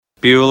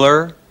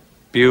Bueller,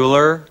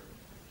 Bueller,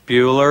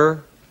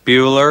 Bueller,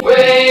 Bueller.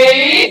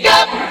 Wake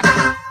up!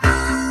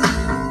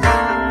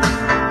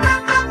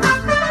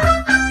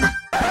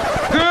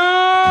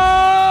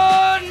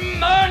 Good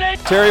morning!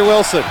 Terry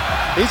Wilson,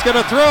 he's going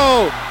to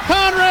throw.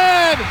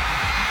 Conrad!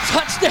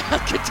 Touchdown,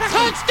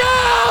 Kentucky!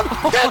 Touchdown!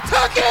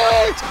 Kentucky!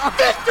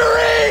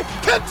 Victory!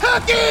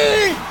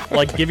 Kentucky!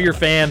 Like, give your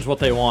fans what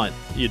they want,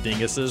 you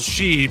dinguses.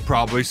 She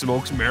probably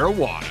smokes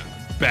marijuana.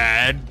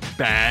 Bad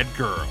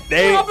girl.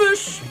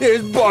 Rubbish!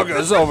 Here's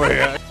Buggers over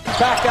here.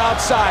 Back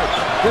outside.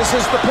 This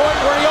is the point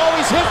where he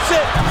always hits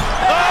it.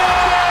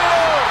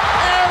 Oh!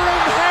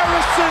 Aaron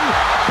Harrison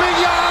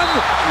beyond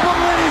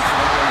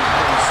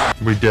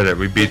belief. We did it.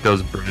 We beat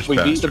those British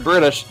We beat the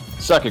British.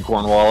 Second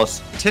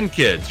Cornwallis. 10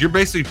 kids. You're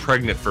basically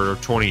pregnant for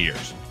 20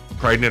 years.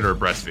 Pregnant or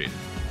breastfeeding.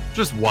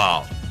 Just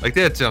wild. Like,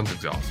 that sounds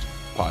exhausting.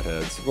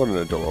 Potheads. What an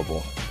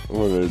adorable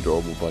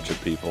bunch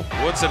of people.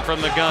 Woodson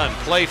from the gun.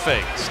 Play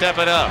fake. Step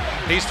it up.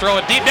 He's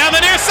throwing deep down the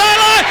near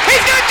sideline. He's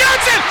got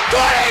Johnson.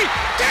 20,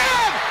 10,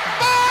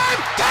 5,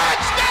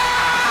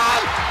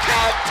 touchdown!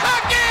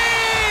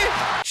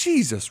 Kentucky!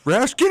 Jesus,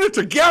 Rash, get it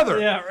together.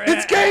 Yeah, right.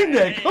 It's game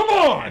day. Come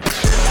on.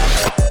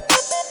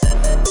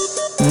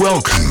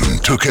 Welcome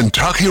to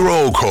Kentucky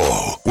Roll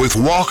Call with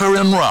Walker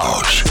and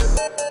Roush.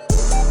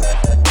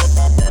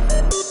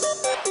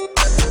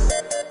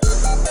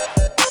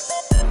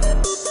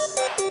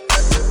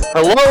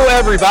 Hello,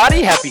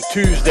 everybody. Happy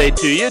Tuesday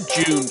to you,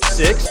 June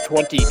 6,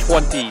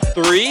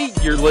 2023.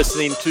 You're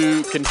listening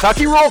to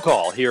Kentucky Roll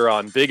Call here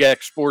on Big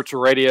X Sports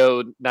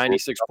Radio,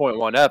 96.1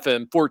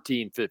 FM,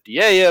 1450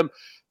 AM.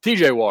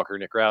 TJ Walker,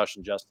 Nick Roush,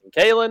 and Justin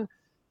Kalen.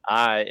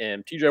 I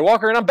am TJ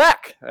Walker, and I'm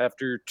back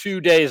after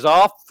 2 days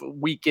off.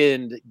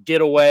 Weekend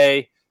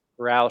getaway.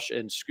 Roush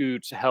and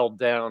Scoots held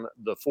down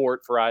the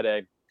fort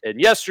Friday and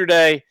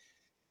yesterday,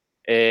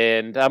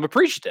 and I'm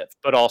appreciative,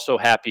 but also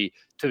happy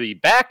to be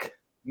back.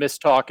 Miss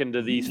talking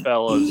to these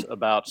fellas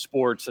about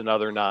sports and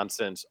other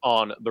nonsense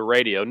on the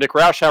radio. Nick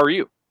Roush, how are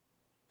you?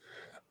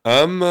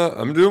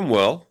 I'm doing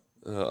well.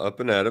 Up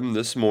and at 'em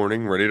this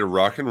morning, ready to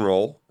rock and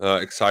roll.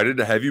 Excited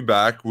to have you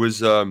back.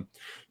 Was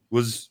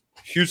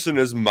Houston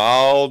as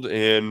mild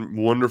and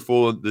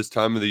wonderful at this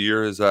time of the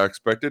year as I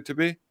expected it to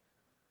be?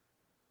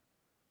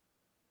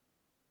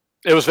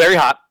 It was very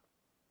hot.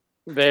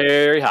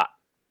 Very hot.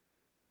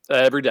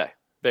 Every day.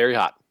 Very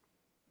hot.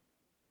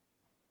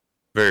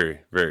 Very,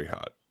 very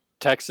hot.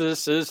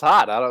 Texas is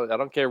hot. I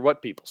don't care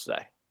what people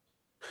say.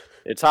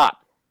 It's hot.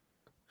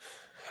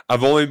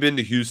 I've only been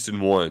to Houston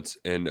once,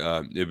 and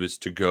it was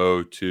to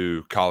go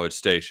to College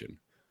Station.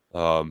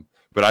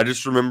 But I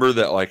just remember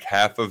that like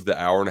half of the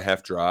hour and a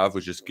half drive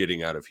was just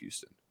getting out of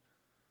Houston.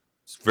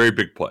 It's a very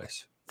big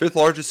place. Fifth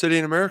largest city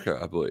in America,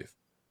 I believe.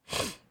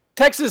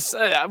 Texas,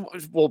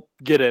 we'll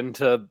get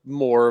into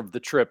more of the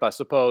trip, I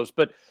suppose.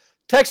 But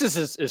Texas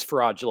is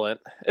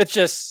fraudulent. It's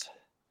just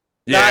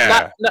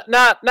not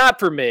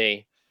for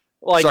me.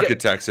 Like, suck it,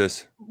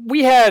 Texas.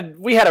 We had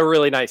a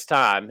really nice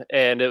time,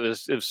 and it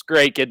was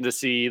great getting to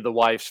see the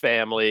wife's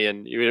family,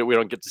 and we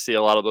don't get to see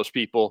a lot of those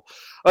people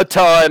a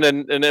ton,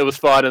 and it was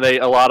fun, and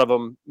a lot of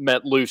them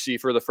met Lucy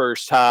for the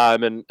first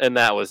time, and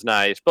that was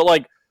nice. But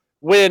like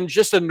when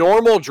just a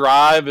normal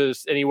drive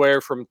is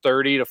anywhere from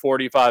 30 to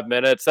 45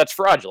 minutes, that's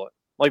fraudulent.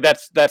 Like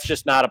that's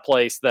just not a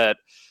place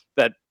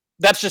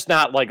that's just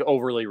not like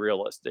overly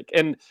realistic.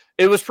 And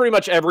it was pretty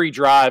much every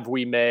drive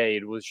we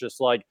made was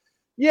just like,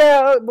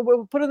 yeah,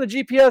 we'll put in the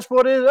GPS.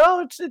 What is?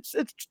 Oh, it's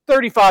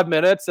 35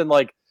 minutes, and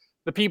like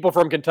the people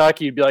from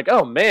Kentucky would be like,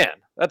 "Oh man,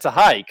 that's a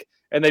hike,"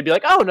 and they'd be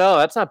like, "Oh no,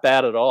 that's not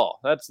bad at all.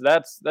 That's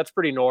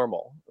pretty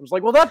normal." I was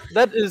like, "Well,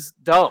 that is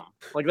dumb.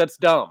 Like that's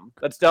dumb.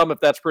 That's dumb if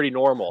that's pretty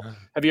normal."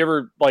 Have you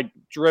ever like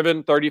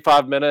driven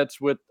 35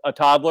 minutes with a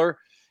toddler?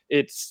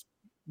 It's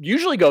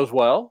usually goes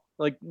well.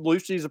 Like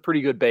Lucy's a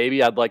pretty good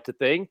baby, I'd like to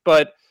think,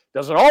 but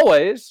doesn't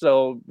always.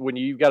 So when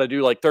you've got to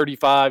do like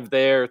 35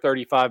 there,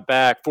 35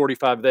 back,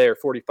 45 there,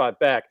 45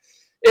 back,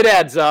 it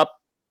adds up.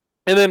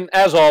 And then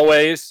as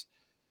always,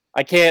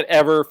 I can't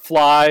ever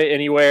fly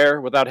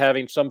anywhere without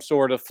having some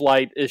sort of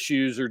flight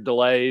issues or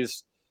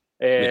delays.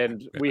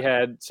 And we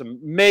had some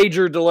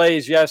major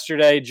delays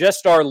yesterday.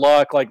 Just our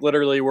luck. Like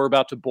literally we're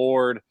about to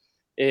board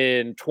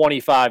in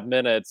 25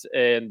 minutes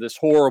and this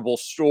horrible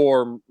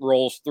storm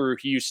rolls through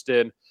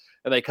Houston,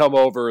 and they come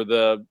over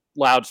the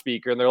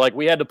loudspeaker and they're like,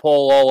 we had to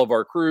pull all of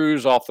our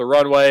crews off the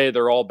runway.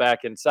 They're all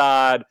back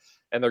inside,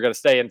 and they're going to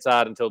stay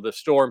inside until the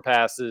storm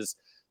passes.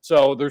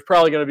 So there's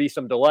probably going to be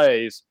some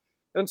delays.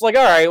 And it's like,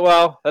 all right,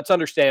 well, that's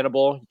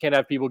understandable. You can't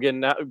have people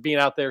being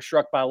out there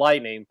struck by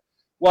lightning.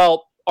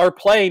 Well, our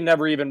plane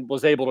never even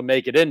was able to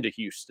make it into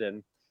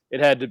Houston.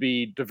 It had to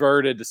be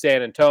diverted to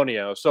San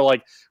Antonio. So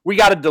like we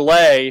got a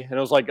delay, and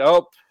it was like,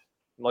 oh,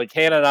 like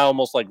Hannah and I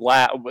almost like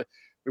laughed.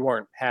 We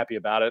weren't happy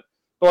about it.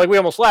 But like we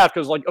almost laughed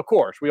because like, of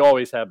course, we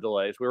always have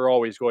delays. We were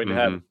always going to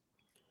have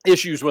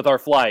issues with our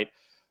flight.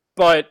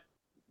 But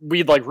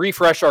we'd like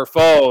refresh our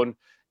phone,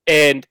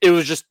 and it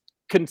was just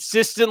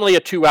consistently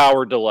a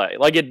 2-hour delay.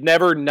 Like it'd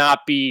never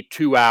not be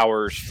 2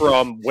 hours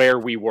from where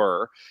we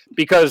were,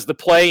 because the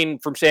plane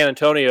from San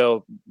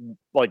Antonio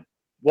like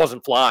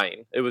wasn't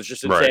flying. It was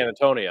just in Right. San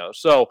Antonio.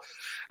 So,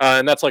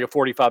 and that's like a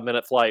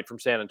 45-minute flight from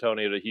San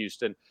Antonio to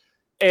Houston.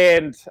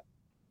 And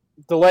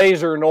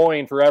delays are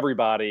annoying for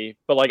everybody,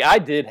 but like I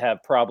did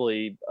have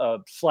probably a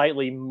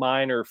slightly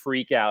minor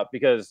freak out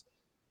because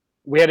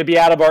we had to be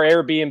out of our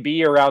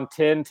Airbnb around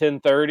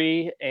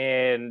 10:30,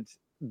 and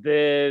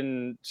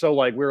then so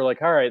like we were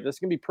like, all right, this is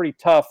gonna be pretty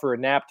tough for a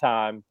nap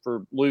time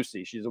for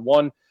Lucy. She's a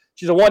one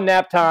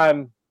nap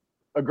time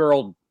a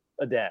girl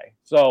a day.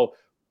 So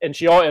and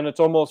it's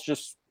almost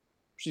just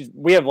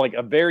we have like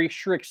a very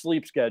strict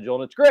sleep schedule,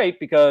 and it's great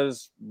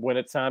because when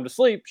it's time to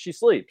sleep, she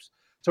sleeps.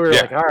 So we were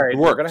like, all right,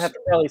 we're going to have to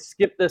probably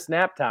skip this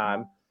nap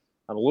time.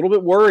 I'm a little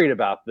bit worried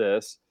about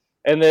this.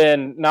 And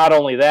then not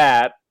only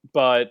that,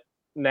 but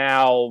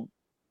now,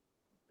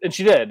 and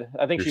she did.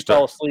 I think she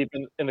fell asleep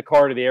in the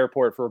car to the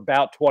airport for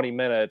about 20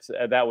 minutes.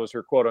 That was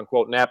her quote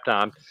unquote nap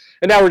time.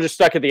 And now we're just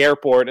stuck at the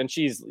airport, and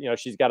she's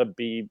got to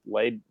be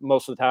laid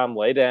most of the time,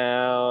 lay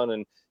down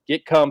and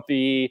get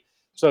comfy.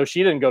 So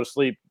she didn't go to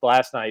sleep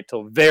last night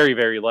till very,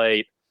 very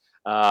late.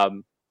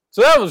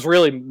 So that was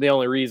really the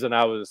only reason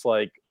I was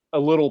like a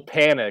little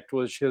panicked,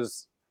 was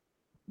because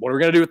what are we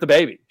going to do with the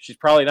baby? She's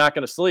probably not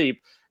going to sleep,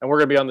 and we're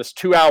going to be on this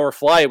 2-hour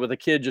flight with a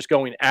kid just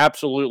going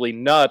absolutely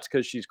nuts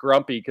because she's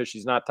grumpy because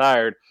she's not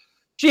tired.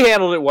 She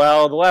handled it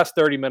well. The last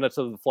 30 minutes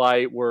of the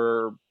flight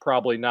were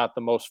probably not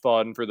the most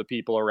fun for the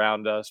people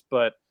around us,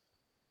 but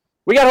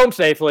we got home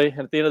safely.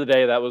 And at the end of the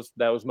day, that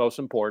was most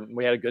important.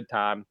 We had a good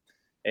time,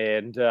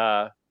 and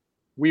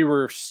we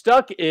were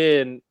stuck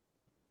in,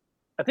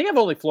 I think I've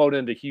only flown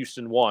into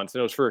Houston once, and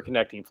it was for a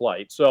connecting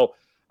flight. So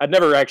I'd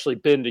never actually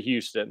been to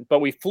Houston, but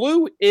we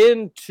flew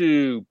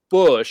into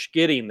Bush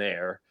getting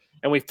there,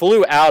 and we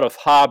flew out of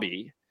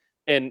Hobby.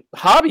 And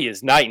Hobby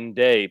is night and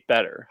day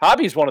better.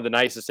 Hobby is one of the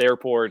nicest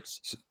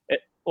airports.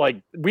 Like,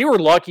 we were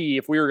lucky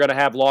if we were going to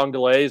have long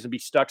delays and be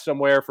stuck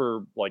somewhere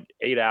for like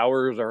 8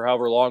 hours or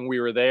however long we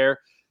were there.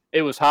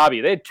 It was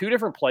Hobby. They had 2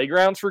 different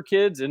playgrounds for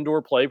kids,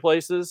 indoor play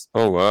places.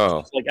 Oh,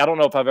 wow. Like, I don't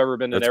know if I've ever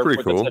been to an airport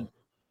pretty cool. that said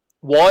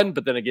one,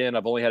 but then again,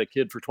 I've only had a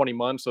kid for 20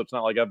 months, so it's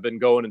not like I've been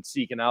going and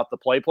seeking out the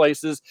play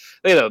places.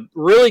 They had a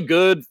really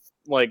good,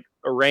 like,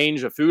 a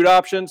range of food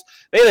options.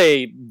 They had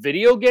a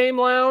video game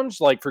lounge,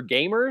 like, for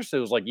gamers. It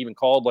was, like, even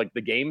called, like, the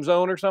Game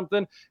Zone or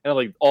something. And,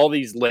 like, all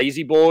these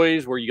lazy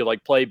boys where you could,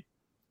 like, play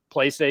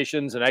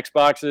PlayStations and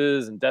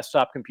Xboxes and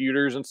desktop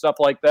computers and stuff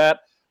like that.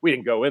 We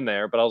didn't go in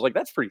there, but I was like,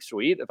 that's pretty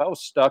sweet. If I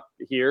was stuck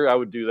here, I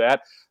would do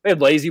that. They had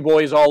lazy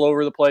boys all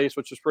over the place,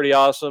 which was pretty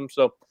awesome.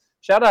 So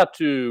shout out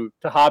to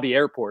Hobby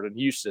Airport in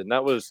Houston.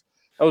 That was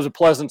a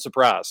pleasant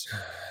surprise.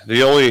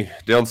 The only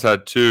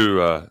downside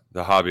to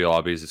the Hobby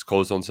lobby is it's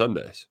closed on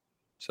Sundays.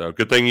 So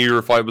good thing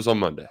your flight was on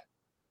Monday.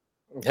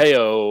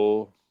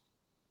 Hey-o.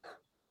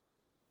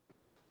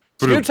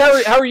 Scoots,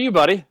 how are you,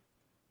 buddy?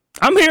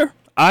 I'm here.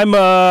 I'm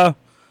all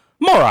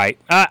right.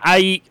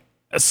 Me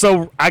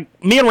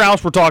and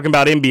Roush were talking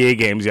about NBA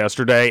games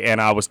yesterday,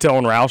 and I was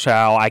telling Roush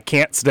how I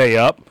can't stay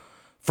up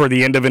for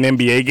the end of an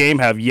NBA game,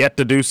 have yet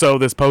to do so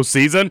this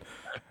postseason.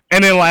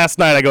 And then last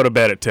night I go to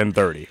bed at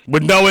 10:30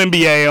 with no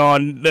NBA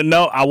on.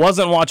 No, I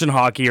wasn't watching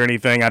hockey or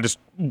anything. I just,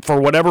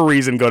 for whatever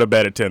reason, go to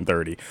bed at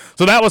 10:30.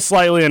 So that was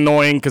slightly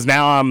annoying because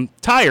now I'm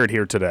tired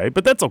here today,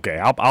 but that's okay.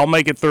 I'll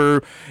make it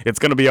through. It's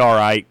going to be all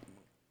right.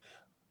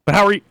 But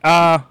how are you?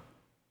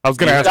 I was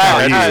going to ask how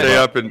Did you you stay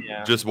up and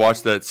just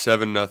watch that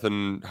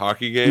 7-0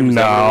 hockey game? Is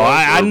No, that what it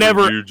was? I Or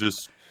never. were you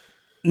just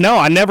No,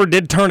 I never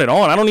did turn it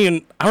on. I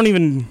don't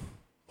even.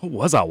 What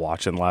was I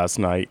watching last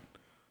night?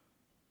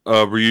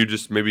 were you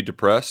just maybe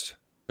depressed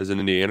as an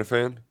Indiana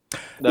fan?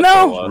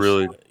 No,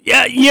 Really?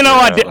 Yeah,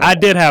 I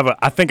did have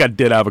I think I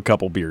did have a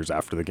couple beers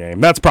after the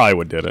game. That's probably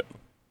what did it.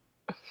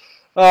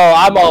 Oh,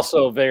 I'm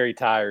also very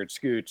tired,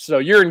 Scooch. So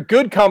you're in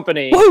good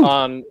company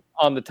on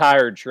the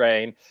tired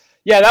train.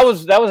 Yeah, that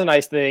was a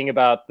nice thing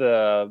about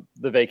the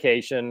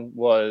vacation,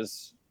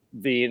 was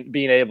being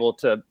able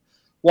to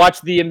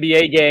watch the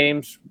NBA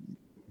games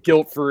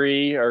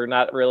guilt-free or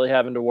not really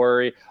having to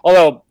worry.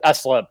 Although I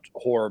slept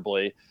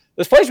horribly.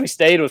 This place we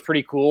stayed was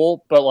pretty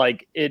cool, but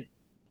like it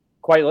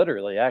quite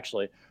literally,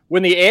 actually,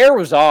 when the air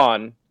was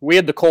on, we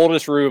had the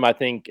coldest room, I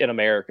think, in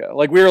America.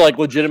 Like, we were like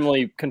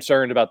legitimately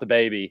concerned about the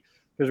baby,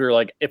 because we were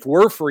like, if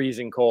we're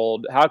freezing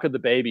cold, how could the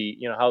baby,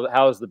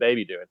 how is the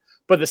baby doing?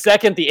 But the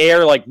second the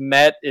air like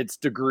met its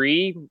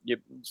degree, you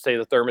say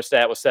the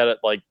thermostat was set at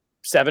like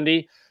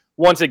 70.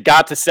 Once it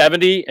got to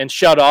 70 and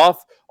shut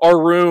off,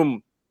 our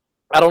room,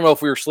 I don't know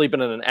if we were sleeping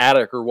in an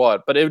attic or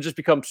what, but it would just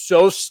become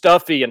so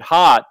stuffy and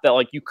hot that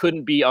like you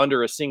couldn't be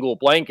under a single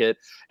blanket.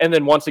 And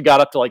then once it got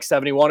up to like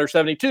 71 or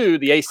 72,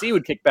 the AC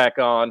would kick back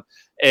on,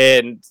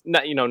 and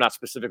not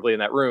specifically in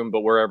that room,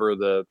 but wherever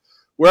the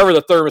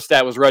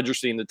thermostat was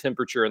registering the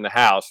temperature in the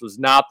house was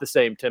not the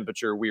same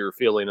temperature we were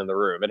feeling in the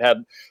room.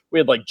 We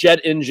had like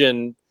jet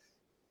engine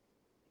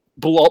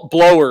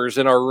blowers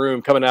in our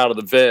room coming out of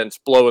the vents,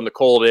 blowing the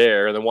cold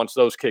air. And then once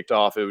those kicked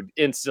off, it would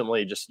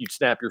instantly you'd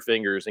snap your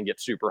fingers and get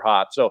super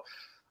hot. So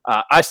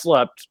I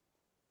slept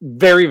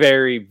very,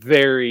 very,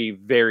 very,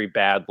 very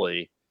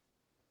badly.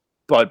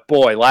 But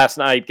boy, last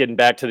night getting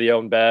back to the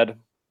own bed,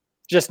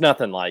 just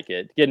nothing like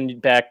it. Getting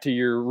back to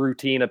your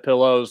routine of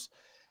pillows.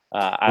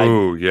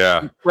 Oh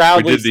yeah,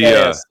 proudly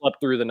say I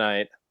slept through the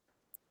night.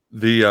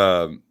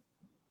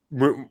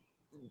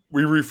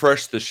 We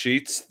refreshed the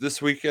sheets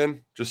this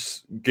weekend.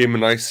 Just gave them a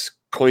nice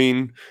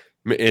clean,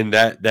 and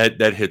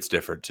that hits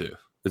different too.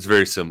 It's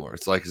very similar.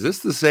 It's like, is this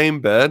the same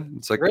bed?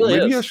 It's like, really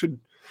maybe is.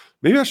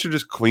 I should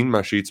just clean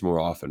my sheets more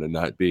often and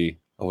not be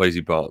a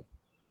lazy bum.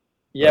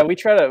 Yeah, we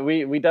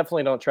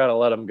definitely don't try to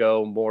let them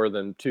go more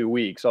than 2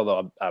 weeks.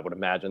 Although I would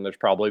imagine there's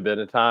probably been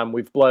a time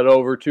we've bled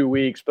over 2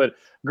 weeks. But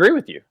agree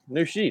with you,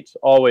 new sheets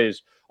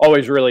always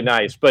really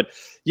nice. But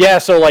yeah,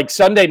 so like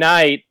Sunday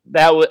night,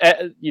 that was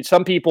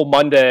some people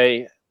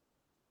Monday.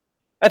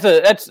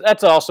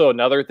 That's also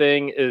another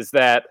thing is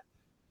that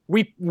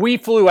we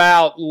flew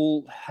out.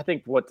 I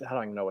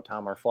don't even know what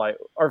time our flight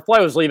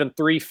was leaving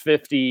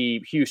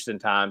 3:50 Houston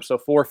time, so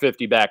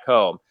 4:50 back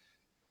home.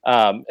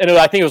 I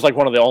think it was like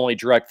one of the only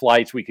direct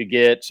flights we could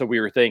get. So we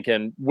were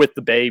thinking with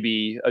the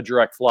baby, a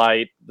direct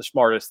flight, the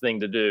smartest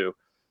thing to do.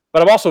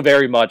 But I'm also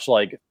very much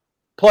like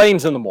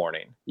planes in the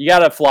morning. You got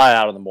to fly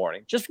out in the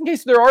morning just in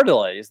case there are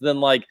delays. Then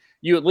like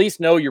you at least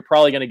know you're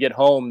probably going to get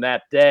home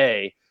that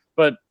day.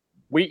 But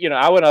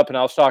I went up and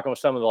I was talking with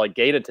some of the like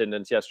gate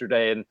attendants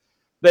yesterday, and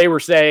they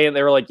were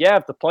like, yeah,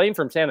 if the plane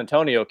from San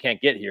Antonio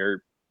can't get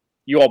here,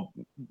 you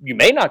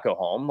may not go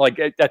home. Like,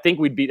 I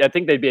think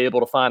they'd be able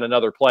to find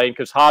another plane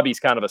because Hobby's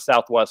kind of a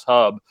Southwest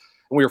hub,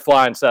 and we were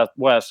flying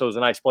Southwest, so it was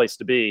a nice place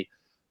to be.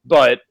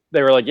 But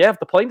they were like, yeah, if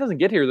the plane doesn't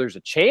get here, there's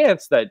a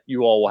chance that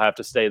you all will have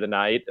to stay the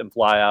night and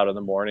fly out in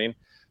the morning.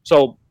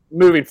 So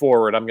moving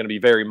forward, I'm going to be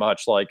very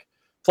much like,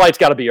 flight's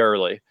got to be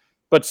early.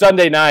 But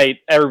Sunday night,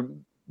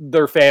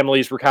 their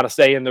families were kind of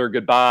saying their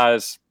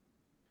goodbyes.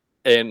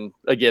 And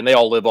again, they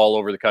all live all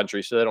over the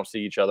country, so they don't see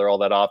each other all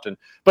that often.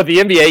 But the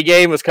NBA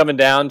game was coming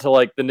down to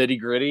like the nitty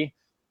gritty.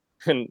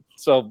 And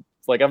so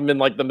like I'm in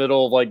like the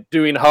middle of like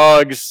doing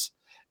hugs.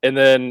 And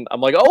then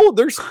I'm like, oh,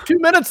 there's 2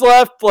 minutes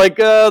left. Like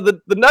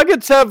the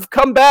Nuggets have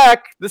come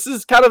back. This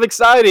is kind of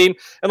exciting.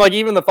 And like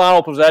even the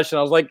final possession,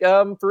 I was like,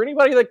 for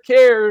anybody that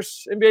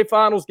cares, NBA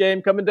Finals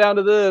game coming down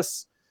to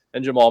this.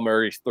 And Jamal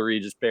Murray's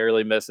three just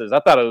barely misses. I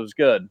thought it was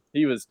good.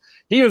 He was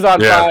on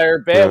fire.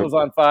 Bam was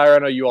on fire. I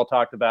know you all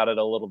talked about it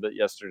a little bit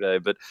yesterday,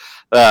 but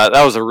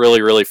that was a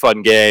really, really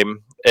fun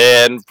game.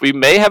 And we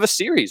may have a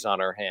series on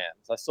our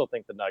hands. I still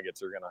think the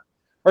Nuggets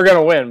are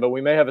gonna win, but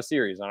we may have a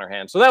series on our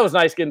hands. So that was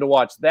nice getting to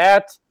watch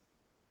that,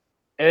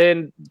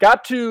 and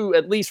got to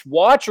at least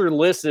watch or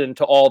listen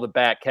to all the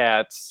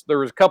Batcats. There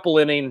was a couple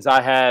innings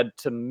I had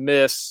to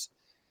miss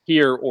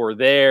here or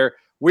there.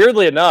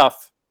 Weirdly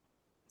enough,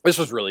 this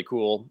was really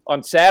cool.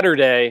 On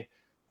Saturday,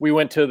 we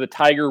went to the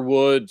Tiger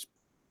Woods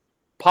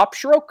Pop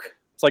Stroke.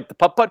 It's like the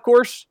putt-putt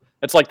course.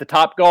 It's like the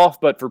Top Golf,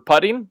 but for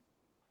putting.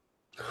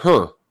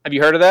 Huh. Have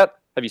you heard of that?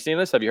 Have you seen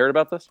this? Have you heard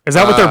about this? Is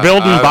that what they're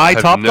building by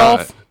Top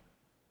Golf?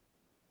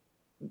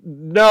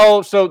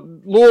 No. So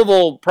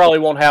Louisville probably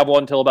won't have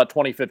one until about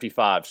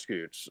 2055,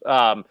 Scoots.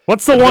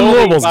 What's the one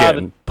Louisville's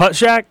getting? Putt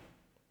Shack?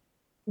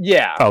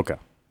 Yeah. Okay.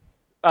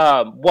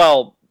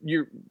 No.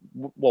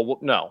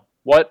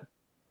 What?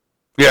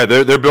 Yeah,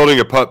 they're building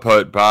a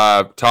putt-putt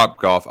by Top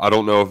Golf. I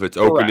don't know if it's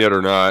open yet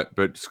or not,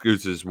 but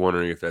Scoots is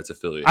wondering if that's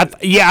affiliated.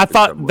 I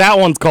thought that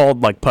one's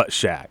called like Putt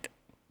Shack.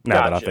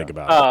 Now that I think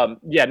about it.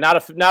 Yeah, not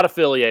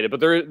affiliated,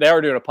 but they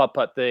are doing a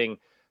putt-putt thing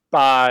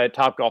by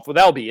Top Golf. Well,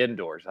 that'll be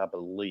indoors, I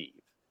believe.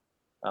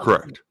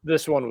 Correct.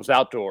 This one was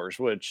outdoors,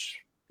 which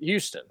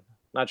Houston.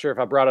 Not sure if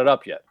I brought it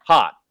up yet.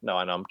 Hot. No,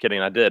 I know. I'm kidding.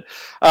 I did.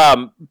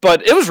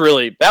 But that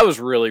was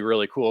really,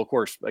 really cool. Of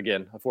course,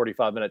 again, a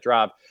 45-minute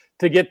drive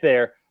to get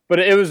there. But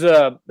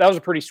that was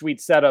a pretty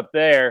sweet setup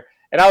there.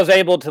 And I was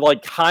able to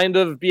like kind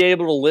of be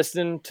able to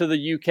listen to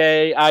the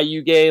UK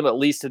IU game at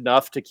least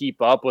enough to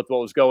keep up with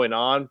what was going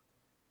on.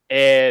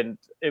 And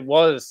it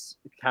was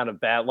kind of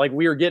bad. Like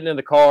we were getting in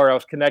the car, I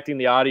was connecting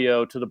the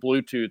audio to the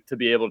Bluetooth to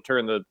be able to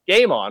turn the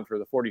game on for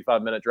the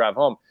 45-minute drive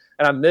home.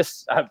 And I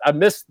missed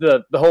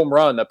the home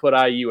run that put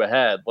IU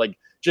ahead, like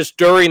just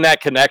during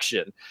that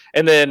connection.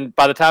 And then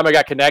by the time I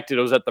got connected,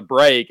 it was at the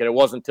break. And it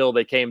wasn't until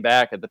they came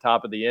back at the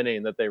top of the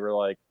inning that they were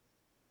like,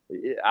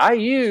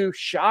 IU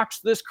shocks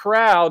this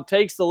crowd,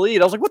 takes the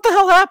lead. I was like, what the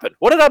hell happened?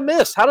 What did I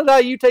miss? How did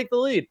IU take the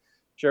lead?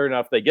 Sure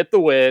enough, they get the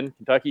win.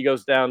 Kentucky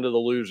goes down to the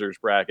losers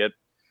bracket.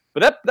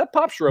 But that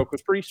pop stroke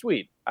was pretty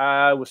sweet.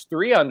 I was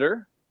 3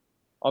 under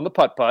on the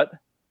putt-putt.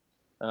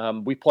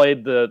 We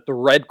played the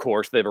red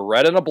course. They have a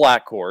red and a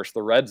black course.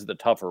 The red's the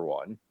tougher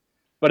one.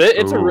 But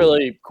it's a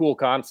really cool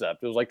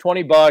concept. It was like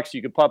 $20.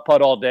 You could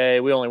putt-putt all day.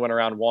 We only went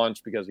around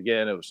once because,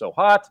 again, it was so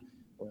hot.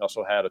 We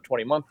also had a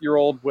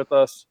 20-month-old with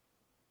us.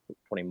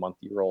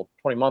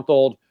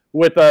 20-month-old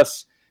with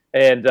us.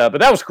 And but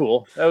that was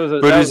cool.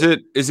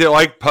 Is it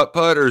like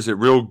putt-putt or is it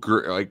real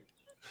like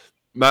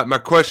my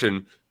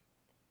question,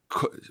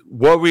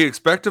 what we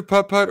expect of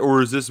putt-putt,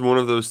 or is this one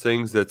of those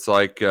things that's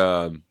like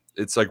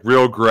it's like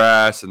real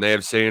grass and they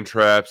have sand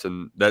traps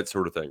and that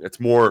sort of thing? It's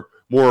more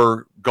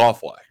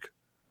golf-like.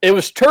 It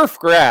was turf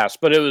grass,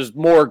 but it was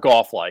more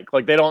golf-like.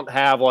 Like they don't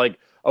have like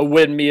a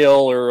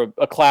windmill or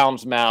a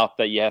clown's mouth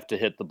that you have to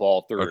hit the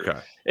ball through.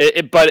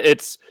 Okay. But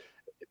it's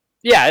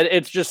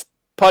just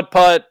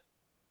putt.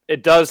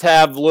 It does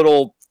have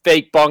little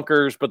fake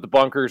bunkers, but the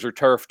bunkers are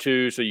turf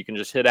too, so you can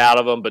just hit out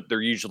of them. But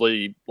they're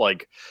usually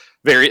like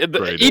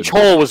each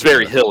hole was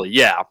very hilly.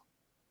 Yeah.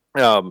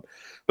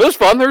 But it was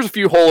fun. There's a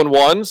few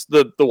hole-in-ones.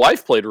 The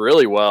wife played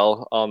really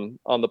well on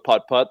the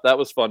putt. That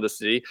was fun to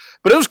see.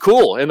 But it was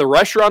cool. And the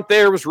restaurant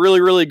there was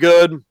really, really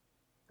good.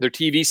 Their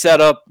TV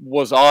setup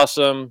was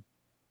awesome.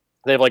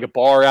 They have like a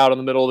bar out in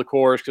the middle of the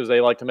course because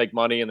they like to make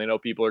money and they know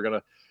people are going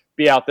to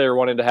be out there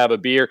wanting to have a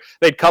beer.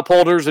 They had cup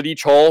holders at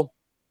each hole.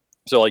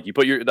 So like you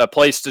put that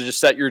place to just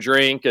set your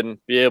drink and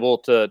be able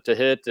to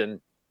hit. And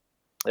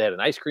they had an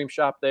ice cream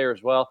shop there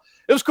as well.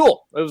 It was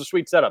cool. It was a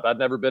sweet setup. I'd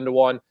never been to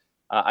one.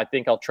 I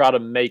think I'll try to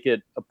make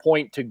it a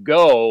point to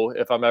go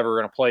if I'm ever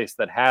in a place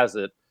that has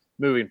it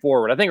moving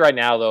forward. I think right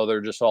now, though,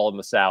 they're just all in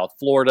the South.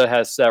 Florida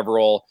has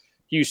several.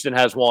 Houston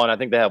has one. I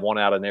think they have one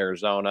out in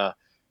Arizona.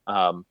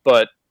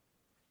 But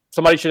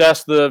somebody should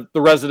ask the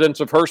residents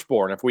of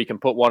Hurstbourne if we can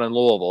put one in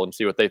Louisville and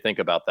see what they think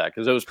about that,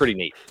 because it was pretty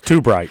neat.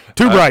 Too bright,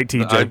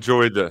 TJ.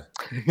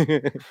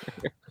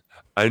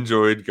 I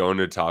enjoyed going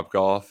to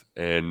Topgolf,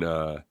 and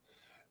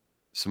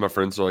some of my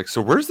friends are like,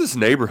 "So where's this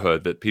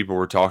neighborhood that people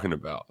were talking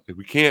about? Like,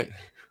 we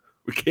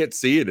can't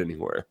see it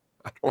anywhere.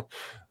 I don't.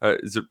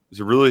 Is it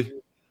really?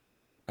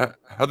 How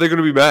are they going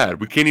to be mad?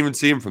 We can't even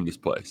see them from this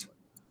place."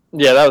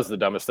 Yeah, that was the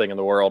dumbest thing in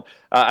the world.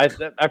 I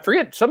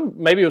forget,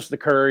 maybe it was the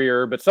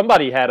Courier, but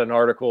somebody had an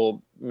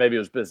article, maybe it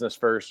was Business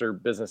First or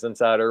Business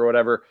Insider or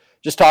whatever,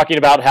 just talking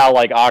about how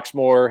like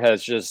Oxmoor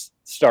has just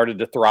started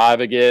to thrive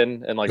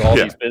again, and like all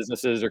these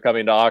businesses are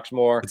coming to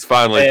Oxmoor. It's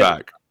finally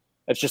back.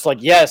 It's just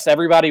like, yes,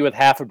 everybody with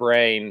half a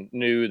brain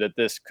knew that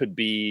this could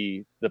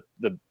be the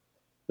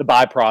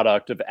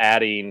byproduct of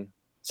adding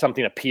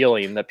something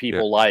appealing that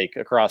people like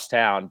across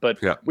town.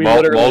 But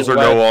malls are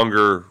no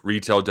longer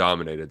retail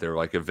dominated; they're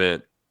like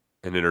event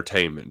and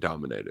entertainment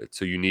dominated.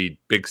 So you need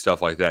big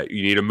stuff like that.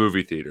 You need a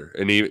movie theater,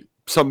 and even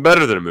something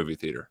better than a movie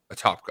theater, a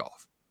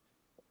Topgolf.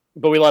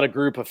 But we let a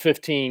group of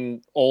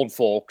 15 old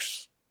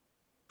folks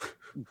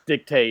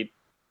dictate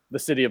the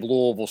city of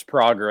Louisville's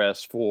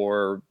progress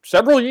for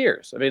several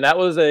years. I mean, that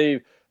was I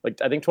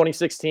think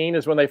 2016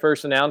 is when they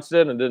first announced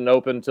it, and didn't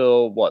open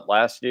until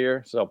last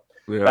year. So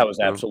that was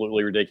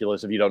absolutely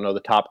ridiculous if you don't know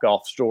the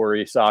Topgolf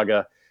story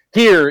saga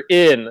here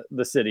in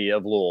the city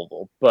of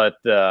Louisville.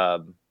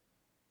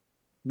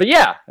 But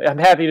yeah, I'm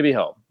happy to be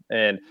home,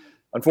 and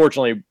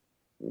unfortunately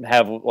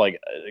have like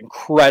an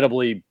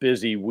incredibly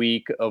busy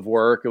week of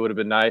work. It would have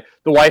been nice.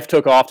 The wife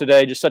took off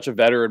today, just such a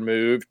veteran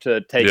move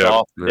to take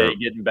off today,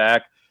 getting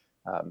back.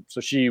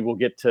 So she will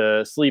get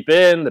to sleep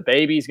in. The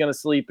baby's going to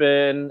sleep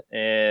in,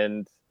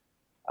 and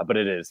but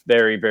it is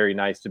very, very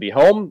nice to be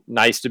home.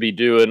 Nice to be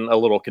doing a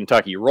little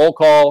Kentucky roll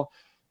call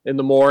in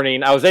the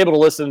morning. I was able to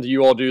listen to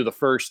you all do the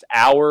first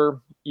hour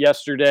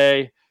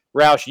yesterday.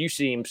 Roush, you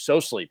seem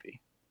so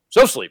sleepy.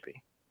 So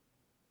sleepy.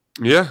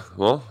 Yeah,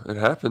 well, it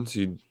happens.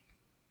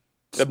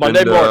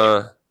 Monday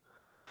morning.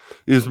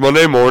 It was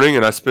Monday morning,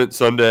 and I spent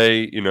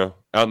Sunday,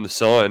 out in the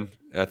sun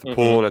at the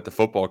pool and at the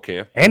football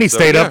camp. And he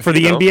stayed up for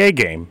the NBA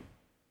game.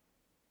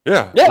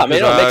 Yeah. Yeah, I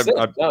mean, it makes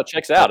sense. No, it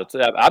checks out.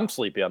 I'm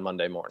sleepy on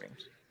Monday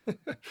mornings.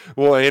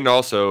 Well, and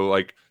also,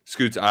 like,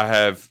 Scoots, I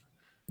have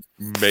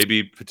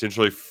maybe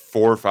potentially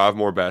 4 or 5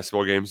 more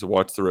basketball games to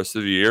watch the rest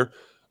of the year.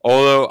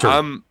 Although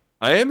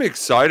I am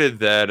excited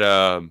that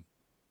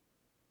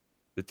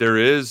that there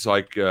is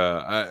like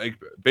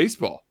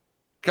baseball.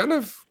 Kind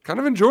of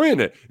enjoying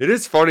it. It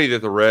is funny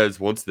that the Reds,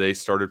 once they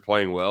started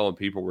playing well and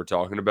people were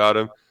talking about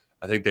them,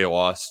 I think they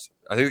lost.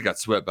 I think they got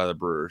swept by the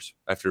Brewers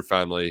after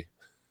finally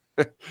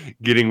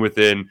getting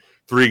within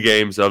 3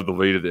 games of the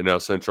lead of the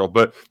NL Central.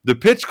 But the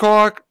pitch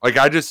clock, like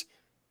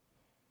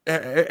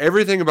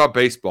everything about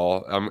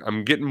baseball,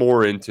 I'm getting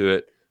more into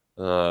it.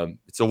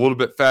 It's a little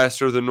bit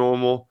faster than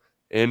normal,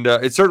 and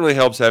it certainly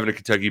helps having a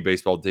Kentucky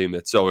baseball team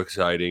that's so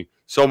exciting,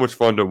 so much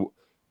fun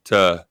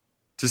to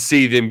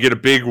see them get a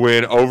big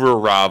win over a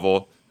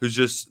rival who's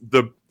just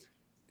the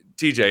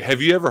TJ.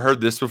 Have you ever heard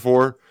this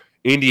before?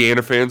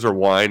 Indiana fans are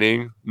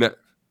whining.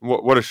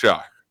 What a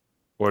shock.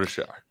 What a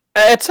shock.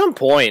 At some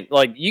point,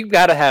 like, you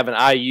got to have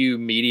an IU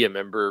media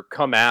member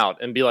come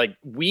out and be like,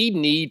 we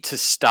need to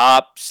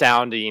stop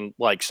sounding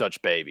like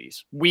such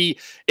babies. It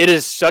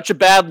is such a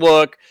bad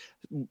look.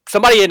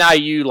 Somebody in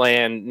IU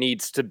land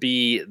needs to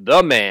be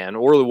the man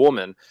or the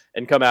woman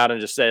and come out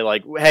and just say,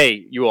 like,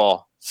 hey, you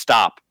all,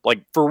 stop. Like,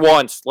 for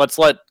once, let's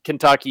let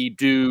Kentucky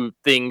do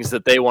things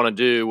that they want to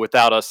do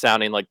without us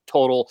sounding like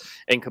total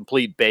and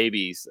complete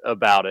babies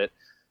about it.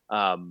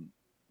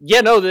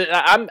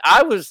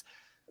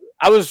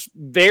 I was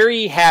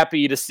very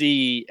happy to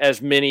see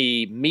as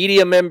many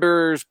media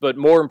members, but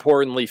more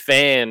importantly,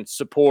 fans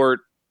support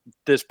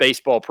this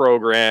baseball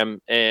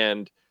program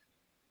and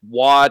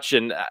watch.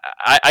 And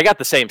I got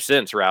the same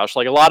sense, Roush.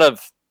 Like, a lot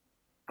of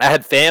I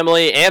had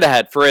family and I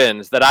had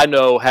friends that I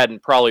know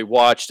hadn't probably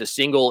watched a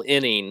single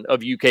inning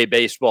of UK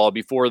baseball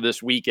before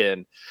this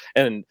weekend.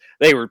 And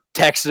they were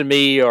texting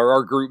me, or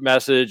our group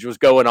message was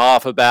going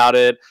off about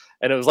it.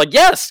 And it was like,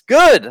 yes,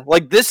 good.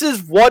 Like, this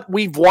is what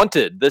we've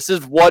wanted. This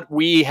is what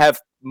we have.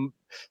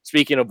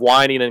 Speaking of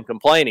whining and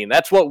complaining,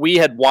 that's what we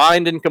had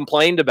whined and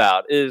complained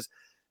about is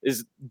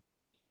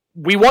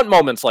we want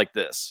moments like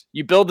this.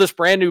 You build this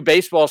brand new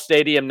baseball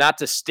stadium not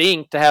to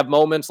stink, to have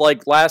moments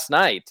like last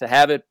night, to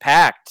have it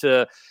packed,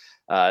 to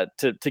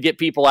get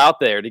people out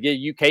there, to get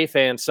UK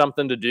fans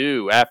something to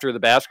do after the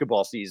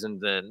basketball season,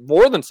 then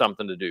more than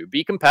something to do.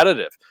 Be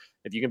competitive.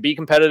 If you can be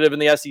competitive in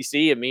the SEC,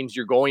 it means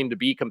you're going to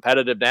be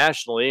competitive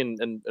nationally,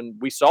 and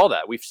we saw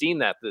that. We've seen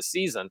that this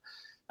season.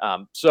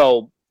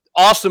 So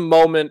awesome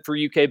moment for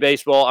UK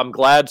baseball. I'm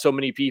glad so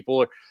many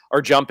people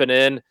are jumping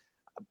in.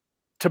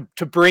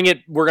 To bring it,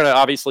 we're going to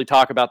obviously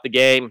talk about the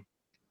game,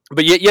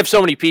 but you have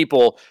so many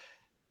people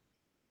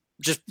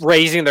just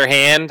raising their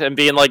hand and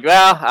being like,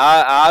 well,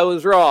 I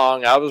was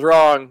wrong. I was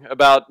wrong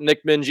about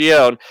Nick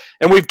Mingione.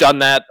 And we've done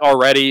that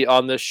already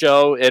on this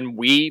show, and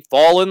we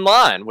fall in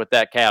line with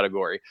that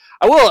category.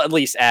 I will at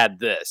least add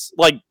this.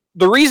 Like,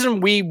 the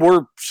reason we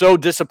were so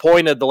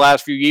disappointed the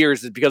last few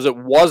years is because it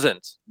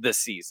wasn't this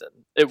season.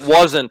 It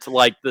wasn't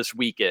like this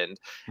weekend.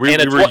 We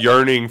were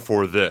yearning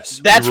for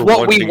this. That's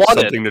what we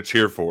wanted. Something to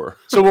cheer for.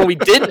 So when we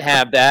didn't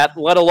have that,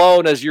 let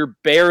alone as you're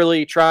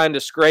barely trying to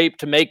scrape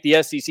to make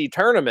the SEC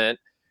tournament,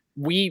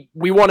 we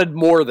wanted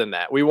more than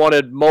that. We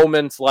wanted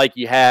moments like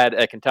you had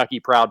at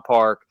Kentucky Proud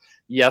Park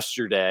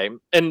yesterday.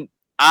 And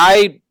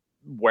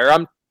where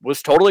I'm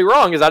was totally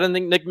wrong is I didn't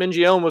think Nick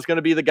Mingione was going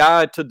to be the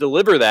guy to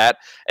deliver that.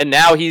 And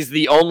now he's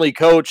the only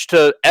coach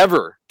to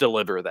ever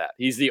deliver that.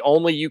 He's the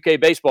only UK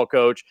baseball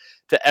coach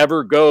to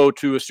ever go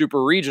to a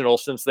super regional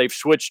since they've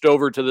switched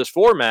over to this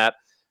format.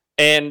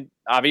 And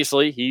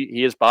obviously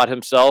he has bought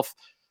himself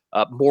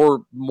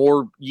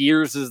more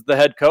years as the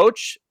head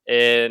coach.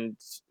 And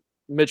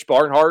Mitch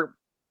Barnhart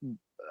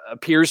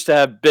appears to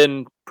have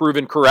been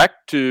proven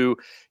correct to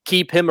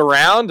keep him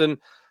around. And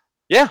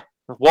yeah,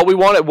 what we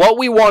wanted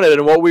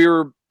and what we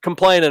were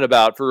complaining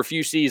about for a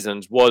few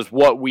seasons was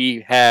what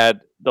we had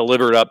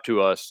delivered up to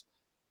us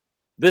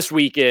this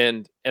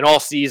weekend. And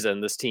all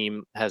season, this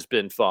team has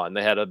been fun.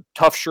 They had a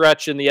tough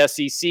stretch in the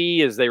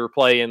SEC as they were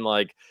playing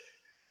like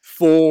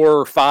 4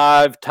 or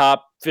 5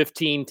 top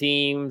 15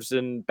 teams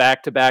and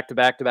back-to-back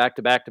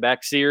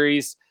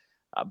series.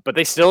 But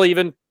they still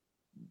even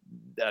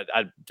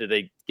did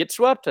they get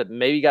swept?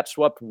 Maybe got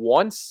swept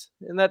once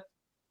in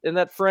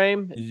that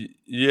frame.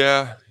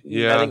 Yeah.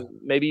 I think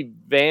maybe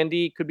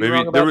Vandy could be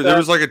wrong about that. There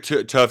was like a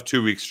tough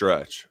 2-week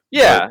stretch.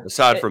 Yeah. But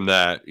aside from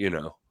that,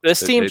 this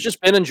team's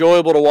just been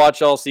enjoyable to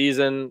watch all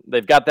season.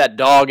 They've got that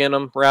dog in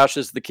them, Roush,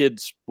 as the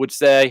kids would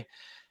say.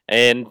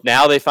 And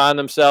now they find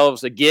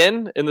themselves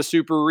again in the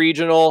Super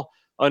Regional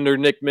under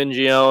Nick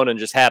Mingione, and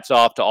just hats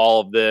off to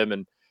all of them.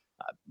 And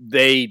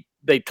they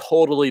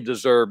totally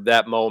deserved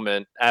that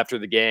moment after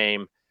the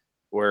game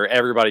where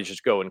everybody's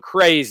just going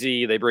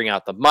crazy. They bring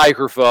out the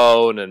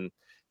microphone, and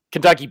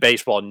Kentucky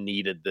baseball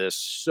needed this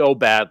so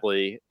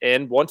badly.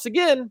 And once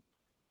again,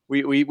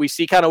 we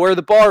see kind of where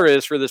the bar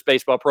is for this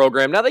baseball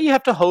program. Now that you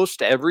have to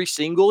host every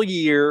single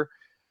year,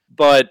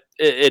 but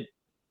we've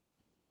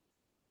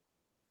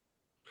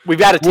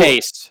got a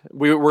taste.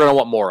 We're going to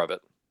want more of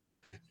it.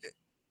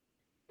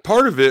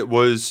 Part of it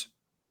was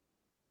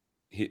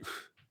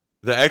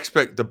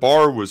the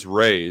bar was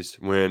raised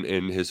when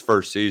in his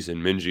first season,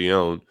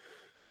 Mingione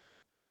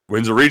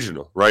wins a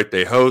regional, right?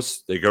 They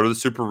host, they go to the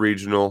Super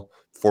Regional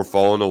before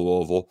falling to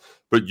Louisville.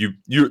 But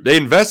they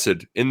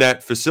invested in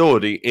that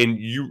facility, and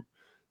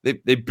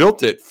they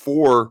built it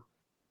to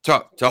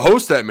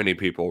host that many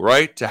people,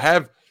 right? To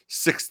have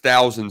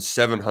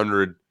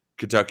 6,700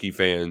 Kentucky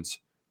fans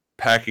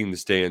packing the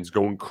stands,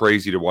 going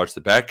crazy to watch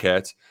the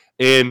Batcats.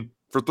 And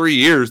for 3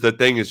 years, that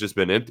thing has just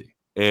been empty.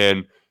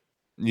 And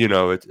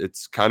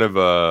it's kind of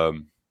a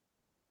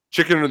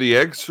chicken or the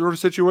egg sort of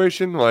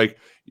situation. Like,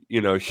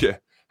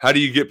 how do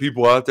you get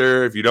people out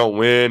there if you don't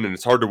win? And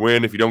it's hard to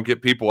win if you don't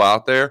get people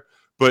out there.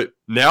 But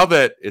now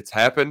that it's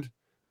happened,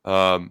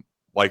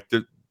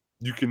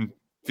 you can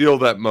feel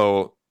that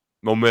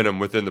momentum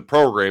within the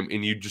program,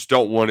 and you just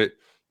don't want it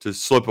to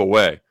slip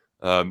away.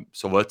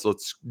 So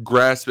let's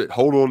grasp it,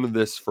 hold on to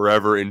this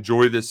forever,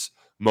 enjoy this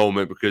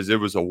moment, because it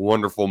was a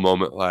wonderful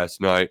moment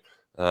last night.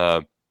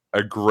 A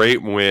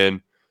great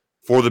win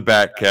for the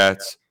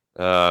Batcats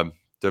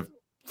to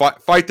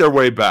fight their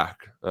way back.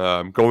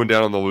 Going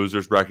down on the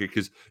losers bracket,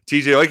 because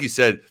TJ, like you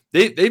said,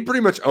 they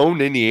pretty much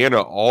owned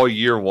Indiana all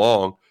year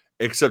long,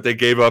 except they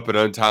gave up an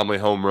untimely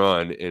home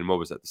run in, what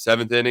was that, the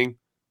 7th inning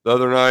the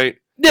other night?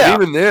 Yeah.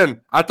 And even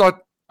then, that's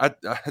what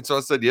I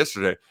said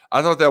yesterday.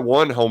 I thought that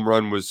one home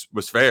run was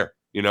fair,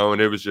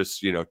 and it was just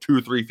 2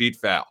 or 3 feet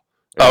foul.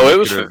 And it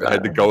was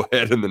had to go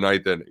ahead in the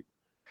 9th inning.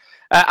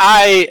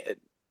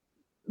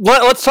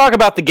 Let's talk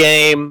about the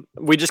game.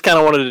 We just kind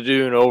of wanted to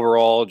do an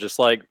overall, just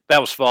like, that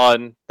was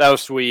fun. That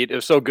was sweet. It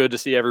was so good to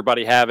see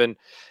everybody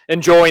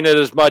enjoying it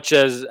as much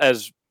as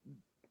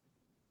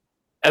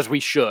as we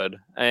should.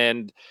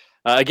 And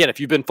again, if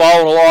you've been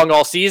following along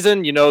all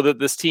season, you know that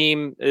this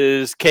team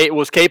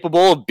was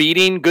capable of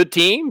beating good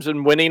teams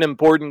and winning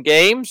important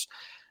games.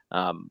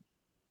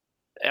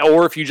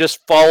 Or if you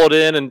just followed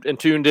in and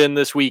tuned in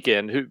this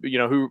weekend,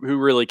 who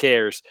really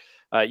cares?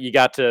 You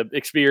got to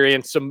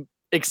experience some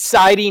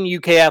exciting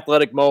UK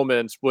athletic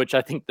moments, which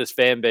I think this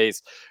fan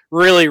base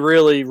really,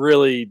 really,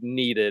 really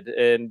needed.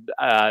 And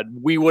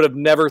we would have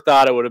never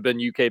thought it would have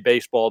been UK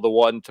baseball the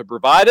one to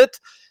provide it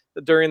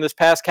during this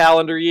past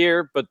calendar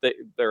year, but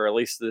they're at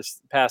least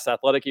this past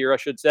athletic year, I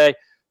should say.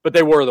 But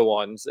they were the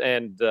ones,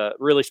 and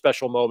really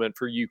special moment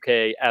for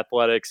UK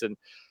athletics and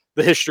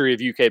the history of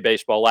UK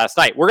baseball last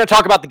night. We're going to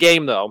talk about the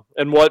game, though,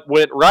 and what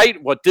went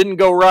right, what didn't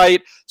go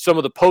right, some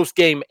of the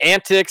post-game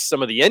antics,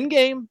 some of the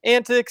end-game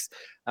antics.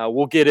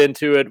 We'll get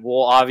into it.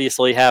 We'll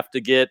obviously have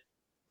to get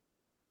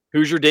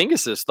Hoosier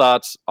Dingus's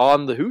thoughts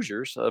on the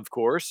Hoosiers, of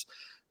course.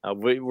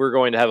 We're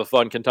going to have a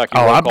fun Kentucky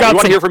roll call. We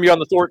want to hear from you on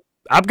the Thornton.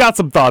 I've got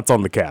some thoughts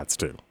on the Cats,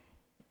 too,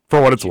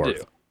 for what it's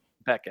worth.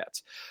 Pat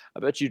Cats. I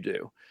bet you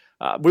do.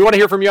 We want to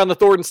hear from you on the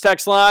Thornton's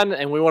text line,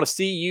 and we want to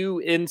see you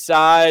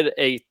inside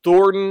a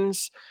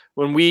Thornton's.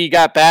 When we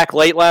got back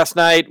late last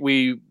night,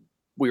 we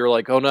were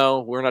like, oh,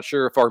 no, we're not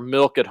sure if our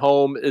milk at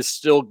home is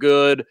still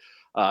good.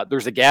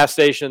 There's a gas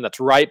station that's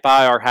right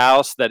by our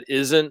house that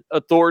isn't a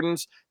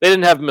Thornton's. They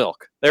didn't have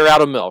milk. They were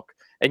out of milk.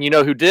 And you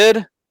know who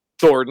did?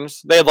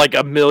 Thornton's. They had like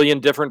a million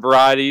different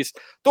varieties.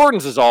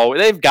 Thornton's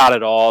they've got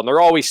it all, and they're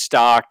always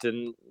stocked,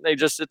 and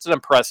it's an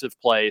impressive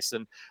place.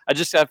 And I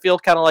feel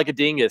kind of like a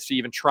dingus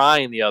even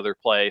trying the other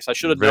place. I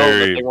should have known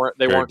that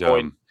they weren't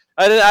going.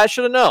 I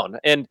should have known.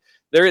 And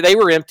they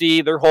were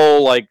empty. Their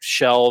whole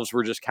shelves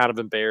were just kind of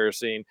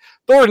embarrassing.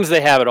 Thornton's,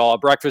 they have it all: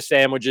 breakfast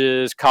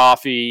sandwiches,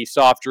 coffee,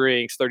 soft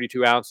drinks,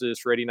 32 ounces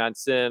for 89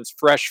 cents,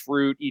 fresh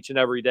fruit each and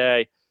every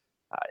day.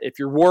 If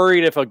you're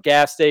worried if a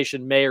gas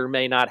station may or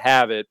may not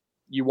have it,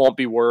 you won't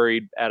be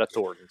worried at a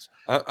Thornton's.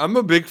 I'm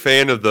a big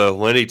fan of the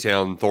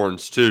Lennytown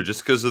Thornton's too,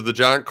 just because of the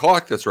giant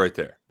clock that's right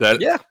there.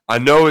 I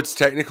know it's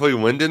technically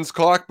Linden's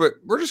clock, but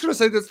we're just going to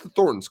say that's the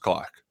Thornton's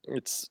clock.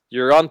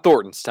 You're on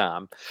Thornton's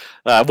time.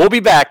 We'll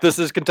be back. This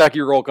is Kentucky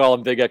Roll Call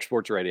on Big X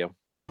Sports Radio.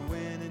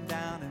 Winning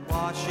down in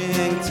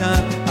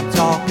Washington, I'm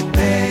talking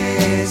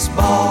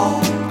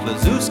baseball.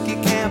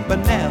 Klazuski,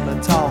 Campanella,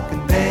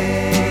 talking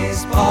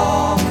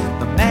baseball.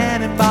 The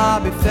man and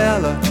Bobby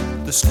Feller,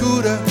 the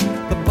Scooter,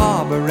 the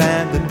Barber,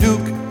 and the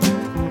Duke.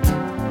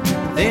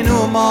 They knew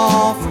them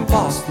all from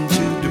Boston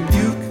to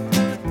Dubuque,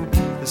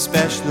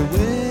 especially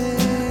Willie,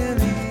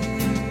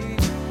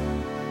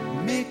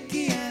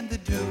 Mickey, and the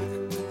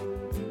Duke.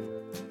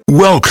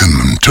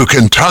 Welcome to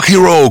Kentucky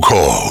Roll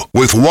Call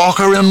with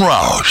Walker and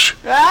Roush.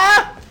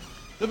 Ah!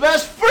 The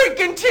best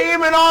freaking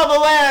team in all the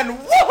land!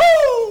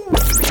 Woohoo!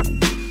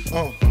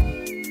 Oh.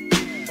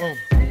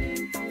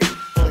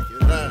 Look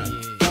at that.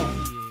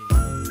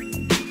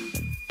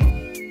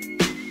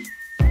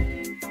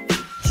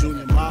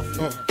 Junior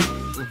Mafia.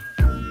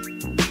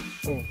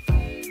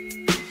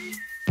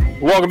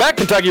 Welcome back,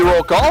 Kentucky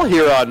Roll Call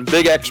here on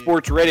Big X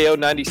Sports Radio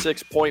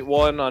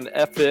 96.1 on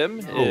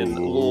FM in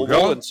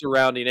Louisville and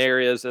surrounding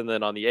areas, and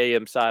then on the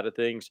AM side of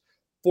things,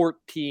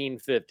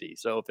 1450.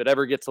 So if it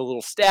ever gets a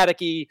little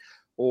staticky,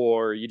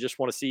 or you just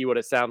want to see what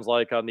it sounds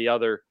like on the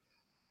other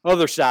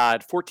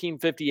side,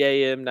 1450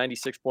 AM,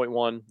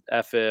 96.1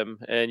 FM,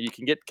 and you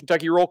can get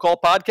Kentucky Roll Call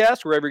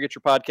podcast wherever you get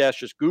your podcast.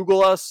 Just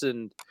Google us,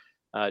 and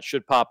it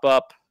should pop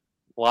up.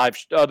 Live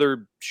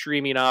other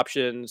streaming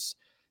options,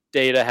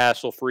 data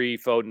hassle-free,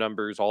 phone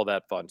numbers, all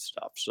that fun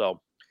stuff.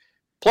 So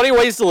plenty of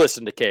ways to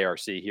listen to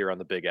KRC here on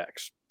the Big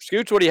X.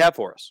 Scoots, what do you have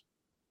for us?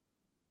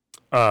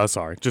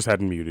 Sorry, just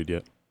hadn't muted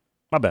yet.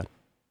 My bad.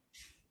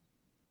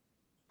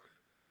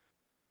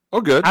 Oh,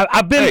 good.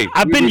 I've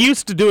been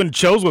used to doing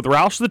shows with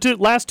Roush the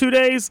last 2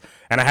 days,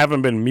 and I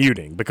haven't been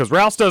muting because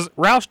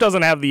Roush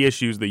doesn't have the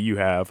issues that you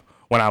have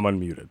when I'm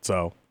unmuted.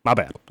 So my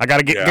bad. I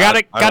gotta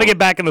get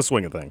back in the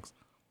swing of things.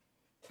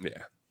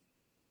 Yeah.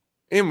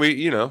 And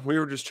we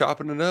were just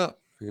chopping it up.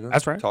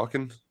 That's right.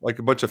 Talking like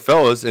a bunch of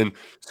fellas. And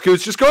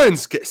Scoots, just go ahead and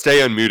stay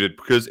unmuted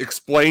because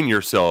explain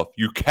yourself.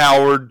 You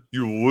coward.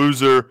 You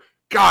loser.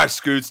 Gosh,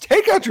 Scoots,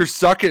 take out your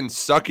suck it and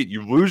suck it.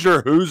 You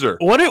loser hooser.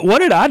 What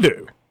did I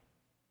do?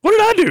 What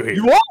did I do here?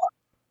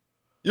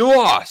 You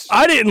lost.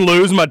 I didn't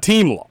lose. My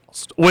team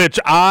lost, which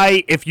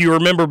if you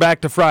remember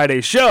back to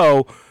Friday's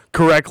show,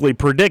 correctly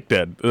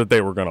predicted that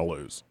they were going to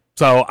lose.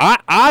 So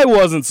I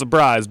wasn't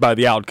surprised by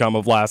the outcome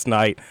of last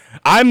night.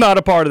 I'm not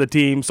a part of the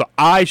team, so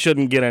I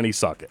shouldn't get any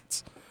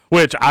suckets,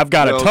 which I've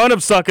got a ton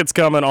of suckets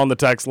coming on the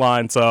text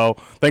line, so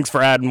thanks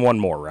for adding one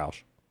more,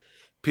 Roush.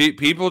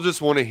 People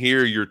just want to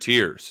hear your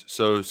tears.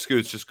 So,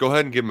 Scoots, just go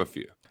ahead and give them a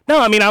few. No,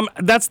 I mean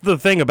that's the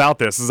thing about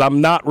this is I'm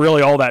not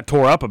really all that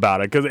tore up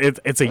about it because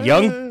it's a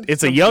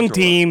young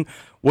team,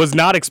 was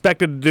not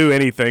expected to do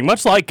anything,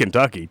 much like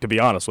Kentucky, to be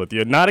honest with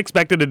you, not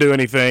expected to do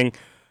anything,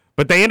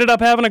 but they ended up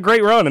having a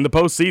great run in the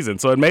postseason,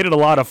 so it made it a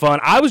lot of fun.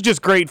 I was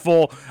just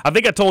grateful. I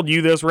think I told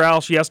you this,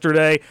 Roush,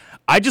 yesterday.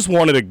 I just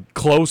wanted a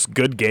close,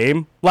 good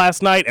game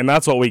last night, and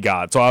that's what we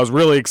got. So I was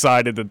really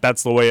excited that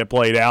that's the way it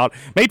played out.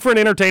 Made for an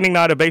entertaining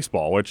night of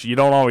baseball, which you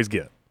don't always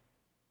get.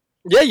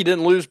 Yeah, you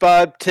didn't lose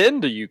by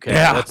 10 to UK.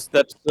 Yeah.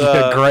 That's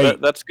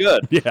great. That's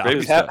good. Yeah.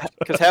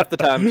 Because half the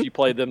times you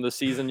played them this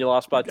season, you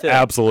lost by 10.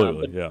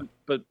 Absolutely,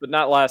 but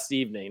not last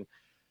evening.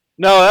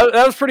 No,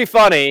 that was pretty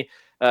funny.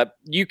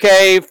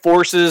 UK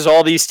forces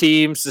all these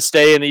teams to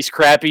stay in these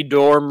crappy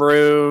dorm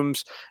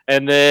rooms,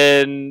 and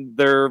then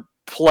they're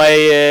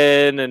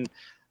playing, and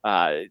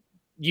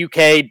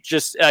UK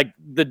just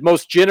the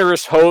most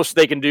generous host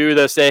they can do.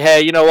 They say,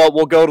 hey, you know what?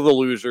 We'll go to the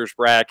losers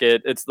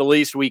bracket. It's the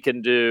least we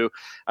can do.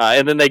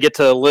 And then they get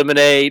to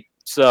eliminate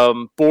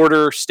some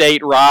border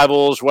state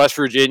rivals. West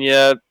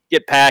Virginia,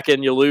 get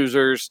packing, you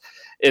losers.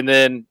 And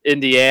then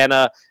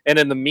Indiana. And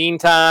in the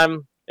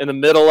meantime, in the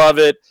middle of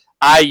it,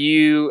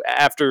 IU,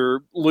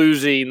 after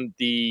losing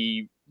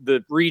the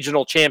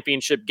regional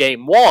championship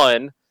game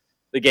 1,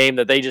 the game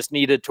that they just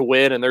needed to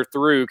win, and they're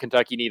through.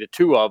 Kentucky needed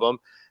 2 of them.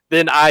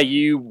 Then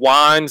IU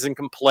whines and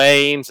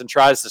complains and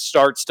tries to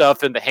start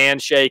stuff in the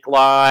handshake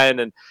line,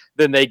 and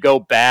then they go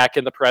back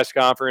in the press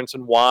conference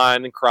and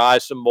whine and cry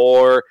some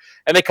more.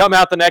 And they come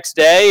out the next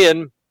day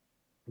and,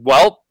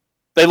 well,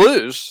 they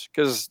lose,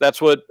 because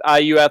that's what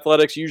IU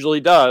athletics usually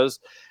does.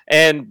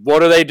 And what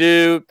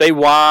do? They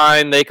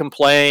whine, they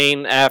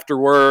complain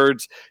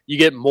afterwards. You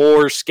get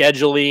more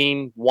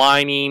scheduling,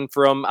 whining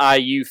from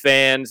IU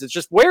fans. It's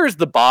just, where's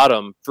the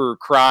bottom for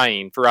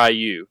crying for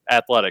IU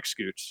athletics,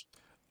 Scoots?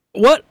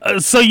 What?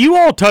 So you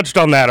all touched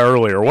on that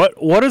earlier.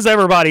 What is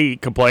everybody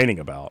complaining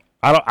about?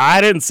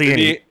 I didn't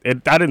see I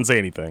didn't say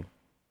anything.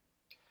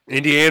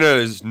 Indiana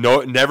is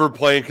never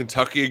playing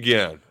Kentucky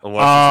again.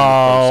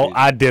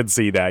 I did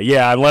see that.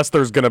 Yeah, unless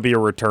there's going to be a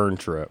return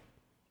trip,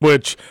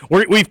 which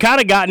we've kind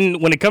of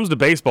gotten, when it comes to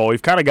baseball,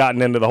 we've kind of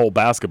gotten into the whole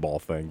basketball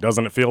thing.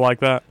 Doesn't it feel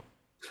like that?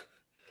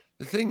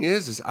 The thing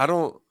is I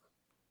don't.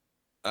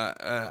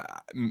 I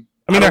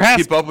don't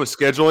keep up with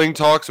scheduling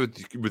talks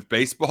with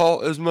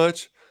baseball as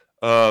much.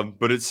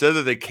 But it said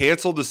that they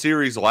canceled the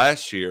series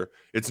last year.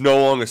 It's no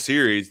longer a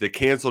series. They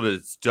canceled it.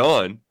 It's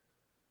done.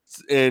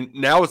 And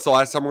now it's the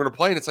last time we're going to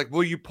play. And it's like,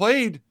 well, you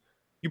played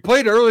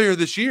earlier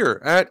this year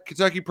at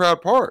Kentucky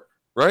Proud Park,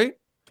 right?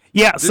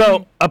 Yeah.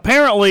 So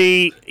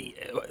apparently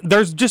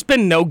there's just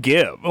been no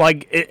give.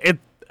 Like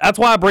that's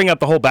why I bring up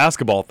the whole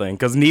basketball thing,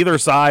 because neither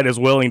side is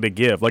willing to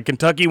give. Like,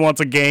 Kentucky wants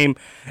a game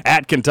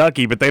at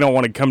Kentucky, but they don't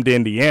want to come to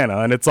Indiana.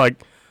 And it's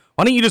like,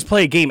 why don't you just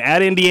play a game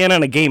at Indiana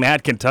and a game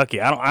at Kentucky?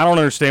 I don't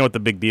understand what the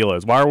big deal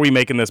is. Why are we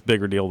making this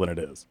bigger deal than it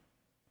is?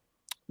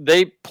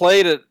 They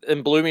played it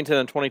in Bloomington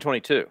in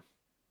 2022.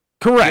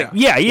 Correct.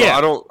 Yeah.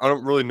 Well, I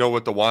don't really know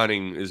what the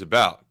whining is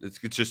about. It's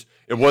just,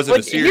 it wasn't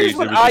a series. Here's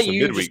what it was just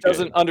IU a midweek just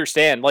doesn't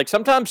understand. Like,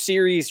 sometimes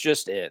series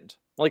just end.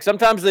 Like,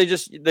 sometimes they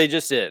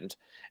just end.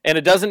 And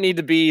it doesn't need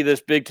to be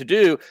this big to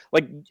do.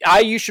 Like,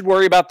 IU should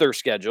worry about their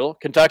schedule.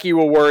 Kentucky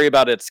will worry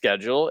about its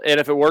schedule. And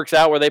if it works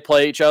out where they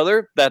play each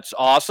other, that's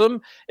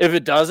awesome. If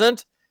it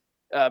doesn't,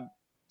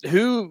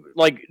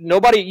 nobody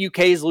at UK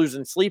is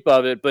losing sleep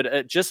of it.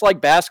 But just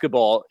like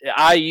basketball,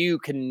 IU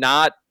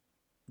cannot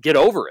get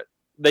over it.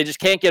 They just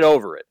can't get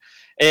over it.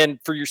 And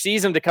for your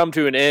season to come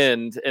to an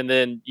end, and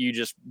then you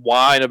just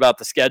whine about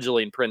the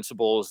scheduling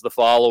principles the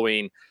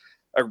following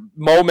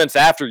moments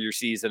after your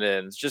season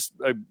ends, just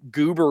a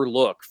goober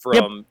look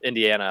from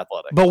Indiana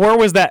Athletics. But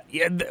where's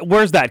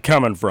that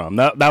coming from?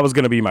 That was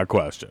going to be my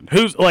question.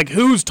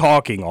 Who's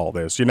talking all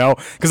this,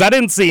 Because I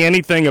didn't see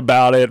anything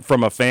about it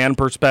from a fan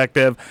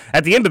perspective.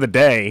 At the end of the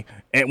day,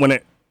 when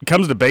it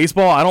comes to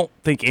baseball, I don't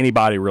think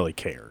anybody really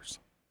cares.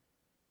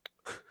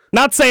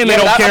 Not saying they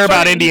don't care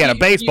about Indiana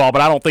baseball,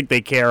 but I don't think they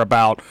care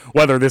about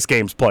whether this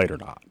game's played or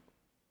not.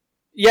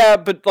 Yeah,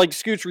 but like,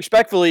 Scoots,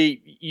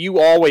 respectfully, you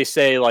always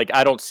say, like,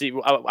 I don't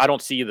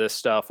see this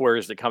stuff. Where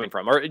is it coming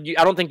from? Or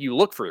I don't think you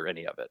look for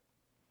any of it.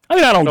 I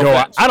mean, I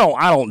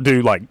don't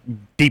do like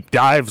deep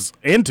dives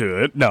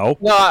into it. No,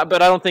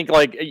 but I don't think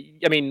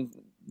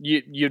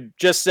you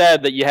just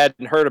said that you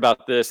hadn't heard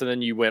about this, and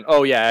then you went,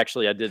 oh yeah,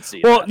 actually I did see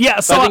it. Well, yeah,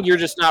 so I think you're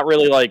just not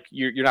really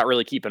you're not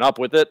really keeping up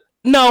with it.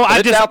 No,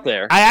 it's out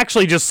there. I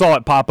actually just saw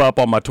it pop up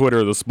on my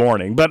Twitter this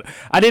morning, but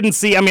I didn't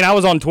see. I mean, I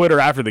was on Twitter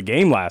after the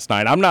game last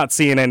night. I'm not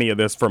seeing any of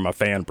this from a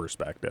fan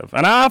perspective,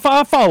 and I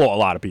follow a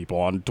lot of people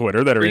on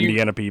Twitter that are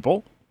Indiana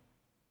people.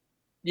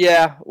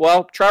 Yeah,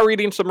 well, try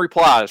reading some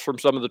replies from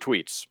some of the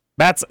tweets.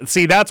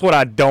 That's what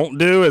I don't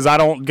do. Is I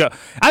don't go.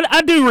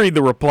 I do read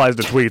the replies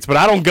to tweets, but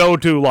I don't go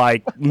to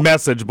like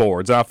message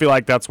boards. And I feel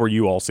like that's where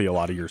you all see a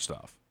lot of your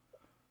stuff.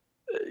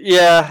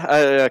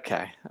 Yeah.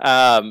 Okay.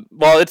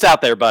 Well, it's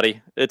out there,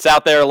 buddy. It's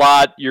out there a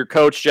lot. Your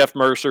coach, Jeff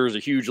Mercer, is a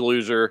huge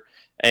loser.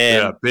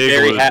 And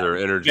big loser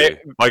energy.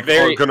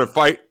 Gonna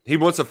fight. He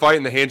wants to fight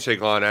in the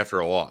handshake line after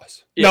a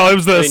loss. Yeah, no, it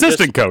was the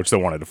assistant coach that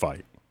wanted to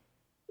fight.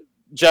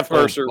 Jeff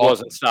Mercer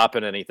wasn't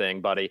stopping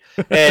anything, buddy.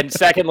 And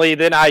secondly,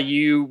 then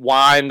IU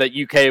whined that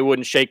UK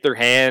wouldn't shake their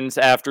hands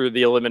after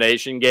the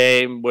elimination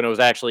game when it was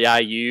actually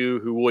IU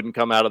who wouldn't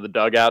come out of the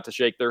dugout to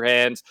shake their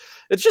hands.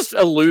 It's just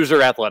a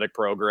loser athletic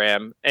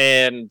program.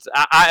 And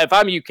if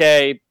I'm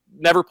UK,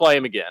 never play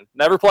them again.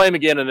 Never play them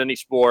again in any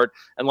sport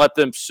and let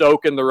them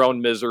soak in their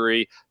own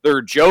misery. They're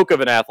a joke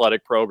of an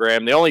athletic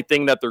program. The only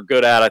thing that they're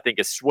good at, I think,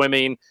 is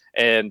swimming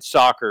and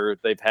soccer.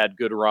 They've had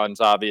good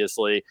runs,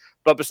 obviously.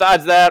 But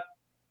besides that,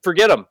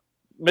 forget them.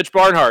 Mitch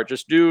Barnhart,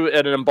 just do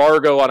an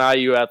embargo on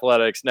IU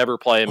athletics. Never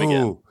play them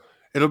again.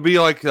 It'll be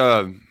like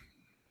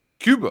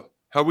Cuba,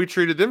 how we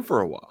treated them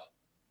for a while.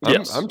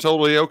 I'm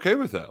totally okay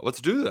with that.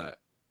 Let's do that.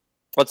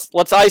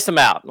 Let's ice them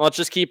out. Let's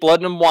just keep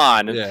letting them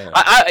whine. And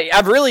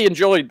I've really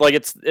enjoyed, like,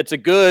 it's a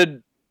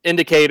good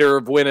indicator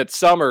of when it's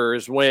summer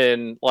is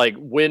when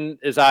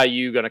is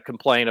IU going to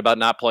complain about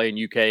not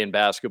playing UK in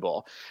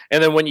basketball?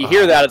 And then when you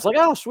hear that, it's like,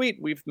 oh, sweet,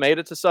 we've made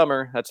it to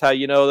summer. That's how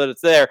you know that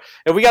it's there.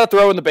 If we got to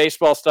throw in the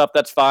baseball stuff,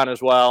 that's fine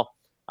as well.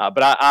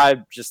 But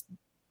I just,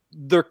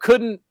 there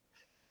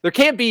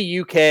can't be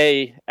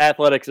UK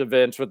athletics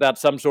events without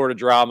some sort of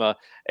drama.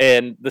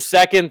 And the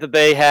second that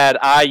they had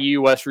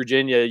IU, West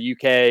Virginia,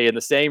 UK in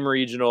the same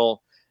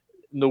regional,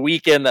 the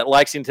weekend that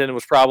Lexington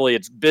was probably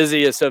its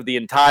busiest of the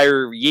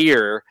entire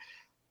year,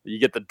 you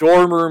get the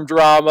dorm room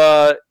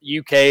drama.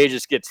 UK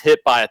just gets hit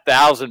by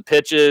 1,000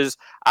 pitches.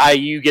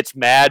 IU gets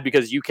mad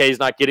because UK is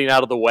not getting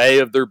out of the way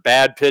of their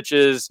bad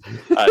pitches.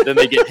 Then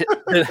they get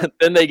hit,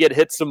 then they get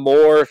hit some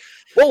more.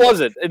 What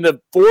was it in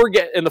the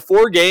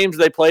four games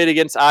they played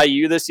against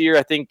IU this year?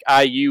 I think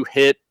IU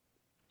hit,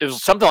 it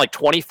was something like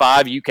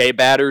 25 UK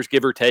batters,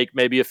 give or take,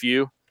 maybe a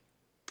few.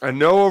 I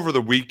know over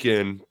the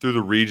weekend through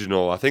the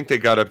regional, I think they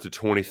got up to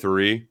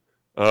 23.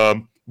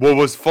 What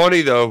was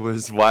funny though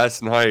was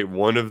last night,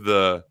 one of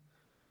there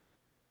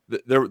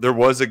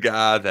was a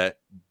guy that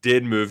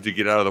did move to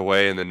get out of the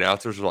way, and the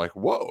announcers were like,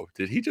 "Whoa,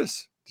 did he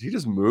just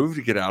move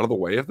to get out of the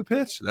way of the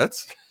pitch?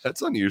 That's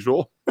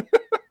unusual."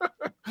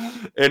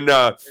 And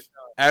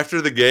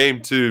after the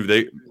game too,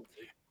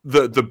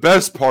 the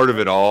best part of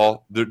it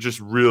all, they're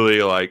just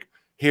really like,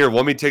 "Here,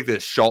 let me take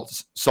this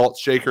salt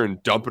shaker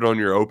and dump it on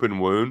your open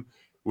wound."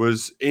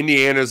 Was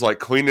Indiana's like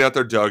cleaning out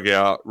their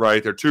dugout,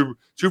 right? They're too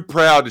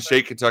proud to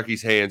shake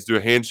Kentucky's hands, do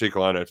a handshake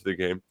line after the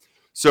game.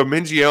 So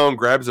Mingione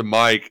grabs a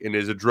mic and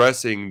is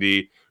addressing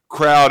the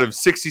crowd of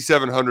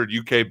 6,700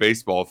 UK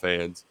baseball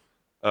fans.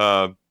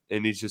 And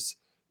he's just,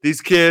 these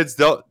kids,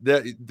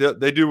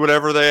 they do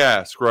whatever they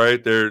ask,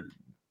 right? They're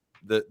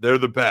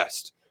the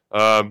best.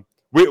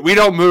 We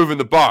don't move in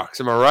the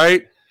box, am I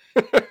right?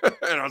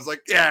 And I was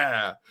like,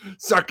 yeah,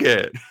 suck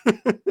it.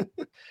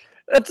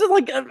 That's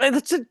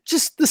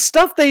just the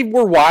stuff they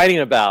were whining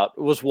about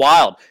was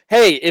wild.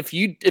 Hey, if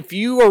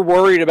you are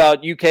worried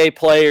about UK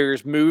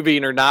players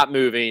moving or not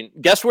moving,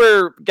 guess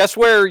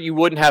where you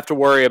wouldn't have to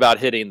worry about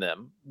hitting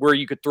them, where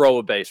you could throw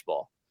a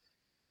baseball.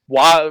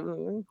 Why?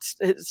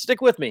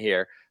 Stick with me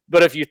here.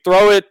 But if you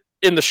throw it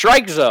in the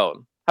strike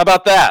zone, how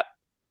about that?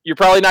 You're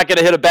probably not going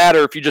to hit a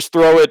batter if you just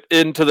throw it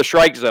into the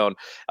strike zone.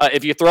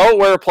 If you throw it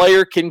where a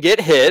player can get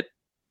hit,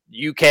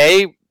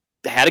 UK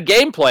had a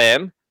game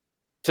plan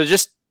to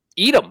just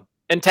eat them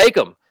and take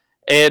them,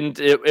 and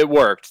it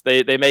worked.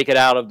 They make it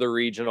out of the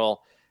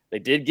regional. They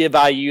did give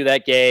IU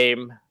that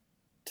game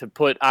to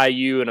put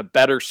IU in a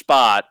better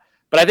spot,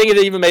 but I think it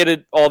even made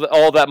it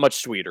all that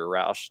much sweeter,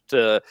 Roush,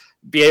 to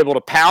be able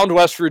to pound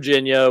West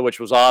Virginia,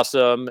 which was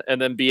awesome,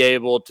 and then be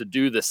able to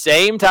do the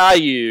same to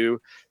IU,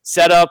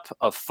 set up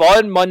a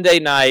fun Monday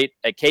night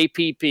at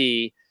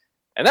KPP.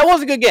 And that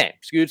was a good game,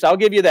 Scoots. I'll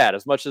give you that,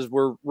 as much as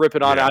we're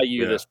ripping on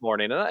IU this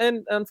morning.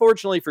 And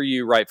unfortunately for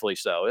you, rightfully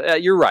so.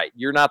 You're right.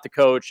 You're not the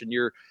coach, and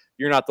you're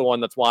not the one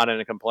that's whining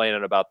and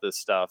complaining about this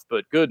stuff.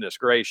 But goodness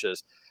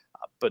gracious.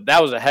 But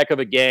that was a heck of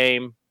a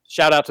game.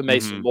 Shout out to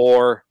Mason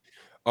Moore.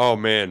 Oh,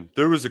 man.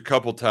 There was a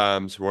couple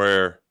times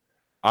where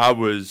I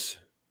was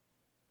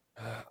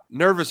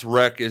nervous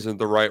wreck isn't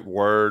the right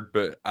word,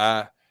 but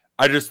I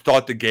just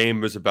thought the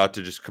game was about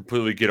to just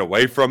completely get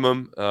away from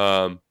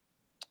him.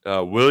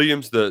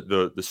 Williams,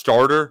 the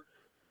starter.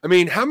 I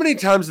mean, how many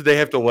times did they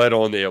have to let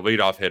on the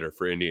leadoff hitter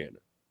for Indiana?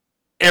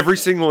 Every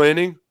single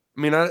inning?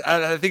 I mean,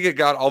 I think it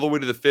got all the way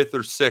to the 5th or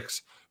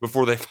 6th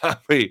before they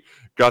finally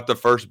got the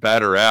first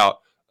batter out.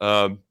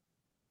 But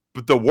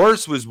the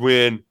worst was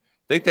when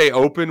I think they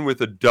opened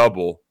with a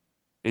double,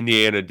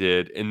 Indiana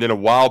did, and then a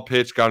wild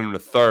pitch got him to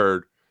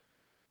third.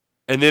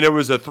 And then it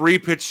was a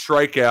 3-pitch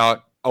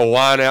strikeout, a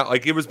line out.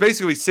 Like, it was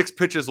basically 6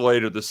 pitches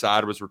later, the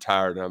side was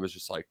retired. And I was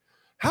just like,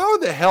 how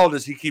the hell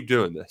does he keep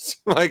doing this?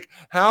 Like,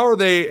 how are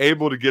they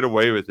able to get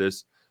away with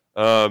this?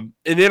 And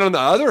then on the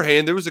other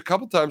hand, there was a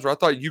couple times where I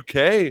thought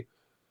UK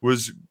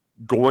was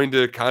going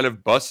to kind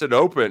of bust it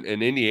open,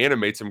 and Indiana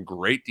made some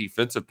great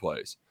defensive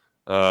plays.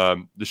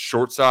 The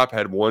shortstop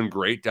had one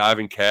great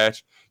diving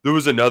catch. There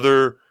was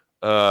another,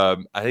 I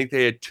think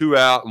they had 2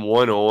 out and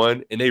 1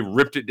 on, and they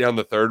ripped it down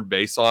the third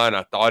baseline.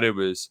 I thought it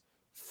was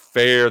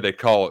fair. They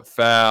call it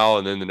foul,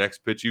 and then the next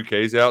pitch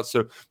UK's out.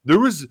 So there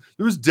was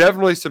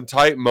definitely some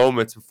tight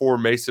moments before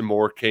Mason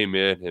Moore came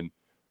in and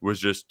was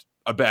just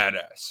a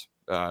badass,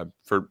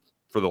 for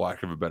the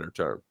lack of a better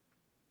term.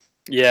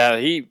 Yeah,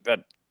 he, I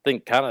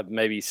think, kind of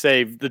maybe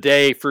saved the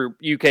day for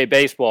UK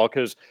baseball,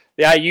 because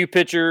the IU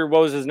pitcher,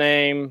 what was his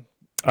name?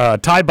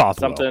 Ty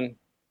Bothwell. Something.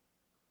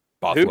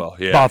 Bothwell,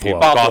 Who? yeah. Bothwell.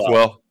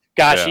 Bothwell.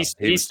 Gosh,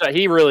 Yeah,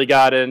 he really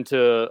got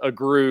into a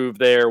groove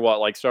there.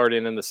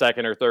 Starting in the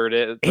second or third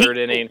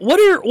inning. What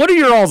are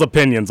your all's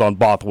opinions on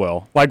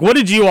Bothwell? Like, what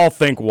did you all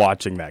think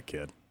watching that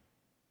kid?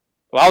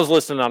 Well, I was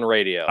listening on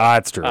radio.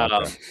 That's true.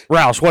 Okay.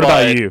 Roush, what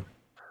about you?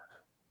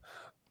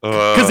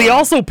 Because he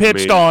also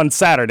pitched on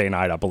Saturday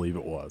night, I believe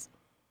it was.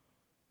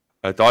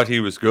 I thought he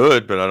was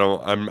good, but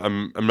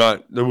I'm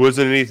not. There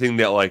wasn't anything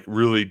that like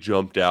really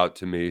jumped out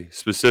to me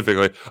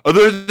specifically,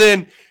 other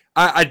than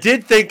I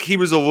did think he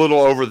was a little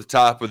over the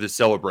top with his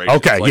celebration.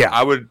 Okay, like, yeah,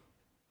 I would.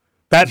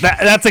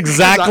 That's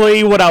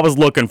exactly what I was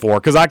looking for,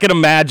 because I can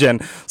imagine.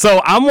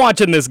 So I'm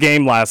watching this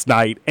game last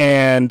night,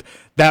 and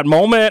that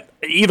moment,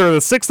 either the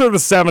 6th or the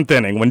 7th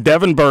inning, when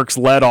Devin Burks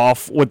led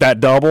off with that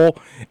double,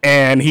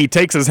 and he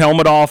takes his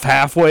helmet off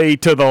halfway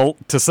to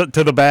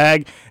the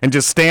bag and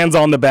just stands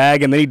on the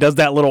bag, and then he does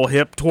that little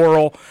hip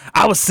twirl.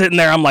 I was sitting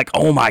there, I'm like,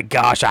 oh my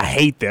gosh, I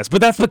hate this. But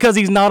that's because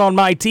he's not on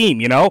my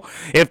team, you know?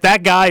 If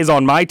that guy is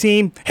on my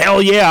team,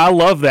 hell yeah, I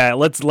love that.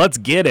 Let's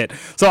get it.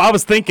 So I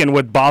was thinking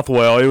with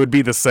Bothwell, it would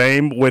be the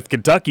same with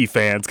Kentucky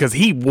fans, because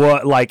he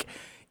was like,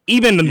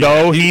 even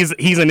though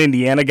he's an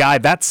Indiana guy,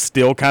 that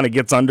still kind of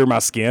gets under my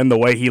skin, the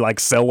way he like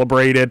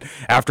celebrated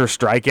after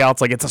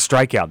strikeouts. Like, it's a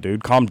strikeout,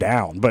 dude. Calm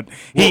down. But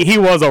he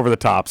was over the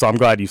top, so I'm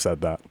glad you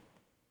said that.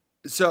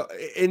 So,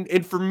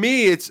 and for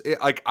me, it's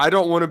like I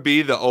don't want to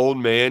be the old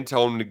man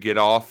telling him to get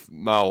off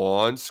my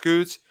lawn,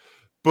 Scoots,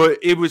 but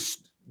it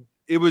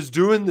was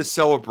doing the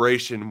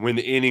celebration when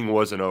the inning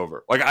wasn't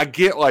over. Like, I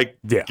get like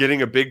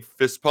getting a big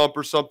fist pump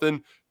or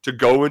something to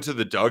go into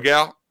the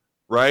dugout,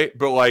 right?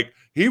 But like,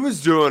 he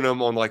was doing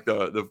them on like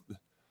the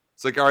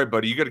it's like, all right,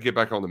 buddy, you got to get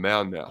back on the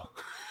mound now.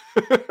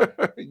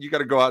 You got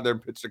to go out there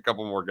and pitch a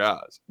couple more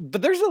guys.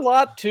 But there's a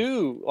lot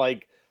too.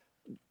 Like,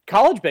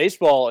 college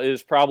baseball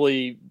is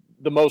probably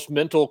the most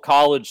mental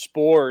college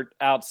sport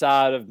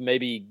outside of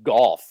maybe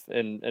golf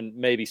and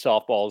maybe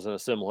softball is in a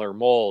similar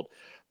mold.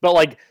 But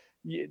like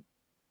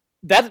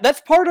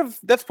that's part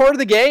of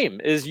the game,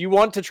 is you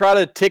want to try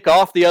to tick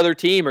off the other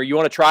team, or you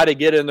want to try to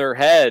get in their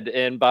head,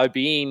 and by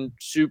being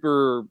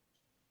super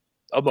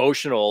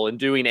emotional and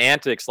doing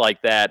antics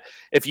like that,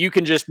 if you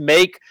can just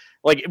make,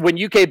 like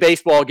when UK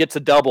baseball gets a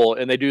double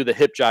and they do the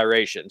hip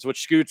gyrations,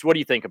 which, Scoots, what do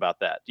you think about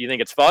that? Do you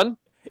think it's fun?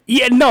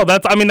 Yeah, no,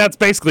 that's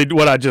basically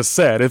what I just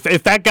said.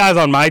 If that guy's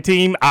on my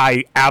team,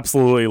 I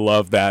absolutely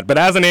love that. But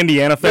as an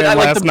Indiana fan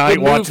last night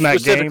watching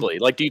that game,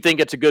 like, do you think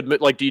it's a good,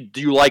 like, do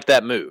you like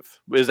that move?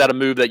 Is that a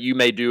move that you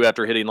may do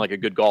after hitting like a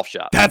good golf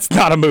shot? That's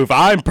not a move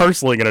I'm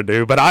personally going to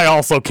do, but I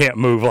also can't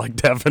move like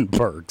Devin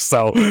Burks.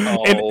 So,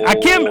 and I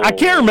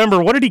can't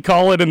remember, what did he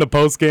call it in the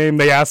post game?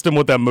 They asked him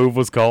what that move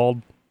was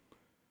called.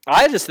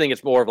 I just think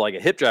it's more of like a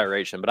hip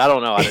gyration, but I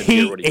don't know. I didn't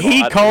hear what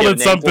he called it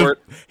something.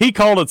 He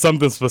called it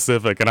something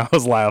specific, and I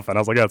was laughing. I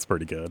was like, "That's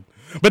pretty good."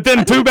 But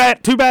then two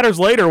batters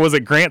later, was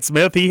it Grant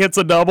Smith? He hits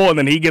a double, and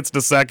then he gets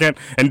to second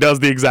and does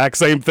the exact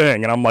same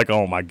thing, and I'm like,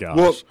 "Oh my gosh!"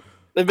 Well,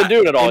 they've been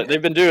doing it all.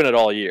 They've been doing it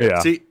all year. Yeah.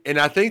 See, and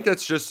I think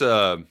that's just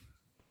I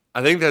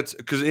think that's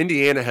because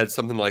Indiana had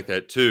something like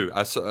that too.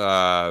 I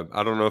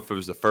don't know if it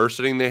was the first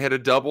inning they had a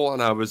double,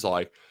 and I was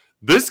like,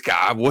 this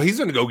guy, well, he's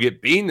going to go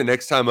get beaten the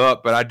next time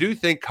up. But I do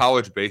think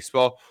college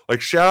baseball, like,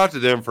 shout out to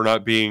them for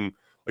not being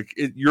like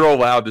you're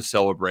allowed to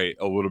celebrate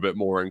a little bit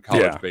more in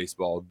college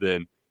baseball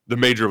than the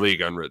major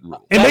league unwritten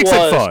rules. It makes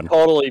it fun.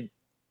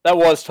 That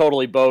was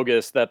totally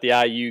bogus that the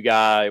IU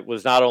guy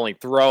was not only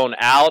thrown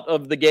out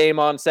of the game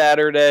on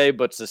Saturday,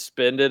 but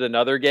suspended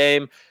another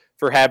game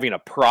for having a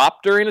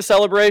prop during a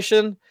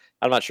celebration.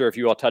 I'm not sure if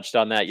you all touched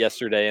on that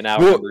yesterday in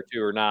hour number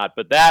 2 or not,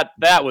 but that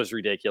was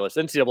ridiculous.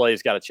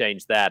 NCAA's got to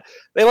change that.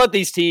 They let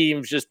these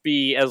teams just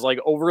be as like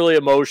overly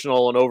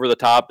emotional and over the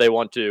top they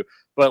want to,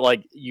 but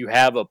like you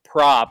have a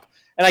prop,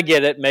 and I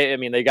get it. I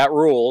mean, they got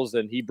rules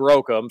and he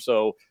broke them,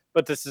 so.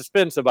 But to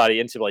suspend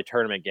somebody NCAA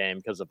tournament game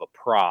because of a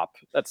prop,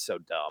 that's so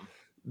dumb.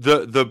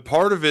 The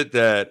part of it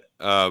that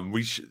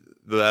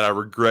that I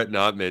regret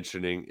not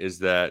mentioning is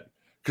that.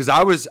 Because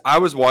I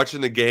was watching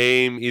the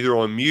game either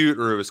on mute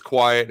or it was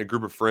quiet in a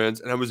group of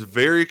friends, and I was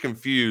very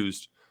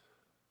confused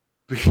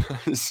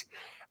because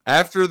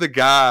after the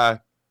guy,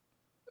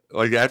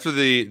 like after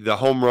the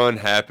home run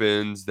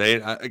happens,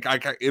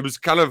 it was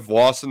kind of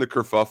lost in the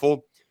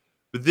kerfuffle.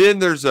 But then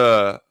there's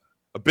a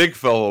big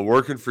fellow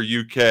working for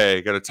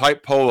UK, got a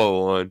tight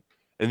polo on,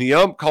 and the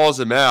ump calls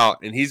him out,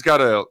 and he's got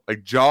to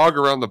like jog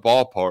around the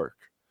ballpark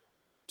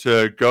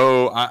to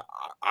go.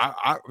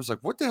 I was like,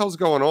 what the hell's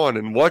going on?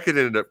 And Luckett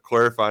ended up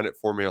clarifying it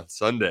for me on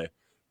Sunday.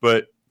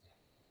 But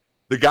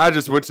the guy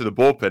just went to the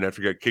bullpen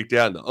after he got kicked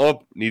out, and the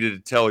ump needed to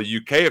tell a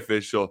UK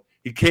official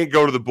he can't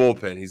go to the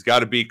bullpen. He's got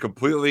to be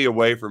completely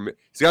away from it.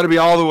 He's got to be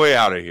all the way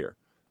out of here.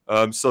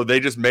 So they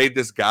just made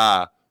this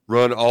guy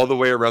run all the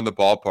way around the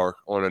ballpark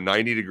on a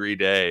 90-degree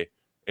day,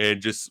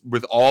 and just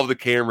with all the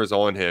cameras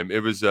on him.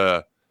 It was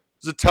a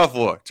tough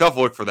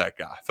look for that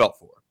guy. I felt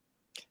for him.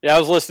 Yeah, I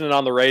was listening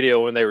on the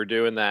radio when they were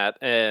doing that,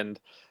 and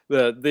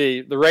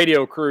the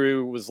radio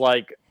crew was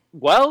like,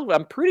 well,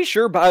 I'm pretty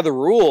sure by the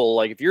rule,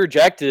 like if you're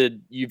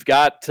ejected, you've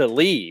got to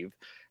leave.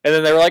 And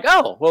then they were like,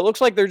 oh, well, it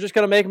looks like they're just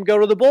going to make him go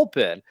to the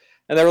bullpen.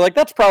 And they were like,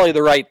 that's probably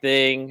the right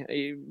thing.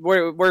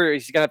 Where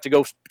he's going to have to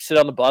go sit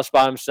on the bus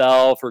by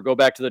himself or go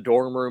back to the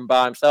dorm room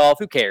by himself.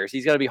 Who cares?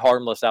 He's going to be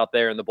harmless out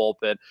there in the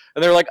bullpen.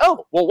 And they're like,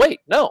 oh, well, wait,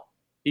 no.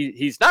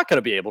 He's not going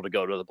to be able to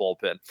go to the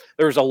bullpen.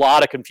 There was a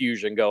lot of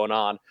confusion going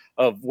on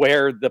of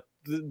where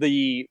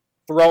the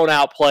thrown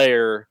out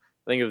player,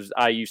 I think it was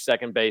IU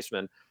second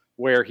baseman,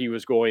 where he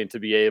was going to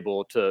be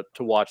able to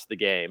watch the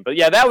game. But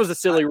yeah, that was a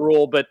silly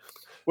rule. But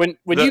when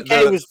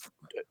UK was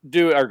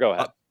doing, or go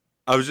ahead.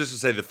 I was just to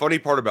say the funny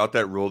part about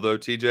that rule though,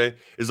 TJ,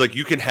 is like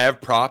you can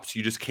have props,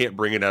 you just can't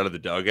bring it out of the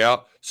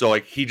dugout. So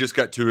like he just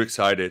got too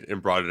excited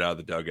and brought it out of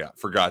the dugout,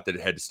 forgot that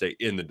it had to stay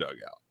in the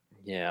dugout.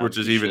 Yeah, which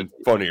is even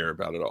funnier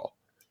about it all.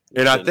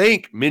 And I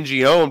think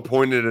Mingione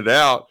pointed it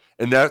out,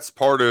 and that's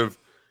part of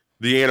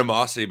the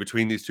animosity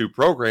between these two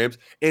programs.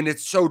 And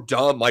it's so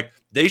dumb. Like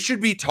they should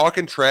be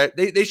talking trash.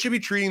 They should be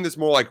treating this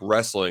more like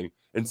wrestling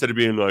instead of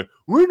being like,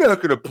 we're not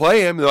going to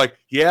play him. They're like,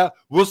 yeah,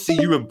 we'll see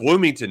you in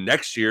Bloomington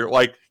next year.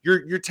 Like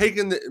you're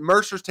taking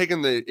Mercer's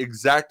taking the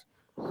exact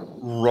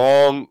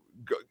wrong.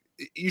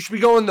 You should be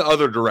going the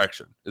other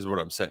direction is what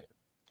I'm saying.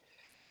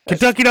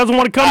 Kentucky doesn't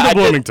want to come to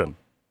Bloomington.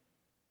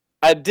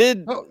 I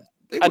did.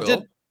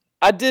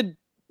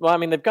 Well, I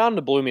mean, they've gone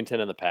to Bloomington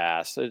in the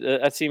past.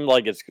 It seemed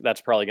like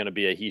that's probably going to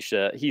be a he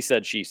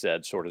said, she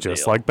said sort of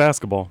just deal. Like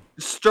basketball.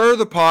 Stir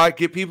the pot,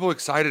 get people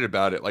excited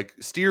about it. Like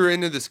steer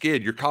into the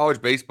skid. You're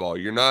college baseball.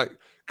 You're not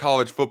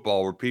college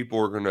football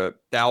where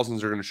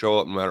thousands are gonna show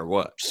up no matter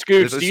what.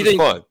 Scoots, this is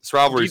fun. This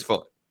rivalry's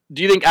fun.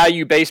 Do you think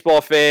IU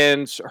baseball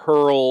fans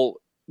hurl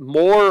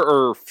more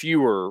or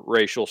fewer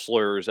racial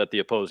slurs at the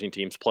opposing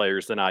team's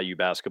players than IU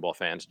basketball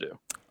fans do?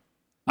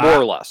 More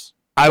or less?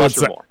 I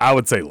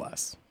would say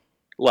less.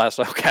 Less,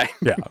 okay.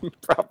 Yeah,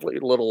 probably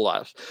a little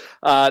less.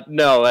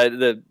 No,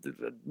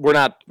 we're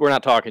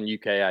not talking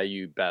UK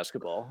IU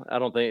basketball. I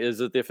don't think.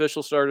 Is it the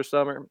official start of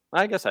summer?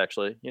 I guess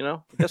actually, I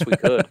guess we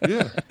could.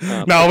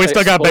 Yeah. No, we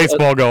still got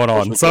baseball going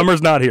on.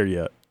 Summer's not here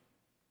yet.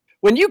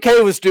 When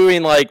UK was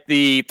doing like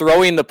the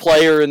throwing the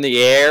player in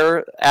the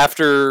air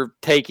after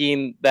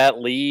taking that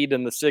lead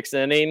in the 6th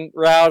inning,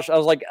 Roush, I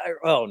was like,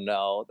 oh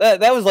no, that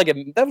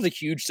was a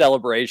huge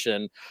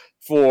celebration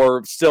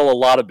for still a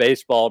lot of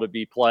baseball to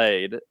be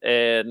played,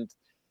 and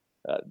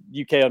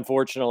UK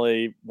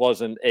unfortunately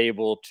wasn't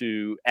able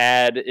to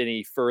add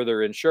any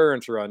further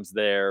insurance runs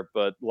there.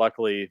 But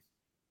luckily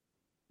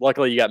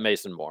you got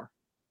Mason Moore.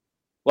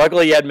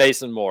 Luckily you had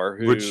Mason Moore,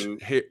 who.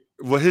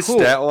 His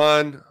stat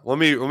line, let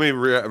me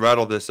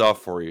rattle this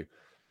off for you.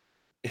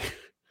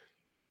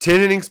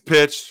 10 innings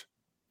pitched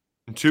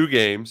in 2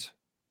 games,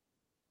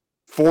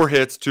 4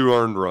 hits, 2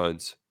 earned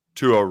runs,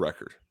 2-0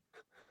 record.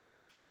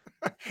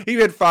 He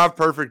had 5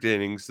 perfect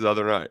innings the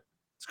other night.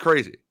 It's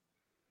crazy.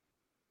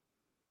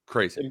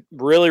 Crazy.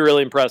 Really,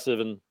 really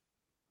impressive. And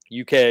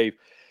UK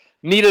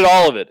needed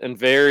all of it in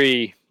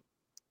very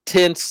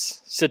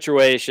tense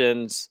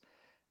situations.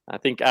 I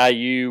think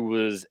IU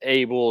was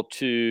able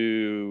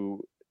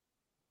to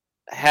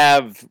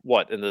have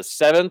in the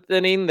 7th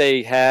inning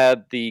they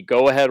had the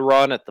go-ahead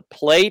run at the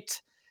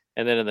plate,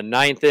 and then in the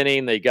 9th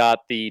inning they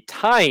got the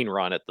tying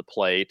run at the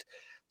plate.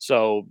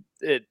 So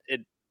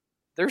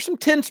there's some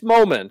tense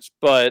moments,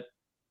 but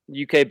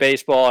UK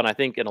baseball, and I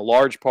think in a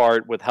large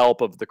part with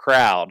help of the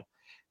crowd,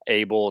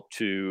 able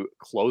to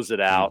close it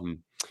out,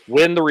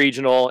 win the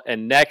regional,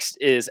 and next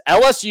is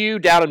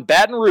LSU down in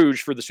Baton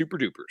Rouge for the Super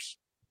Dupers.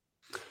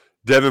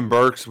 Devin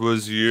Burks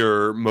was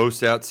your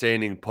most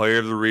outstanding player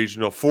of the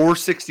regional.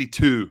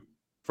 462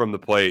 from the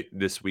plate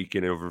this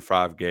weekend over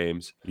 5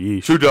 games.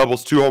 Yeesh. 2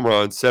 doubles, 2 home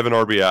runs, 7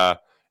 RBI,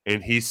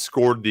 and he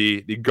scored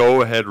the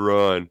go-ahead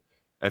run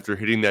after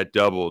hitting that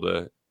double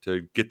to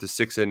get the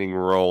 6th inning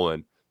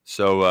rolling.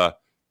 So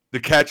the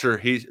catcher,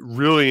 he's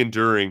really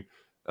enduring.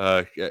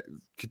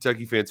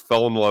 Kentucky fans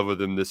fell in love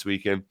with him this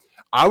weekend.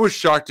 I was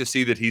shocked to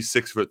see that he's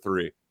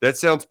 6'3". That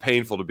sounds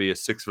painful to be a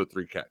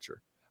 6'3"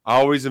 catcher. I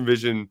always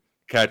envision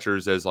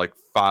catchers as like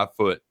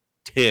 5'10"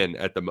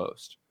 at the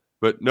most,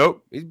 but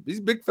nope, he's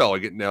a big fella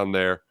getting down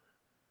there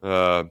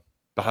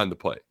behind the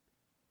plate.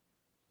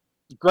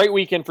 Great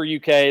weekend for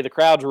UK. The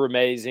crowds were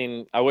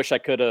amazing. I wish I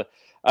could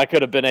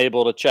have been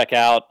able to check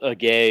out a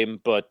game,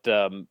 but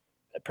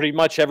pretty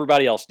much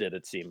everybody else did.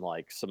 It seemed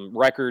like some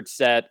records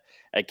set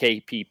at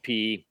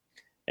KPP,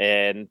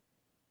 and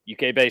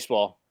UK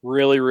baseball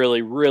really,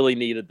 really, really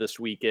needed this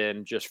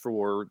weekend just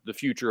for the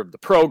future of the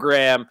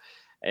program.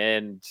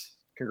 And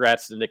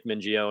congrats to Nick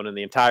Mingione and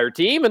the entire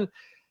team. And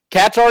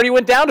Cats already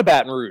went down to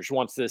Baton Rouge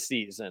once this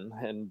season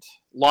and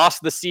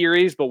lost the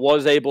series, but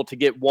was able to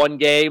get 1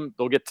 game.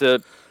 They'll get to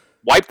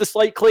wipe the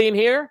slate clean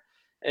here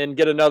and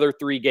get another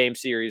 3-game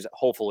series,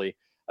 hopefully,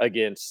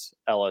 against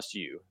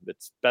LSU.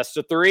 It's best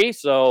of 3.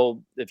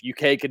 So if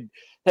UK could,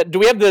 do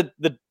we have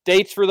the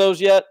dates for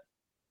those yet?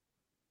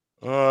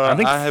 I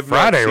think I have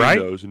Friday, not seen right?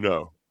 those,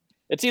 no.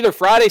 It's either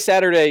Friday,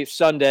 Saturday,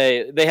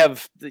 Sunday. They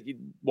have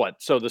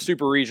So the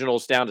Super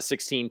Regionals down to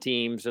 16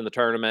 teams in the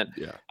tournament.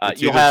 Yeah, it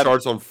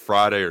starts on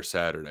Friday or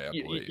Saturday, I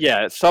believe.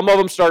 Yeah, some of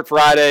them start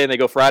Friday and they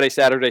go Friday,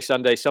 Saturday,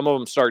 Sunday. Some of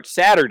them start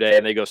Saturday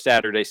and they go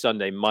Saturday,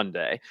 Sunday,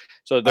 Monday.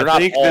 So they're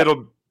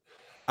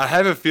I I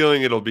have a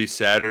feeling it'll be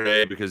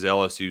Saturday because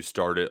LSU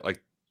started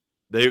like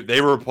they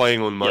were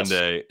playing on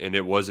Monday and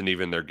it wasn't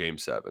even their game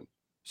 7.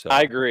 So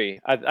I agree.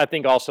 I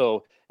think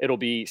also it'll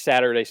be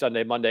Saturday,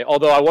 Sunday, Monday.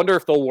 Although I wonder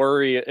if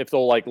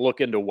they'll like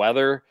look into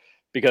weather,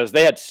 because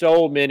they had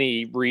so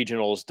many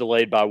regionals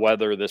delayed by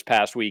weather this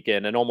past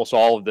weekend, and almost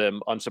all of them,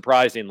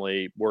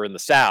 unsurprisingly, were in the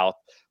South.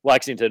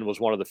 Lexington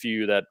was one of the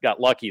few that got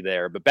lucky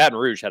there, but Baton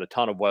Rouge had a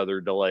ton of weather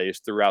delays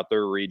throughout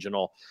their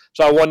regional.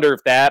 So I wonder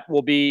if that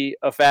will be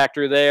a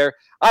factor there.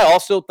 I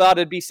also thought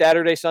it'd be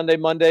Saturday, Sunday,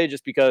 Monday,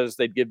 just because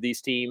they'd give these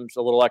teams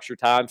a little extra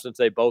time since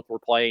they both were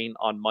playing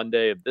on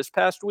Monday of this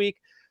past week.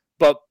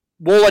 But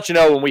we'll let you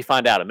know when we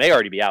find out. It may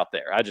already be out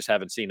there. I just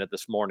haven't seen it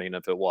this morning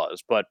if it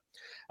was. But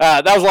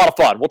that was a lot of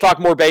fun. We'll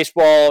talk more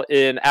baseball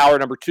in hour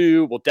number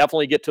 2. We'll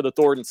definitely get to the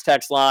Thornton's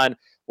text line.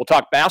 We'll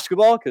talk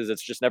basketball because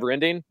it's just never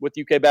ending with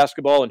UK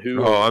basketball and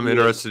who. I'm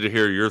interested to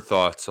hear your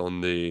thoughts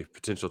on the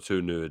potential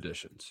 2 new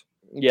additions.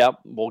 Yep,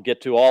 we'll get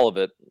to all of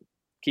it.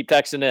 Keep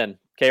texting in.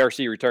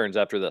 KRC returns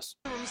after this.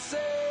 Load up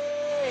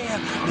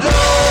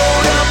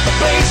the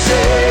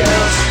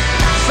bases,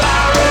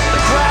 fire up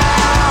the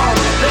crowd,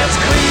 let's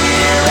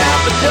clear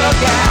out the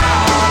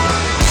dugout.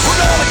 We're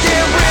gonna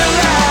get real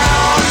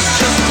loud,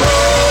 just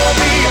throw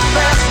me a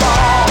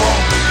fastball,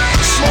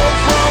 smoke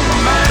from the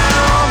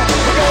mound.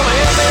 We're gonna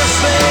end this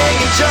thing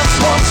in just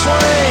one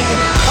swing.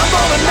 I'm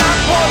gonna knock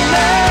one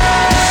down.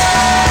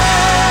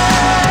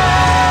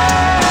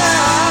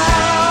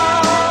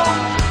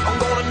 I'm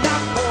gonna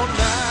knock one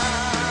down.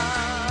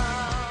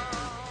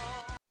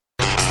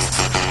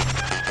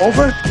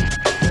 Over?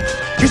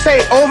 You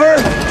say over?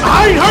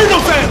 I ain't heard no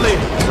family.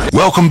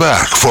 Welcome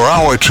back for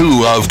hour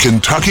 2 of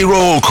Kentucky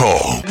Roll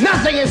Call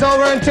Nothing is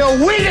over until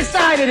we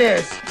decide it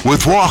is.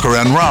 with Walker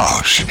and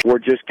Roush. We're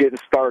just getting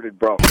started,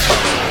 bro.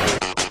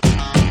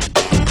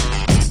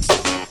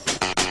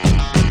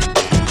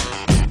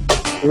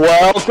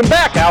 Welcome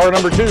back. Hour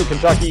number 2,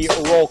 Kentucky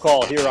Roll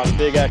Call here on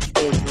Big X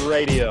Sports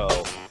Radio.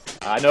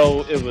 I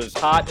know it was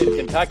hot in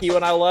Kentucky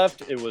when I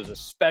left. It was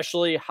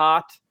especially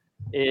hot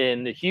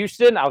in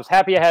Houston. I was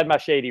happy I had my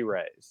Shady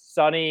Rays.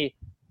 Sunny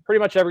pretty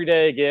much every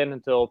day again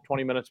until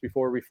 20 minutes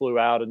before we flew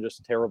out and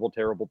just terrible,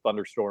 terrible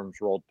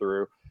thunderstorms rolled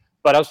through.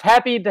 But I was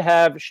happy to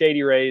have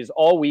Shady Rays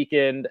all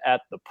weekend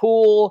at the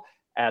pool,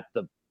 at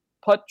the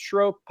pop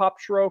stroke,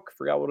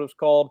 forgot what it was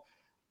called.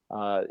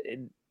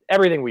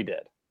 Everything we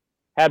did.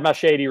 Had my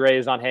Shady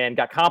Rays on hand,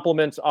 got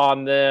compliments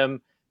on them.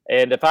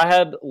 And if I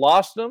had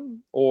lost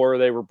them or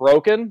they were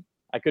broken,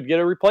 I could get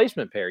a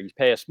replacement pair. You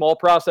pay a small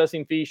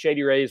processing fee.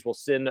 Shady Rays will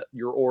send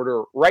your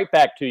order right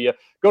back to you.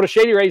 Go to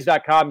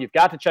shadyrays.com. You've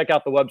got to check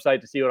out the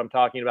website to see what I'm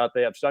talking about.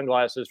 They have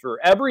sunglasses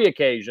for every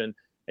occasion,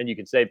 and you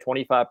can save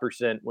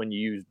 25% when you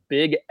use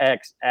Big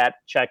X at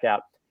checkout.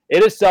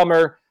 It is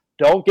summer.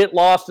 Don't get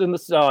lost in the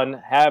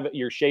sun. Have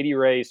your Shady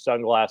Rays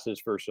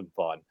sunglasses for some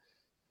fun.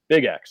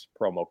 Big X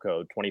promo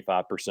code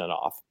 25%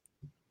 off.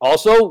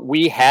 Also,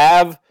 we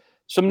have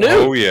some news.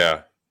 Oh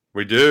yeah,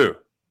 we do.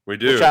 We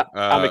do. Which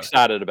I'm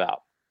excited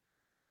about.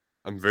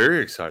 I'm very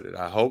excited.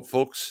 I hope,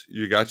 folks,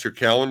 you got your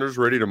calendars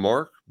ready to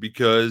mark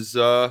because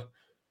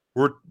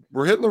we're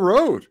hitting the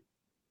road.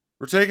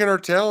 We're taking our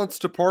talents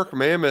to Park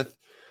Mammoth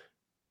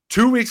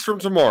 2 weeks from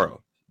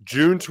tomorrow,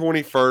 June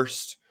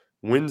 21st,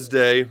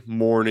 Wednesday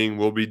morning.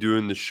 We'll be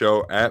doing the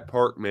show at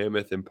Park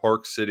Mammoth in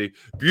Park City.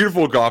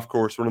 Beautiful golf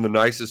course, one of the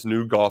nicest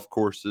new golf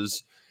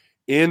courses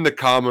in the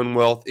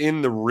Commonwealth,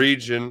 in the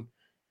region.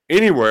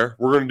 Anywhere,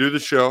 we're going to do the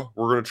show.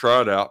 We're going to try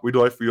it out. We'd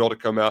like for you all to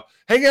come out,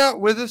 hang out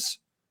with us.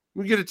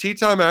 We get a tea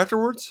time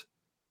afterwards,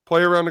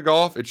 play around the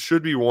golf. It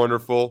should be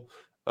wonderful.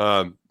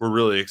 We're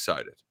really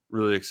excited,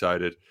 really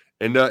excited.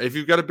 And if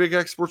you've got a Big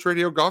X Sports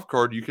Radio golf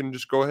card, you can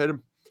just go ahead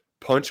and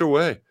punch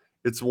away.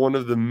 It's one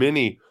of the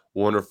many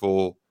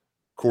wonderful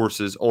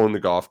courses on the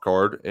golf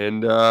card.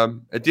 And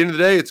at the end of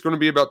the day, it's going to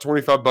be about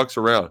 $25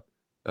 around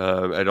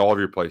at all of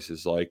your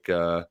places like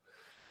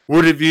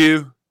Wooded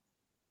View,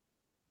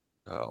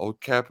 Old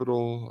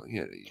Capitol,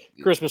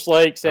 Christmas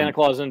Lake, Santa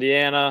Claus,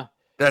 Indiana.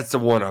 That's the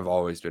one I've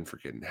always been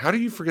forgetting. How do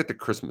you forget the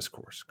Christmas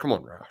course? Come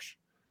on, Roush.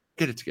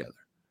 Get it together.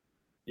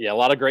 Yeah, a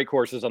lot of great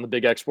courses on the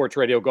Big X Sports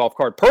Radio golf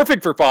card.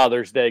 Perfect for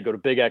Father's Day. Go to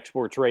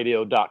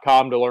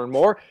bigxsportsradio.com to learn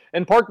more.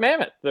 And Park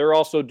Mammoth, they're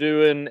also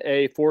doing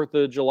a 4th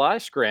of July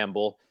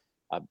scramble.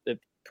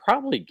 It's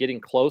probably getting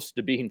close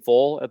to being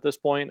full at this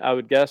point, I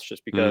would guess,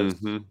 just because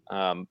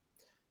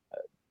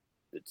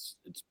it's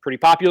a pretty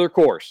popular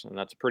course, and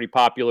that's a pretty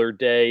popular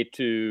day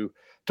to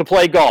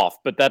play golf.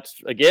 But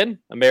that's, again,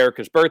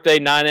 America's birthday,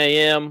 9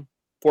 a.m.,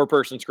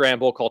 4-person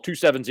scramble. Call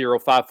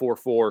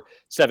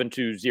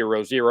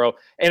 270-544-7200.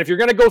 And if you're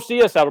going to go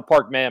see us out of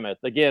Park Mammoth,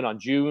 again, on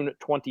June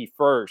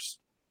 21st,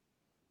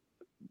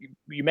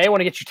 you may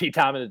want to get your tee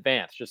time in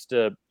advance just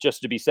to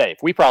be safe.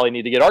 We probably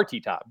need to get our tee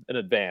time in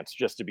advance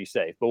just to be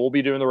safe. But we'll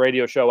be doing the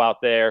radio show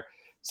out there.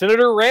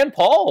 Senator Rand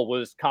Paul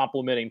was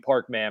complimenting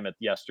Park Mammoth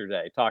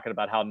yesterday, talking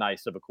about how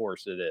nice of a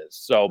course it is.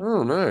 So,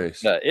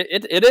 nice.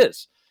 It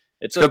is.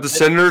 It's got the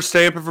senator's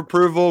stamp of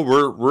approval.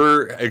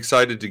 We're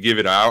excited to give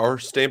it our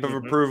stamp of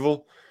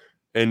approval.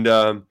 And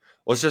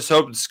let's just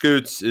hope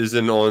Scoots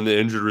isn't on the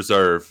injured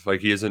reserve.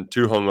 Like he isn't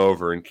too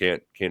hungover and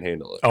can't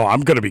handle it. Oh,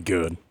 I'm gonna be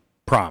good.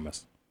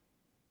 Promise.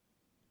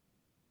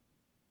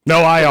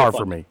 No IR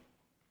for me.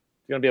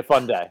 It's going to be a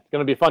fun day. It's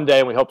going to be a fun day,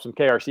 and we hope some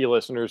KRC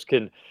listeners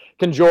can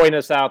join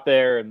us out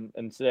there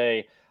and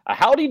say a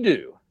howdy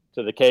do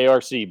to the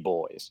KRC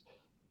boys.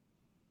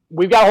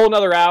 We've got a whole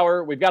nother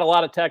hour. We've got a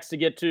lot of text to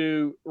get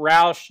to.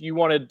 Roush, you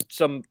wanted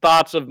some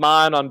thoughts of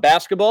mine on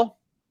basketball?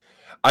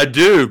 I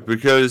do,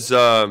 because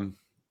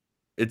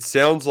it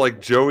sounds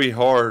like Joey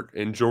Hart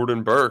and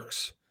Jordan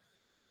Burks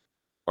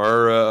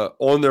are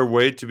on their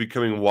way to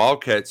becoming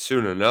Wildcats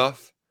soon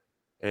enough.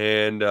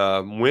 And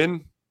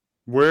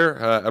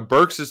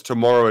Burks is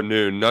tomorrow at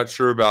noon. Not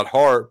sure about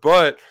Hart,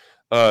 but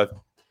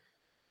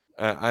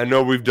I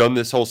know we've done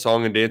this whole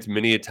song and dance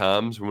many a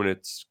times when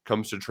it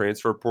comes to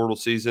transfer portal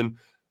season.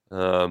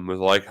 With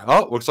like,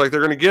 oh, looks like they're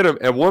going to get him.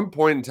 At one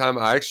point in time,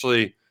 I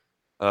actually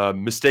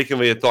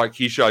mistakenly had thought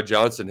Keyshawn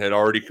Johnson had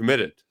already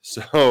committed.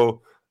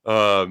 So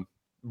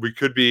we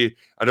could be.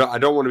 I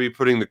don't want to be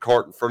putting the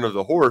cart in front of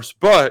the horse,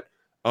 but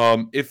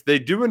if they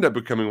do end up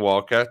becoming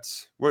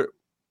Wildcats, what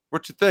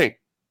you think?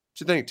 What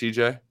you think,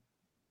 TJ?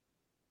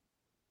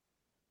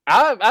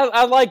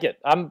 I like it.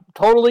 I'm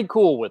totally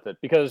cool with it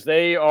because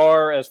they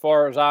are, as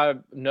far as I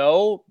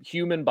know,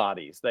 human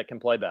bodies that can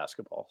play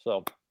basketball.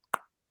 So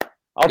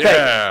I'll take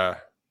it.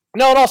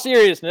 No, in all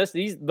seriousness,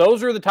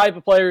 those are the type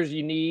of players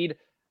you need.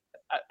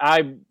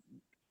 I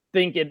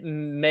think it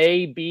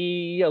may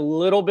be a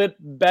little bit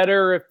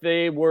better if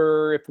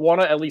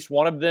at least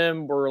one of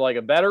them were like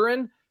a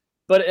veteran.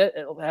 But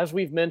as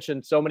we've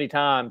mentioned so many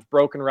times,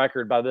 broken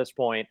record by this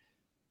point,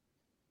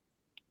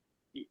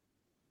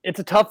 it's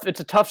a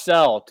tough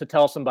sell to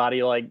tell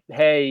somebody like,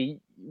 hey,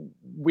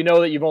 we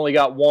know that you've only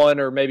got one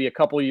or maybe a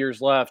couple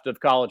years left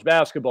of college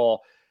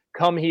basketball.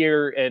 Come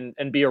here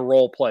and be a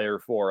role player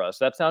for us.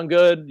 That sound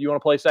good? You want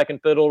to play second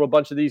fiddle to a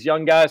bunch of these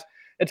young guys?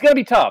 It's going to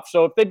be tough.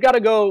 So if they've got to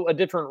go a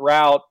different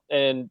route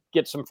and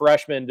get some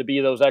freshmen to be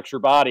those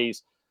extra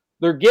bodies,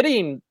 they're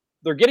getting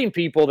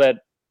people that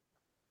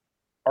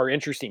are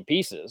interesting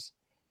pieces.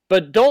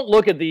 But don't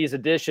look at these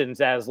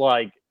additions as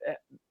like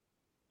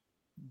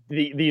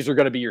these are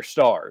going to be your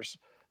stars.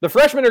 The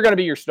freshmen are going to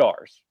be your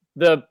stars.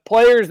 The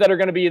players that are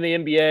going to be in the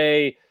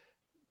NBA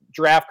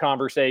draft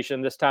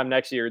conversation this time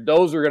next year,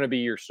 those are going to be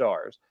your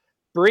stars.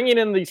 Bringing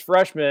in these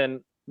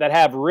freshmen that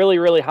have really,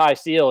 really high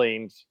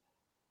ceilings,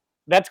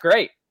 that's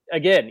great.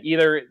 Again,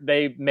 either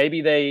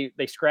they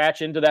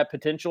scratch into that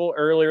potential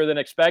earlier than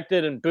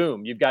expected, and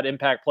boom, you've got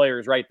impact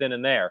players right then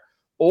and there.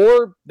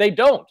 Or they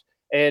don't.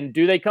 And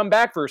do they come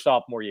back for a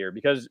sophomore year?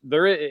 Because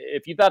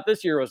if you thought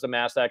this year was a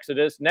mass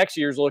exodus, next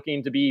year's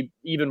looking to be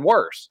even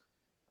worse.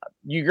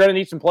 You're going to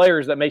need some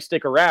players that may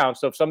stick around.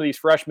 So if some of these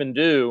freshmen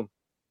do,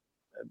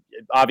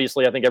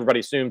 obviously I think everybody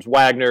assumes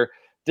Wagner,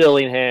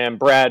 Dillingham,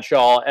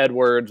 Bradshaw,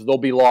 Edwards, they'll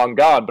be long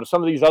gone. But if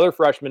some of these other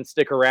freshmen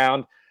stick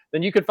around,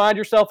 then you could find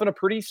yourself in a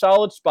pretty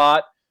solid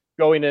spot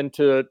going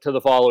into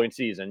the following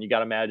season. You got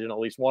to imagine at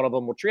least one of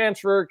them will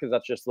transfer because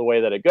that's just the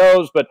way that it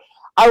goes. But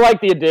I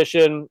like the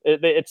addition.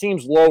 It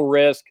seems low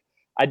risk.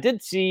 I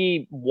did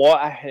see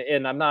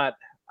and I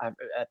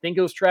think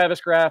it was Travis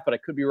Graff, but I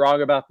could be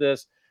wrong about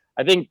this.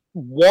 I think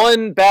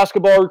one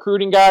basketball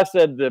recruiting guy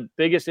said the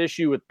biggest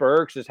issue with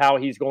Burks is how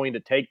he's going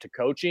to take to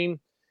coaching.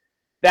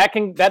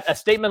 A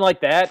statement like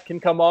that can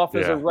come off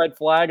as a red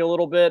flag a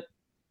little bit.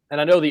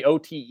 And I know the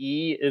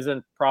OTE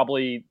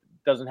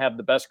doesn't have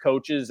the best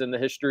coaches in the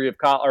history of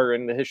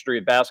in the history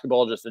of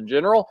basketball just in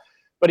general,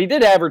 but he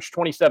did average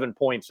 27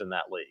 points in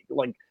that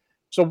league.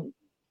 So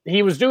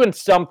he was doing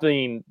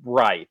something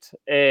right.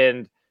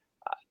 And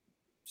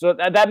so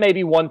that may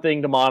be one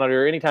thing to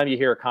monitor. Anytime you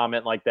hear a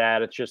comment like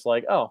that, it's just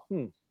like, oh,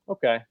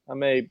 okay.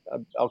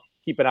 I'll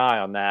keep an eye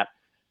on that.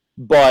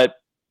 But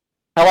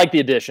I like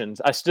the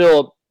additions.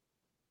 Arthur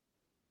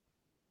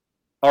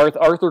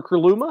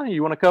Kurluma,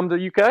 you want to come to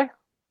the UK?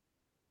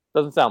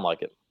 Doesn't sound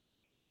like it.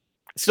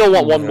 Still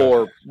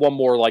want one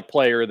more like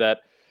player that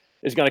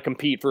is going to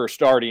compete for a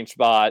starting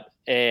spot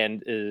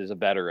and is a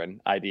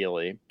veteran,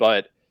 ideally.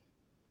 But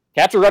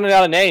Cats are running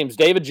out of names.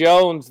 David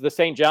Jones, the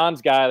St.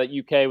 John's guy that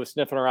UK was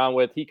sniffing around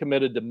with, he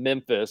committed to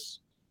Memphis.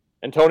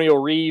 Antonio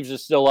Reeves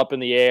is still up in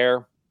the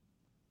air.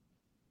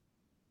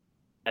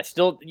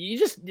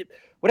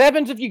 What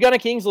happens if Gunnar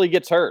Kingsley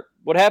gets hurt?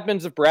 What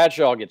happens if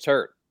Bradshaw gets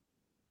hurt?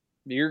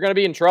 You're going to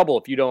be in trouble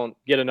if you don't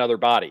get another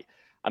body.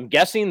 I'm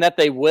guessing that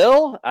they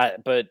will,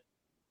 but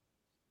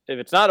if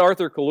it's not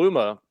Arthur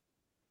Kaluma,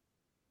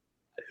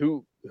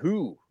 who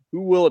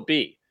will it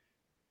be?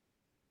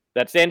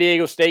 That San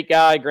Diego State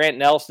guy, Grant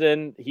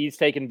Nelson, he's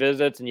taken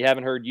visits, and you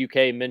haven't heard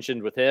UK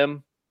mentioned with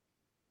him.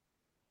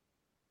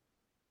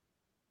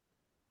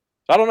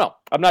 So I don't know.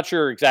 I'm not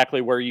sure exactly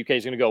where UK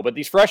is going to go, but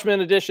these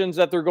freshman additions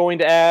that they're going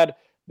to add,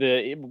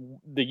 the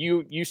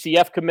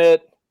UCF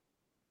commit,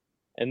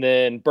 and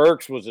then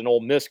Burks was an Ole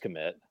Miss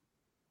commit.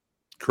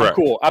 Correct.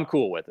 I'm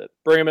cool with it.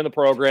 Bring him in the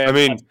program. I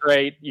mean, that's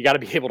great. You got to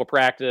be able to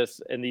practice,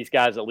 and these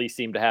guys at least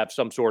seem to have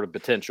some sort of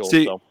potential.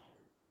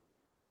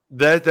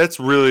 that's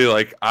really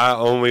like I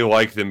only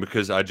like them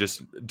because I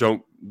just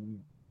don't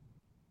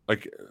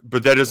like.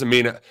 But that doesn't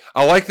mean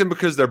I like them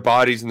because they're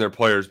bodies and they're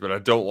players, but I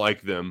don't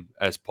like them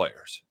as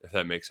players. If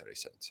that makes any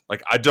sense.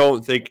 Like I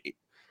don't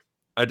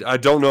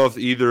know if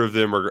either of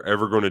them are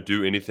ever going to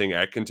do anything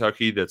at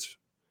Kentucky that's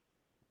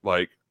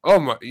like, oh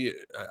my,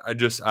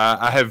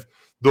 I have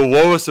the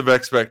lowest of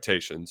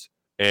expectations,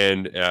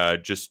 and I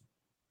just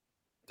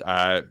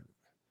don't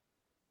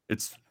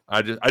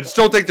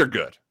think they're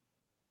good.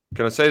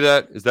 Can I say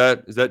that? Is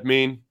that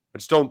mean? I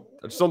just don't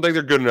think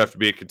they're good enough to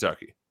be at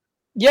Kentucky.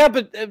 Yeah,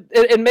 but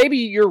and maybe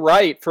you're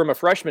right from a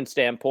freshman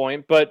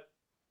standpoint, but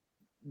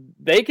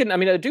they can. I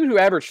mean, a dude who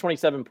averaged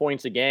 27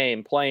 points a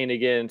game playing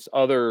against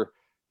other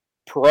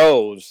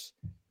pros,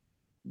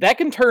 that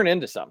can turn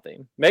into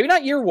something. Maybe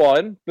not year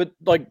one, but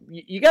like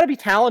you got to be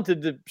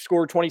talented to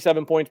score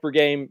 27 points per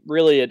game,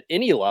 really at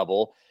any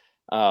level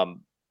of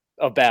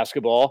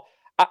basketball.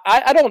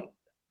 I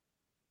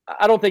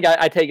don't think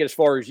I take it as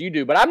far as you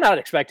do, but I'm not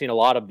expecting a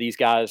lot of these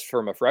guys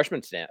from a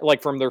freshman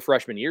from their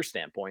freshman year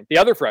standpoint. The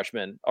other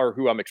freshmen are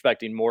who I'm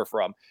expecting more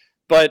from.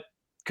 But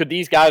could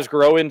these guys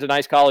grow into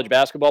nice college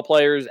basketball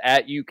players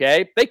at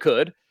UK? They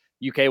could.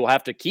 UK will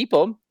have to keep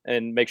them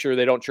and make sure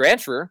they don't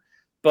transfer.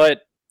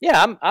 But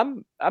yeah,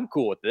 I'm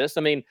cool with this.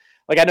 I mean,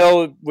 like I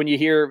know when you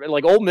hear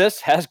like Ole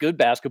Miss has good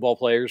basketball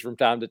players from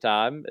time to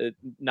time,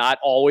 not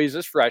always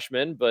as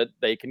freshmen, but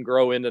they can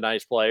grow into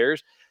nice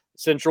players.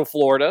 Central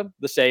Florida,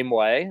 the same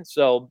way.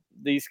 So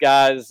these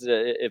guys,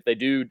 if they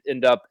do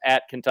end up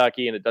at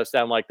Kentucky, and it does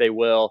sound like they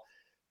will,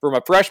 from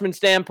a freshman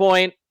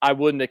standpoint, I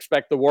wouldn't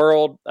expect the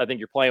world. I think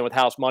you're playing with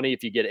house money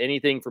if you get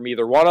anything from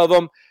either one of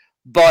them,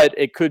 but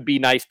it could be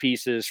nice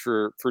pieces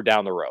for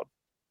down the road.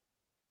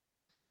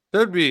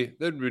 That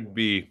would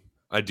be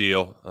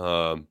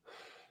ideal.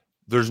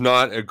 There's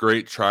not a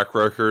great track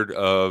record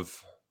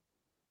of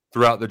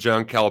throughout the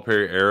John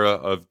Calipari era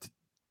of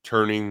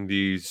turning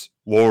these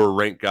lower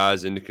ranked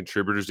guys into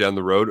contributors down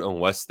the road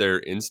unless they're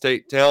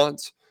in-state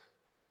talents.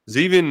 It's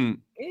even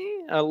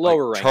a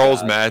lower ranked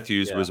Charles guy.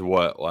 Matthews was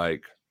what,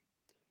 like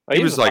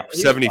he was like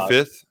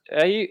 75th.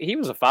 He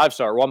was a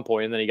 5-star at one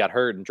point, and then he got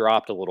hurt and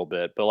dropped a little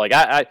bit. But like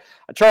I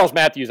Charles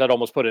Matthews, I'd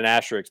almost put an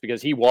asterisk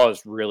because he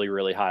was really,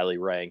 really highly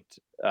ranked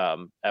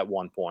at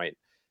one point.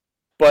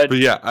 But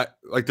yeah,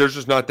 there's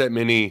just not that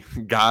many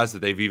guys that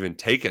they've even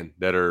taken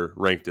that are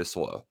ranked this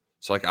low.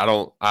 So like I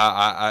don't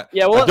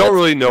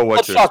really know what.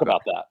 Let's talk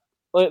about that.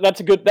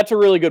 That's a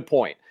really good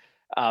point.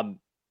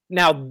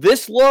 Now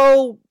this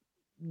low,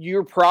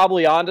 you're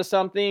probably onto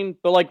something,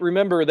 but like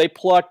remember they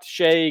plucked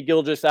Shai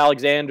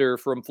Gilgeous-Alexander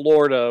from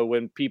Florida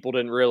when people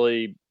didn't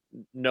really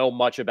know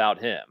much about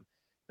him.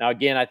 Now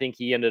again, I think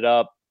he ended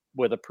up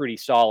with a pretty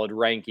solid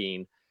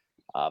ranking.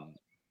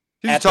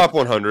 He's top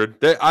 100.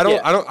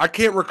 I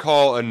can't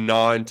recall a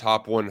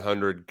non-top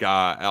 100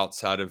 guy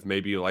outside of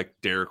maybe like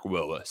Derek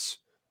Willis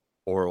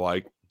or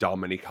like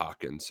Dominique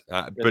Hawkins.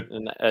 But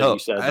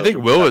I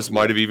think Willis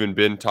might have even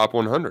been top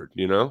 100,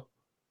 you know?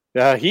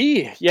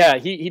 He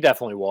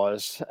definitely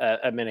was.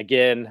 I mean,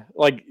 again,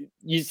 like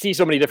you see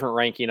so many different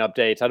ranking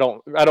updates. I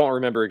don't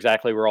remember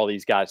exactly where all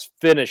these guys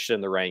finished in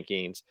the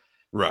rankings.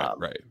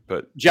 Right.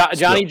 But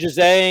Johnny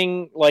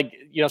Juzang, like,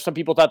 you know, some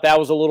people thought that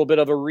was a little bit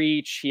of a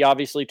reach. He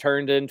obviously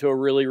turned into a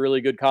really, really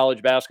good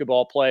college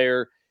basketball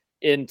player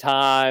in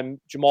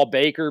time. Jamal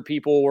Baker,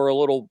 people were a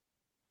little,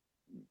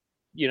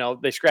 you know,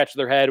 they scratched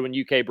their head when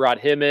UK brought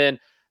him in.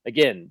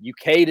 Again,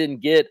 UK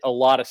didn't get a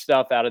lot of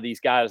stuff out of these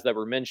guys that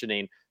we're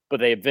mentioning,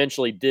 but they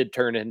eventually did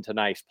turn into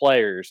nice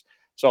players.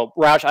 So,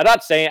 Roush, I'm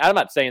not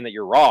saying that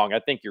you're wrong. I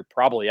think you're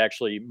probably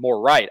actually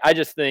more right. I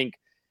just think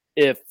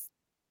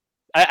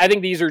I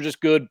think these are just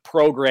good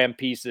program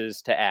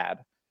pieces to add.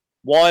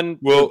 One,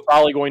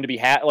 probably going to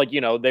be like,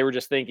 you know, they were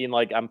just thinking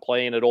like, I'm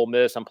playing at Ole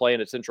Miss, I'm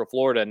playing at Central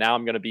Florida, and now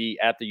I'm going to be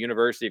at the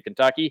University of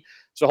Kentucky.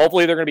 So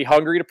hopefully they're going to be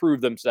hungry to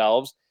prove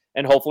themselves,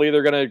 and hopefully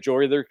they're going to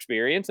enjoy their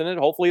experience, and then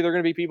hopefully they're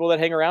going to be people that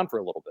hang around for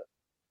a little bit.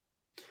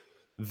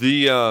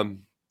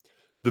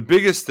 The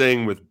biggest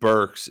thing with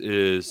Burks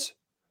is,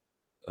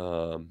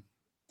 from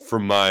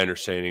my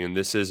understanding, and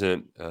this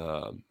isn't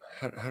how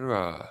do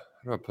I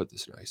put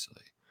this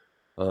nicely?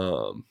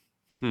 I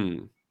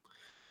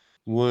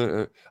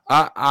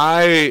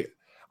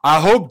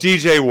hope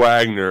DJ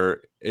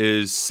Wagner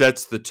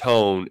sets the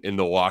tone in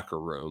the locker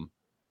room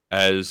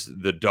as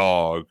the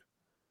dog,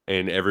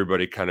 and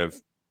everybody kind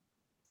of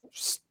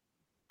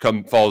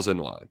falls in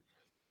line.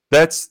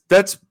 That's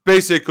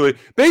basically.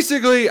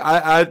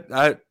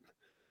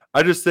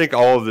 I just think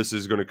all of this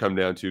is going to come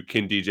down to,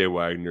 can DJ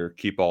Wagner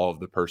keep all of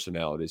the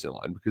personalities in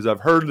line? Because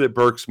I've heard that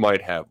Burks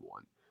might have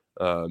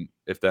one.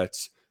 If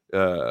that's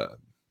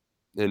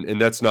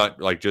and that's not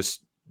like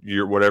just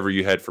whatever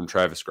you had from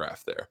Travis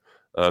Graff there.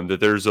 That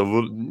there's a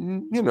little,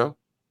 you know,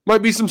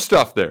 might be some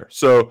stuff there.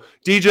 So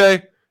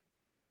DJ,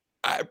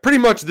 pretty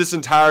much this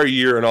entire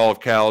year in all of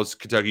Cal's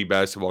Kentucky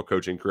basketball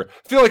coaching career,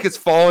 I feel like it's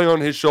falling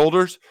on his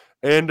shoulders.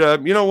 And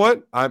you know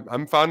what?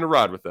 I'm fine to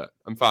ride with that.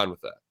 I'm fine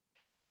with that.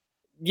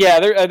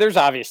 Yeah, there's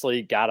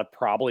obviously got to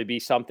probably be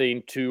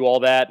something to all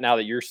that now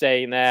that you're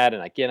saying that.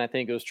 And again, I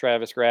think it was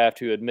Travis Graft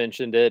who had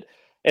mentioned it.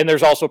 And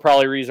there's also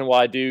probably a reason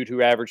why a dude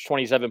who averaged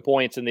 27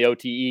 points in the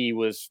OTE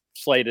was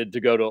slated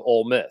to go to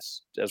Ole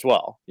Miss as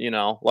well.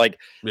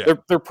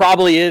 There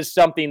probably is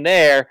something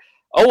there.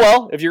 Oh,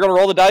 well, if you're going to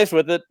roll the dice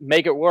with it,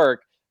 make it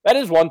work. That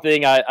is one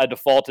thing I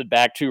defaulted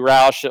back to,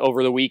 Roush,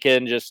 over the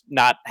weekend, just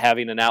not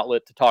having an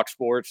outlet to talk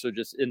sports, so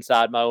just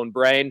inside my own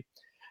brain.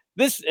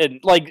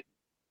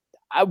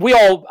 I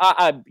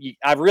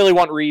really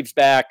want Reeves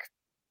back.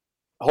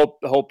 Hope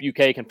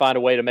UK can find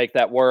a way to make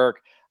that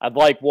work. I'd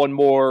like one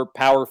more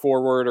power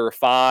forward or a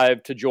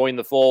 5 to join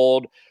the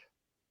fold.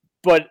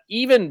 But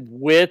even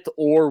with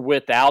or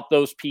without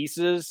those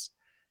pieces,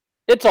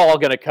 it's all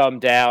going to come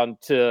down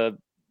to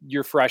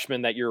your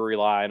freshmen that you're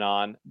relying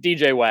on.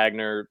 DJ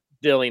Wagner,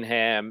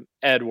 Dillingham,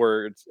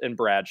 Edwards, and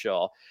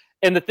Bradshaw.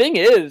 And the thing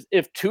is,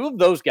 if 2 of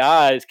those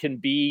guys can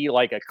be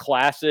like a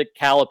classic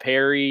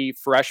Calipari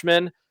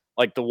freshman,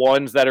 like the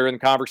ones that are in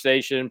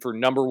conversation for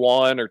number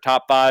 1 or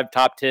top 5,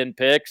 top 10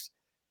 picks,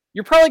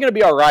 you're probably going to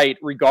be all right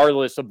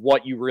regardless of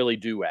what you really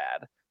do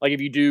add. Like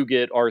if you do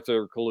get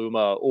Arthur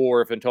Kaluma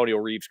or if Antonio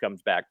Reeves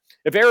comes back.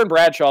 If Aaron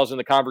Bradshaw's in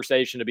the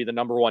conversation to be the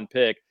number 1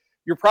 pick,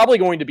 you're probably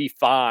going to be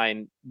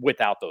fine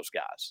without those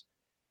guys.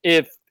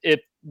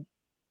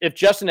 If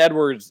Justin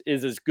Edwards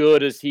is as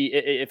good as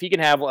if he can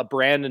have a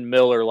Brandon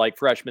Miller like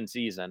freshman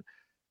season,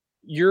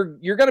 you're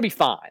going to be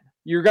fine.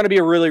 You're going to be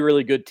a really,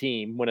 really good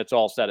team when it's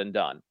all said and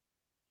done.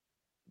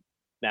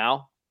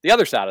 Now, the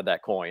other side of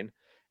that coin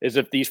is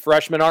if these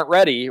freshmen aren't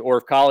ready or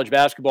if college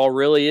basketball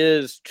really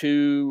is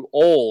too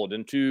old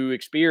and too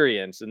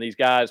experienced and these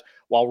guys,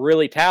 while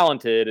really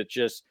talented, it's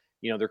just,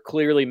 they're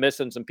clearly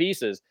missing some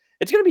pieces.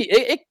 It's going to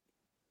be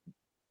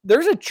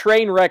there's a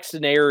train wreck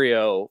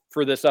scenario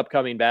for this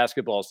upcoming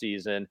basketball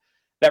season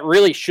that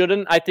really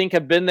shouldn't, I think,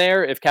 have been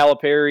there if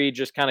Calipari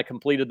just kind of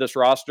completed this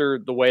roster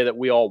the way that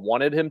we all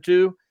wanted him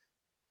to.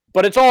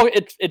 But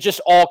it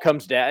just all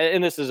comes down,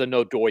 and this is a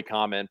no doy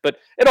comment, but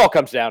it all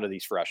comes down to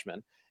these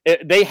freshmen.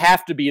 They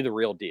have to be the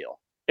real deal.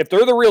 If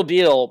they're the real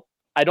deal,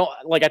 I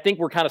think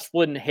we're kind of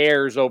splitting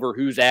hairs over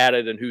who's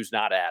added and who's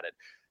not added.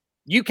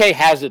 UK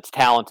has its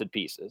talented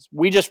pieces.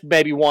 We just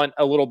maybe want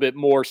a little bit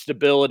more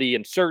stability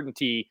and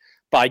certainty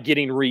by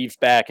getting Reeves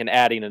back and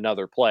adding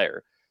another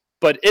player.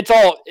 But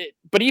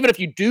but even if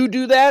you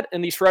do that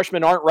and these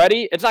freshmen aren't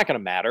ready, it's not going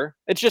to matter.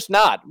 It's just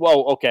not.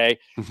 Well, okay.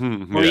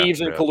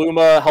 Reeves and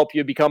Kaluma help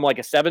you become like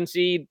a 7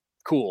 seed.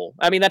 Cool.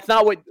 I mean, that's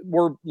not what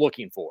we're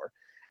looking for.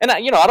 And I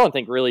don't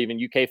think really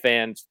even UK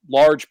fans,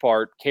 large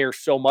part, care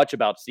so much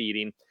about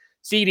seeding.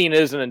 Seeding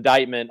is an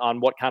indictment on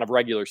what kind of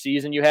regular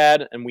season you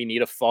had, and we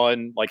need a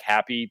fun, like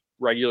happy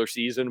regular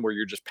season where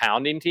you're just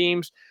pounding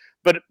teams.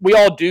 But we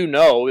all do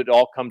know it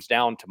all comes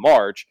down to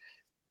March.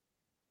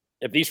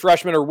 If these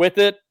freshmen are with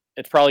it,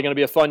 it's probably going to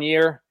be a fun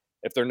year.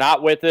 If they're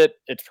not with it,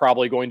 it's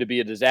probably going to be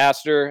a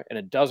disaster, and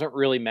it doesn't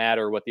really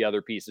matter what the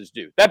other pieces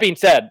do. That being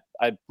said,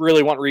 I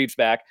really want Reeves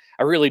back.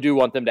 I really do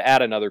want them to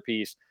add another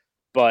piece.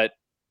 But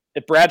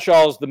if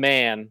Bradshaw's the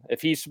man,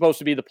 if he's supposed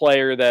to be the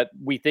player that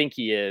we think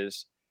he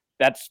is,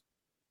 that's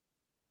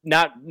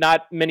not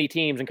many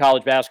teams in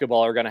college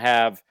basketball are going to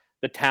have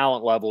the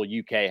talent level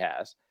UK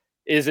has.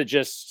 Is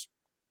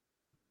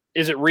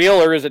it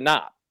real or is it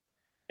not?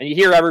 And you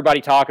hear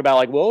everybody talk about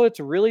like, well,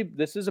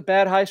 this is a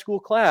bad high school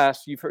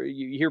class. You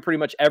hear pretty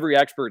much every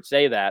expert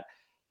say that.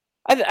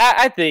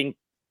 I think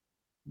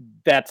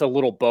that's a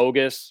little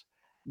bogus.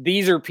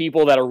 These are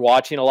people that are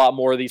watching a lot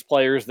more of these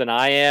players than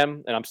I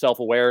am, and I'm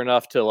self-aware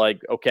enough to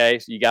like, okay,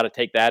 so you got to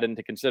take that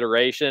into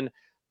consideration.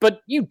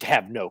 But you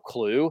have no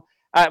clue.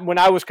 When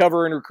I was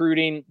covering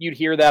recruiting, you'd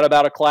hear that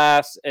about a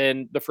class,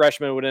 and the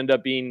freshmen would end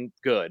up being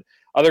good.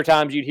 Other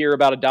times you'd hear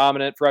about a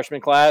dominant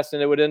freshman class,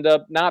 and it would end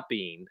up not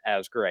being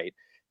as great.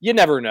 You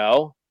never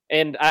know.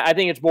 And I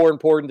think it's more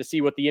important to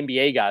see what the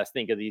NBA guys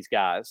think of these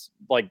guys.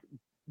 Like,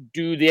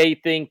 do they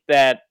think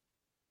that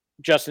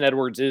Justin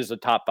Edwards is a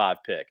top 5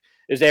 pick?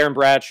 Is Aaron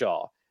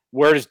Bradshaw?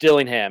 Where does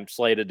Dillingham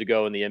slated to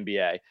go in the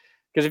NBA?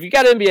 Because if you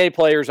got NBA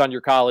players on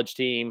your college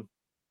team,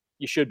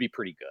 you should be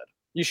pretty good.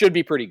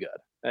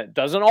 It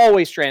doesn't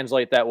always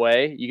translate that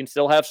way. You can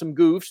still have some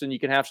goofs and you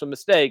can have some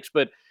mistakes,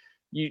 but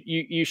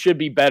you should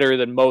be better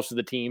than most of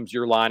the teams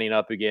you're lining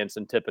up against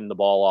and tipping the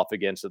ball off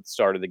against at the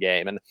start of the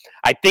game. And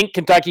I think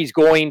Kentucky's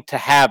going to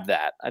have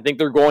that. I think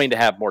they're going to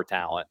have more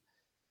talent.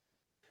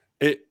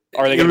 It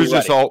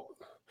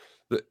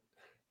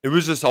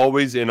was just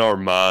always in our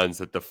minds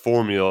that the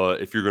formula,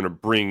 if you're going to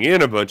bring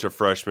in a bunch of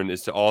freshmen,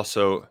 is to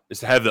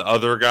have the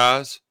other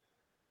guys,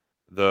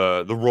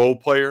 the role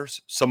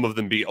players, some of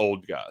them be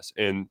old guys,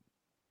 and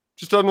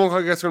just doesn't look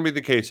like that's going to be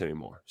the case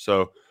anymore.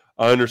 So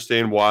I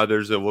understand why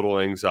there's a little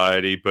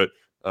anxiety, but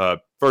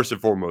first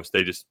and foremost,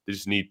 they just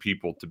need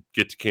people to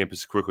get to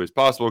campus as quickly as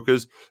possible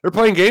because they're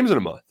playing games in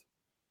a month.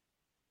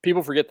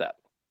 People forget that.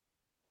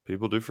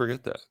 People do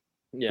forget that.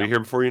 Yeah. Be here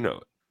before you know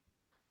it.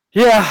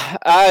 Yeah,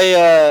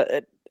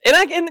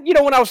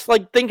 when I was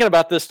like thinking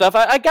about this stuff,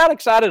 I got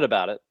excited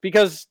about it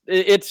because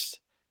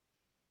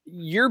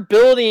you're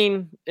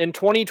building in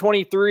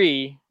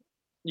 2023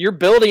 you're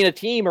building a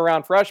team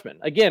around freshmen.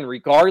 Again,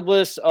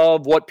 regardless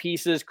of what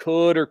pieces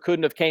could or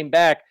couldn't have came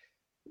back,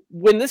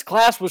 when this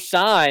class was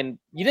signed,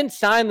 you didn't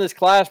sign this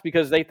class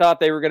because they thought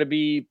they were going to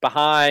be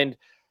behind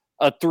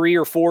a 3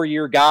 or 4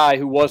 year guy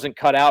who wasn't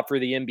cut out for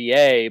the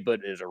NBA,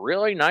 but is a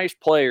really nice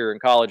player in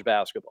college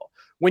basketball.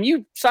 When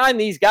you sign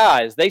these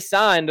guys, they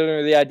signed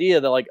under the idea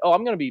that like, oh,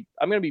 I'm going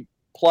to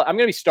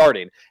be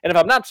starting. And if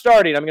I'm not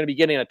starting, I'm going to be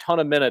getting a ton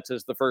of minutes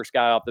as the first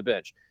guy off the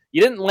bench.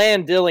 You didn't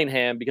land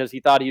Dillingham because he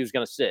thought he was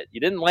going to sit. You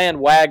didn't land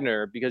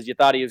Wagner because you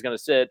thought he was going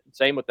to sit.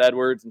 Same with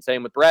Edwards and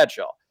same with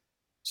Bradshaw.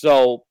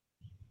 So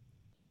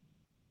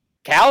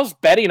Cal's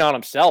betting on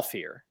himself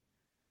here.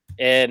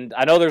 And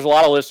I know there's a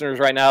lot of listeners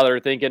right now that are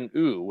thinking,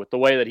 ooh, with the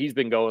way that he's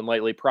been going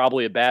lately,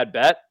 probably a bad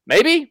bet.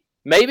 Maybe.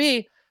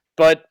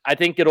 But I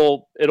think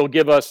it'll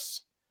give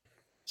us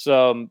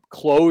some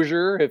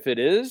closure if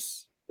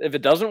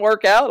it doesn't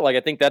work out. Like,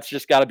 I think that's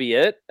just got to be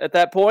it at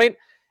that point.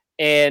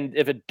 And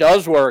if it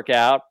does work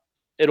out,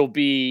 it'll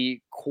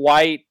be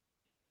quite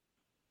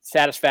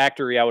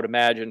satisfactory, I would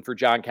imagine, for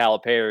John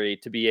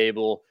Calipari to be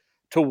able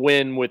to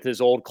win with his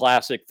old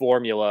classic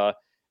formula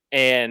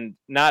and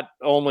not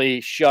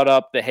only shut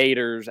up the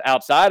haters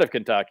outside of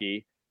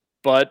Kentucky,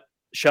 but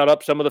shut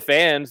up some of the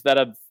fans that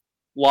have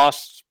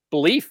lost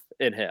belief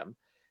in him.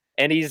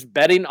 And he's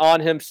betting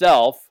on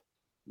himself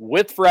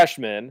with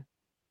freshmen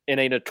in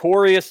a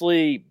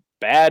notoriously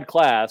bad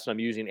class. I'm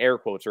using air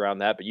quotes around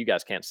that, but you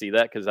guys can't see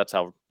that because that's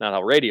not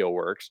how radio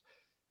works.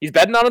 He's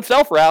betting on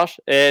himself, Roush,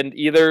 and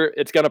either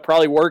it's going to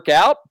probably work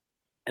out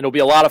and it'll be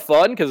a lot of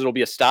fun because it'll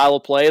be a style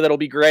of play that'll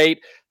be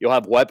great. You'll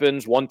have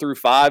weapons 1 through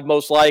 5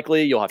 most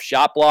likely. You'll have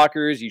shot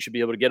blockers. You should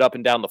be able to get up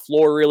and down the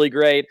floor really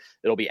great.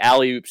 It'll be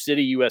alley-oop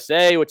city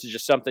USA, which is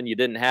just something you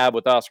didn't have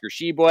with Oscar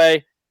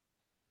Tshiebwe.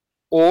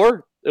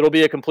 Or it'll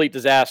be a complete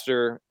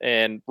disaster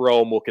and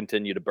Rome will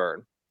continue to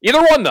burn.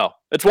 Either one, though.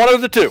 It's one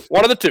of the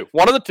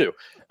two.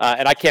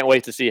 And I can't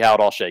wait to see how it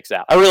all shakes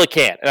out. I really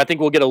can't. And I think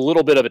we'll get a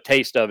little bit of a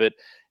taste of it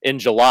in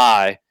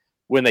July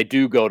when they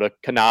do go to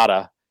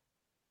Canada.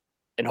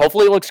 And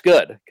hopefully it looks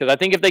good. Because I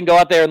think if they can go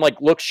out there and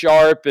look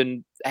sharp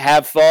and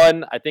have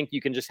fun, I think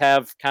you can just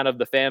have kind of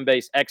the fan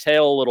base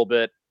exhale a little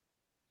bit.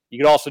 You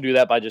could also do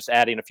that by just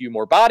adding a few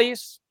more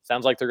bodies.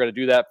 Sounds like they're going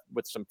to do that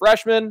with some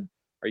freshmen.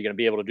 Are you going to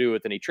be able to do it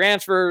with any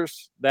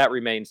transfers? That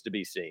remains to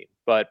be seen.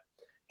 But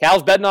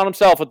Cal's betting on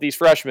himself with these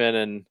freshmen,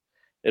 and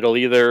it'll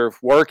either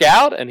work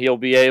out and he'll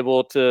be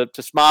able to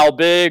smile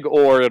big,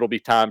 or it'll be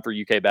time for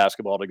UK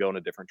basketball to go in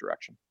a different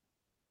direction.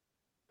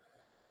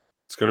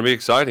 It's going to be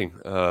exciting.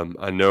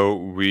 I know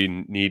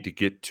we need to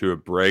get to a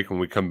break when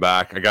we come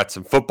back. I got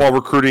some football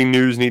recruiting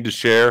news need to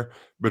share.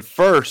 But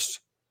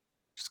first,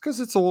 just because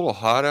it's a little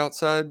hot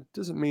outside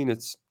doesn't mean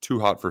it's too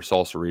hot for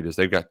Salsaritas.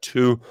 They've got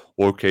 2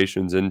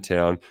 locations in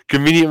town,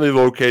 conveniently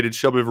located,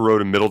 Shelbyville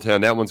Road in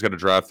Middletown. That one's got a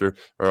drive-through.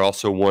 Or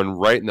also one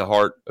right in the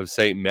heart of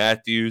St.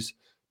 Matthews.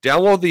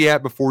 Download the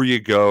app before you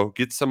go.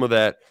 Get some of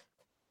that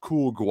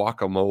cool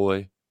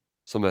guacamole,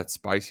 some of that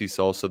spicy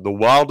salsa, the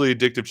wildly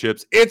addictive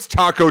chips. It's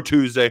Taco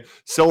Tuesday.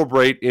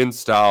 Celebrate in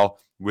style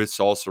with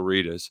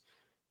Salsaritas.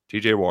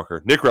 TJ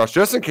Walker, Nick Roush,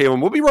 Justin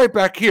Kalen. We'll be right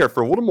back here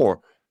for a little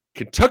more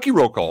Kentucky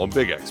Roll Call on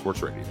Big X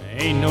Sports Radio.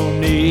 Ain't no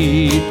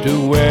need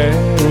to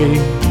worry.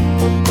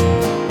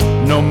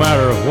 No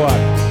matter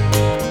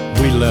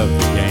what, we love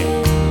the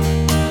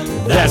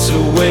game. That's the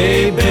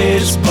way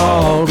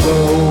baseball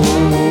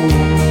goes.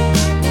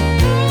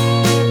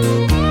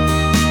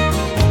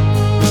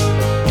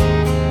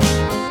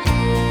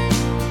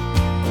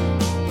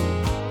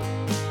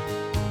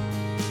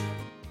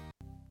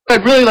 What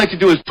I'd really like to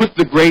do is put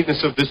the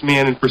greatness of this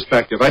man in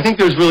perspective. I think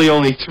there's really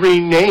only 3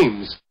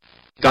 names.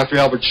 Dr.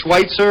 Albert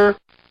Schweitzer,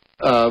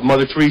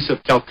 Mother Teresa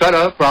of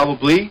Calcutta,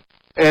 probably,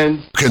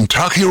 and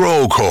Kentucky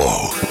Roll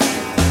Call.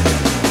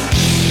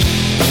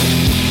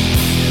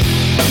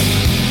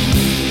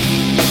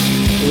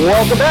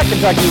 Welcome back,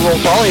 Kentucky Roll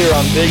Call here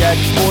on Big X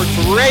Sports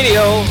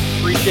Radio.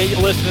 Appreciate you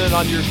listening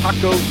on your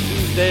Taco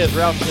Tuesday. As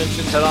Roush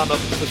mentioned, head on up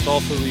to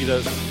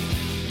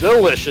Salsaritas.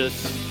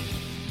 Delicious,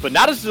 but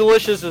not as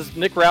delicious as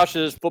Nick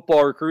Roush's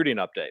football recruiting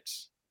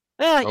updates.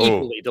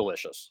 Equally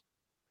delicious.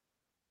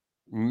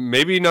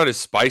 Maybe not as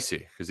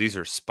spicy, because these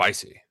are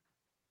spicy.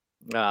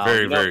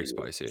 Very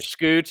spicy.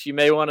 Scoots, you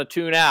may want to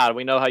tune out.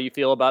 We know how you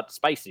feel about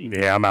spicy.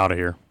 Yeah, I'm out of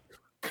here.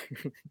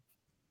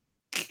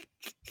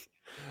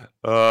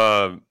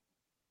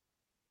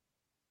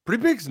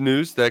 Pretty big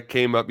news that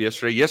came up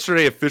yesterday.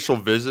 Yesterday, official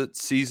visit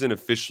season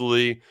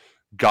officially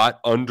got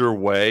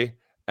underway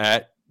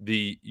at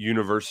the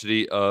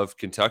University of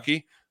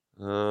Kentucky.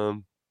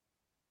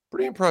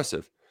 Pretty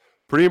impressive.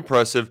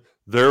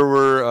 There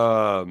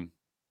were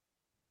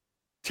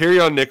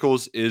Terrion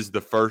Nichols is the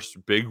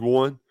first big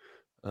one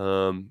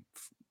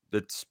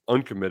that's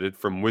uncommitted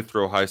from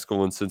Withrow High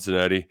School in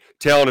Cincinnati.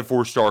 Talented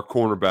 4-star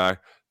cornerback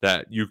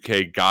that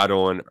UK got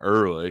on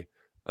early.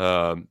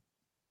 The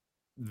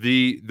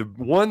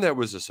one that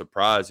was a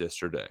surprise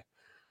yesterday,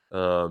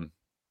 Sam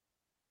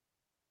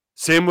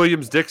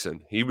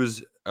Williams-Dixon. He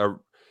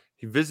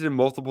visited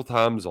multiple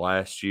times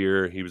last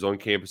year. He was on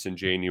campus in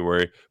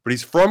January, but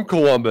he's from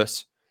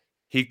Columbus.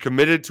 he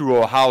committed to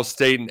Ohio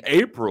State in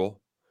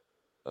April.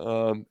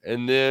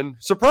 And then,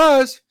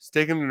 surprise, he's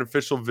taking an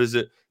official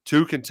visit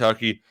to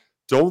Kentucky.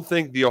 Don't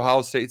think the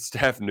Ohio State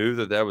staff knew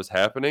that was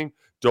happening.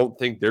 Don't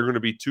think they're going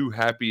to be too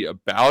happy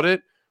about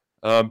it.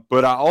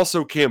 But I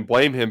also can't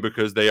blame him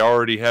because they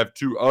already have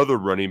 2 other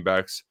running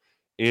backs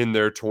in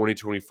their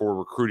 2024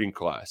 recruiting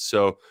class.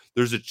 So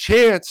there's a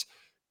chance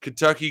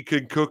Kentucky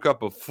could cook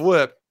up a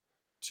flip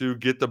to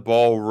get the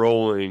ball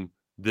rolling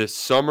this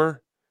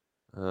summer.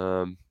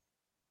 In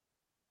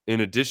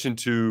addition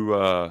to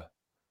all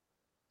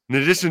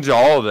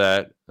of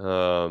that,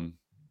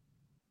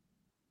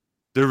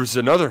 there was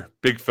another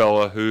big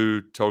fella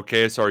who told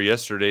KSR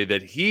yesterday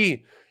that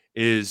he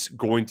is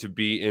going to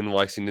be in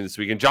Lexington this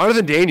weekend.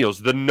 Jonathan Daniels,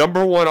 the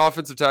number 1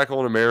 offensive tackle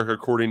in America,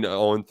 according to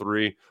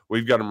On3.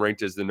 We've got him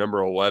ranked as the number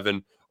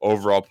 11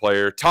 overall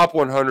player, top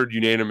 100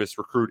 unanimous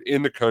recruit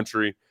in the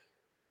country.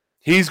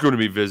 He's going to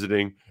be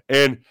visiting.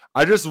 And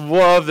I just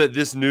love that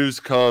this news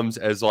comes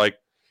as, like,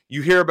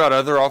 you hear about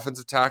other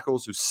offensive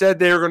tackles who said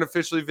they were going to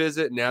officially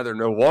visit. Now they're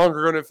no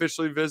longer going to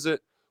officially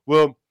visit.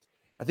 Well,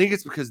 I think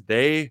it's because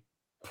they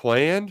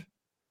planned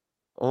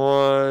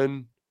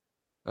on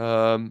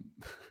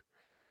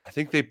I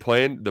think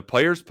the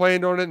players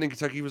planned on it, and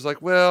Kentucky was like,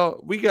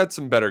 well, we got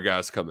some better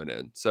guys coming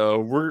in, so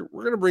we're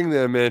going to bring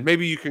them in.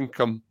 Maybe you can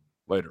come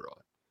later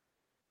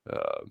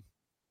on.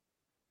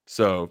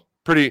 So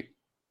pretty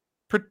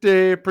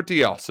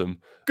awesome.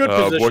 Good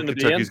position what to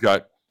be Kentucky's in.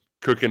 got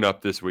cooking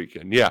up this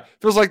weekend. Yeah,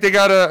 feels like they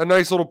got a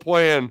nice little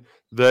plan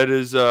that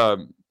is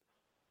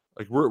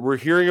like we're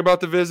hearing about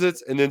the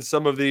visits, and then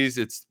some of these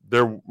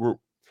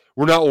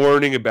we're not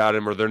learning about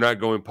them, or they're not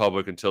going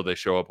public until they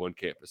show up on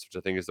campus, which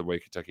I think is the way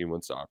Kentucky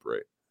wants to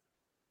operate.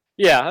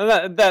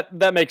 Yeah,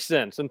 that makes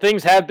sense. And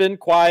things have been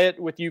quiet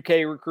with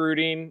UK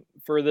recruiting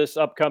for this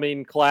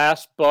upcoming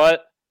class,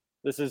 but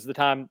this is the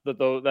time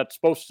that's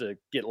supposed to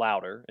get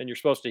louder, and you're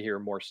supposed to hear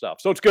more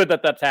stuff. So it's good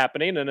that that's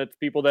happening, and it's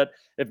people that,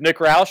 if Nick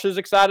Roush is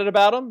excited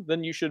about them,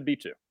 then you should be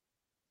too.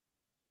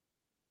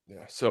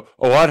 Yeah, so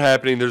a lot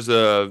happening. There's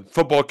a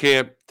football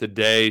camp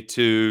today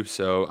too,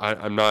 so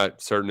I'm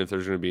not certain if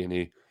there's going to be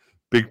any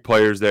big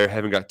players there.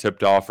 Haven't got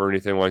tipped off or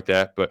anything like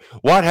that. But a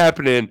lot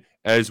happening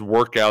as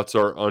workouts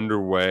are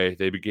underway.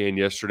 They began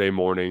yesterday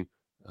morning.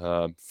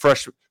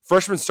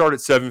 Freshmen start at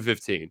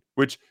 7:15,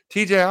 which,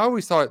 TJ, I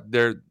always thought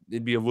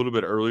it'd be a little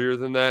bit earlier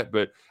than that,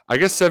 but I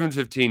guess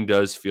 7:15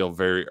 does feel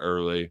very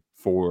early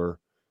for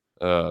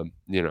some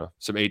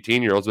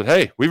 18-year-olds. But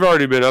hey, we've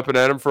already been up and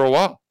at them for a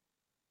while.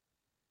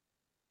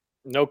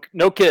 No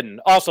kidding.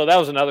 Also, that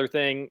was another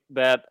thing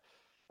that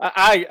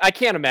I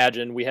can't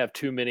imagine we have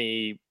too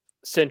many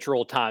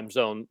Central Time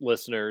Zone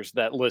listeners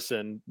that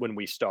listen when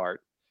we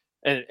start.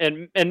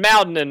 And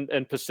Mountain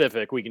and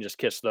Pacific, we can just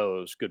kiss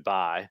those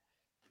goodbye.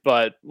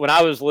 But when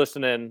I was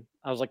listening,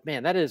 I was like,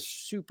 man, that is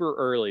super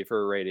early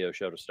for a radio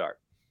show to start.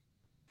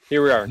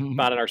 Here we are,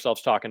 finding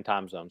ourselves talking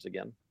time zones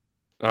again.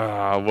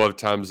 I love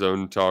time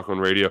zone talk on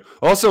radio.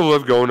 Also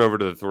love going over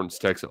to the Thornton's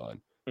text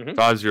line.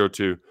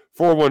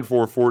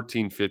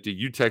 502-414-1450.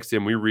 You text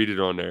in, we read it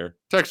on air.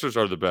 Texters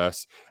are the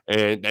best.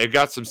 And they've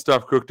got some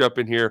stuff cooked up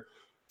in here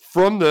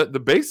from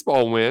the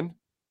baseball win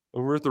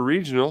over at the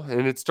regional.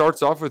 And it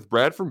starts off with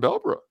Brad from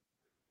Bellbrook.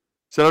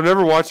 Said, I've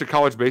never watched a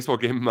college baseball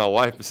game in my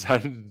life.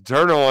 Decided to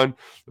turn on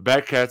the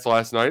Batcats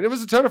last night. It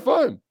was a ton of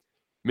fun.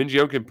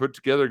 Minjione can put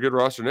together a good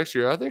roster next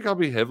year. I think I'll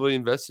be heavily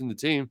invested in the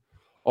team.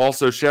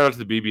 Also, shout out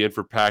to the BBN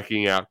for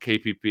packing out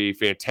KPP.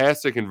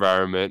 Fantastic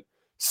environment.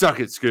 Suck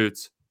it,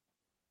 Scoots.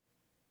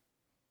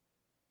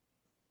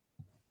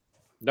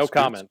 No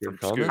comment from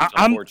Scoots,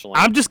 I'm unfortunately.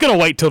 I'm just going to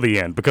wait till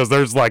the end because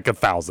there's like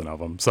 1,000 of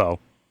them.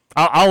 So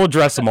I'll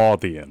address them all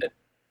at the end.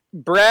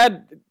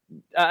 Brad,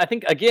 I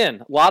think,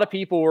 again, a lot of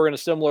people were in a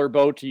similar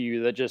boat to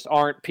you that just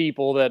aren't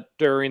people that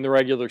during the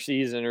regular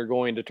season are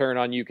going to turn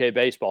on UK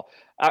baseball.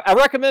 I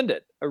recommend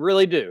it. I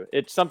really do.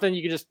 It's something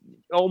you can just,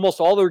 almost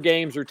all their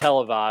games are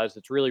televised.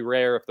 It's really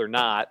rare if they're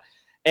not.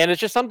 And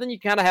it's just something you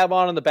kind of have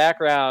on in the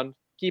background,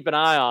 keep an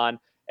eye on,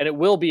 and it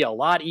will be a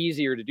lot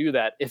easier to do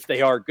that if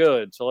they are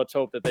good. So let's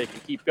hope that they can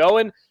keep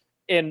going.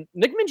 And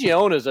Nick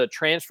Mingione is a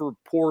transfer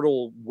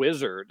portal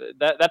wizard.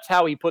 That's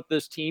how he put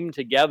this team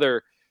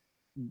together,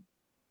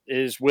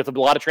 is with a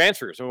lot of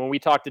transfers. And when we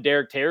talked to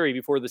Derek Terry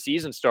before the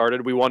season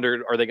started, we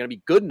wondered, are they going to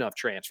be good enough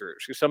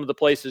transfers? Because some of the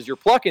places you're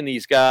plucking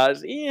these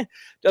guys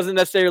doesn't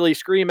necessarily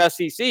scream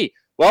SEC.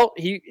 Well,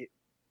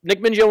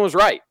 Nick Mingione was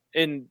right,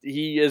 and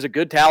he is a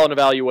good talent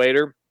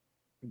evaluator.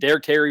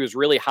 Derek Terry was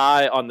really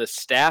high on the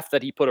staff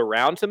that he put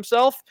around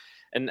himself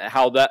and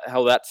how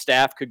that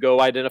staff could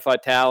go identify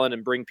talent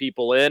and bring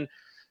people in.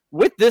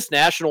 With this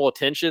national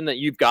attention that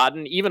you've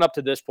gotten, even up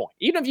to this point,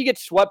 even if you get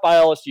swept by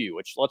LSU,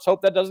 which let's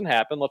hope that doesn't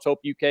happen. Let's hope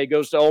UK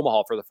goes to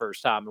Omaha for the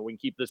first time and we can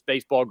keep this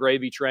baseball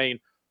gravy train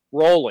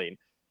rolling.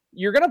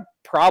 You're going to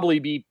probably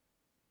be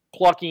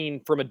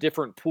plucking from a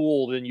different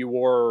pool than you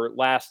were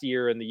last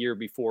year and the year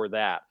before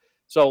that.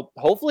 So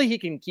hopefully he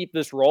can keep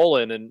this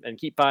rolling and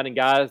keep finding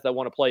guys that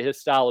want to play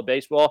his style of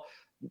baseball.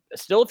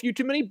 Still a few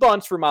too many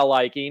bunts for my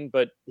liking,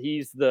 but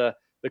he's the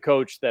the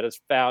coach that has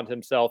found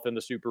himself in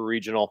the super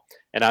regional,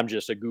 and I'm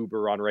just a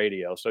goober on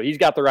radio. So he's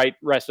got the right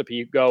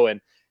recipe going,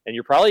 and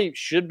you probably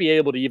should be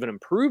able to even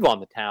improve on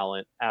the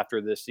talent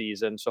after this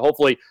season. So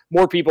hopefully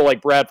more people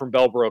like Brad from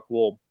Bellbrook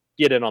will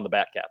get in on the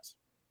Batcats.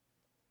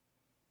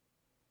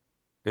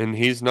 And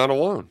he's not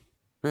alone.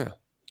 Yeah.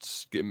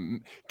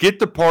 Get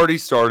the party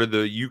started,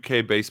 the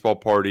UK baseball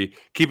party.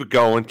 Keep it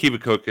going, keep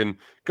it cooking.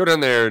 Go down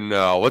there and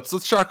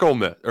let's shock Ole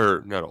Miss,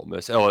 or not Ole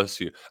Miss,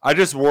 LSU. I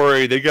just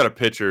worry they got a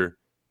pitcher,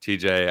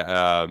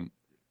 TJ.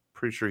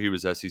 Pretty sure he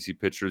was SEC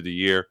Pitcher of the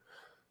Year.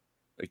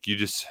 Like, you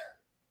just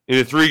in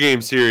a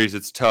 3-game series,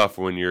 it's tough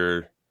when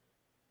you're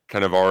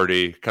kind of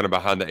already kind of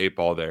behind the 8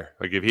 ball there.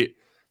 Like, if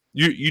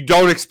you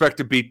don't expect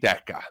to beat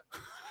that guy.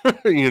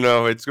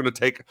 It's going to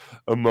take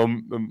a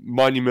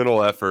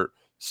monumental effort.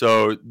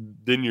 So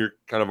then you're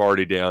kind of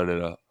already down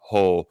in a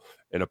hole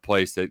in a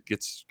place that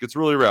gets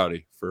really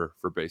rowdy for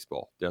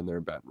baseball down there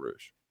in Baton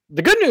Rouge.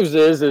 The good news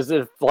is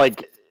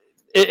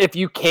if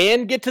you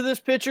can get to this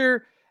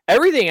pitcher,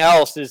 everything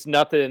else is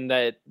nothing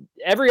that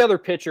every other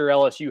pitcher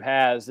LSU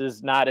has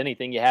is not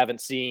anything you haven't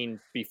seen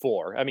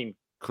before. I mean,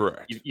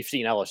 correct. You've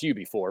seen LSU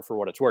before for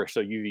what it's worth. So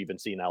you've even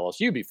seen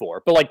LSU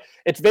before, but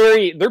it's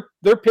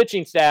their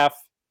pitching staff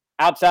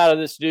outside of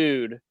this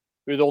dude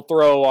who they'll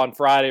throw on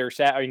Friday or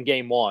Saturday in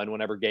game 1,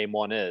 whenever game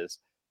 1 is.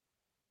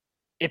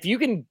 If you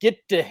can get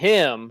to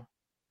him,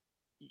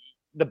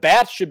 the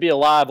bats should be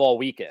alive all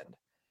weekend.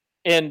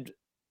 And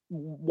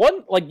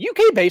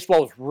UK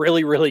baseball is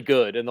really, really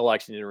good in the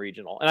Lexington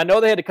Regional. And I know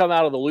they had to come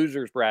out of the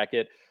losers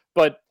bracket,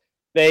 but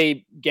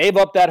they gave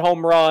up that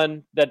home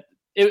run that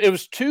it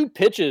was 2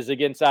 pitches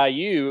against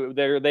IU.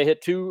 They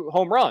hit 2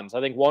 home runs.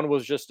 I think one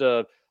was just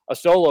a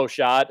solo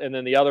shot, and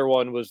then the other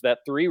one was that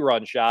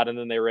 3-run shot, and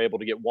then they were able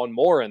to get 1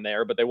 more in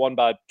there, but they won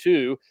by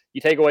 2.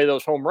 You take away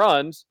those home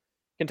runs,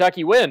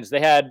 Kentucky wins.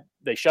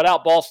 They shut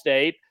out Ball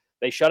State,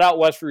 they shut out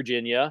West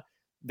Virginia,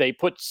 they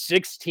put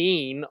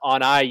 16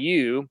 on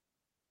IU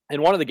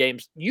in one of the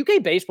games.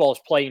 UK baseball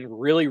is playing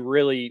really,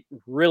 really,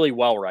 really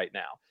well right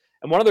now.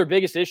 And one of their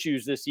biggest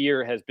issues this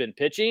year has been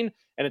pitching,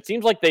 and it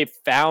seems like they've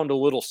found a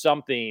little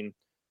something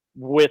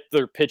with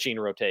their pitching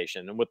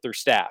rotation and with their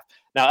staff.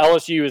 Now,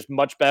 LSU is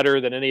much better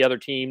than any other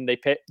team they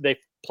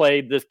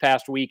played this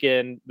past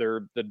weekend.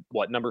 They're the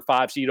number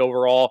 5 seed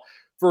overall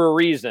for a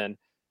reason.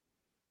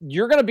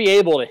 You're going to be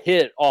able to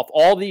hit off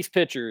all these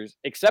pitchers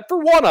except for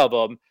one of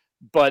them,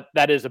 but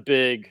that's a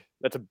big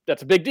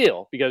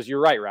deal, because you're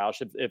right,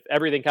 Roush. If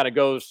everything kind of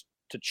goes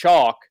to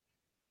chalk,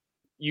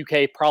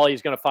 UK probably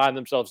is going to find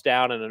themselves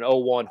down in an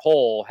 0-1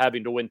 hole,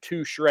 having to win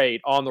 2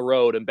 straight on the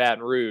road in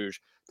Baton Rouge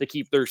to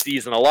keep their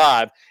season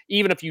alive.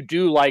 Even if you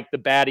do like the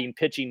batting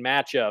pitching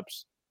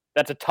matchups,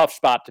 that's a tough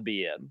spot to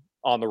be in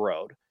on the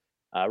road.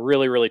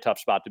 Really, really tough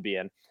spot to be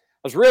in. I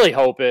was really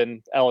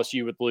hoping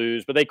LSU would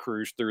lose, but they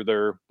cruised through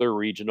their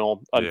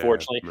regional,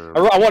 unfortunately. Yeah,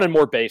 I wanted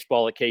more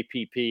baseball at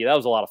KPP. That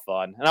was a lot of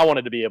fun, and I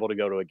wanted to be able to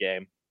go to a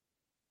game.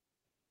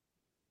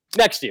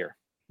 Next year.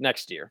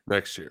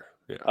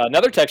 Yeah.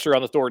 Another texter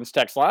on the Thornton's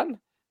text line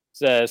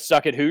says,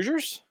 "Suck it,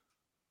 Hoosiers."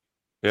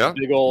 Yeah.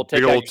 Big old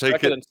take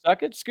it and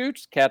suck it,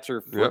 Scoots. Cats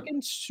are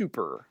freaking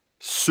super.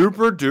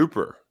 Super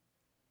duper.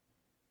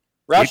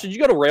 Roush, did you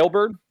go to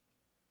Railbird?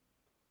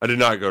 I did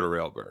not go to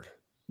Railbird.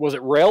 Was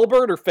it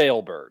Railbird or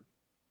Failbird?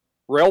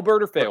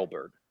 Railbird or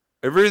Failbird?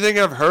 Everything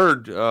I've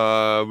heard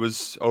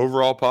was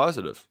overall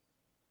positive.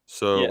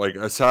 So,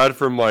 aside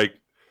from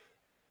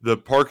the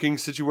parking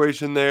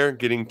situation there,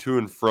 getting to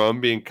and from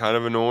being kind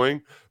of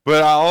annoying,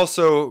 but I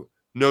also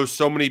know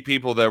so many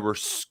people that were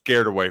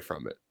scared away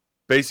from it.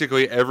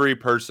 Basically, every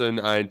person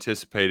I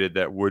anticipated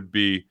that would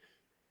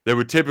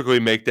typically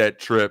make that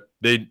trip,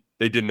 they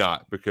did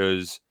not,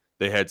 because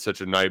they had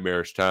such a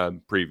nightmarish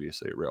time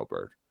previously at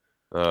Railbird.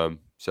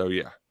 So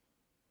yeah.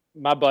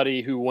 My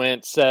buddy who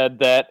went said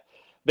that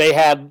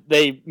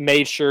they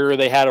made sure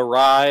they had a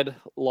ride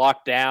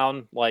locked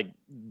down.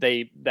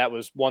 That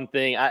was one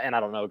thing, and I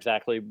don't know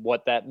exactly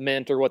what that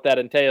meant or what that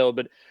entailed,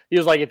 but he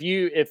was like,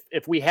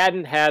 if we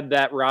hadn't had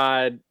that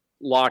ride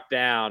locked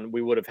down,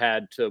 we would have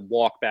had to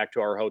walk back to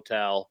our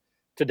hotel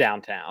to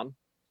downtown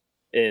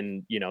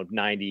in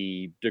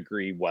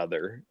 90-degree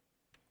weather.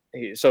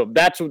 So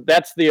that's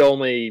the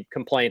only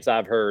complaints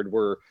I've heard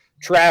were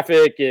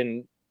traffic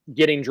and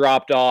getting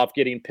dropped off,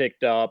 getting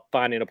picked up,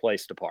 finding a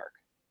place to park.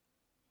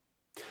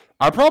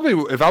 I probably,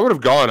 if I would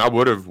have gone, I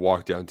would have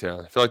walked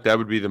downtown. I feel like that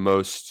would be the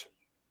most.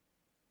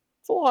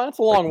 It's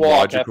a long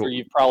walk after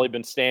you've probably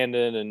been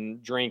standing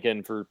and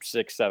drinking for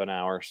 6-7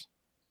 hours.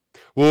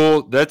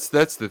 Well, that's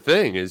the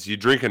thing, is you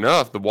drink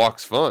enough, the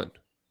walk's fun.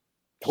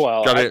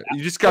 Well,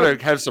 you just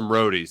gotta have some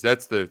roadies.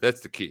 That's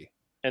the key.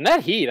 And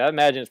that heat, I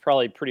imagine, it's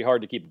probably pretty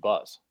hard to keep a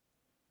buzz.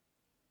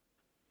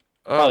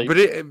 But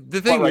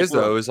the thing is,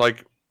 though, is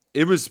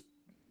it was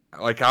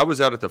like I was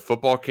out at the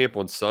football camp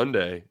on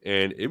Sunday,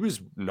 and it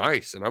was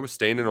nice, and I was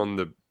standing on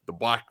the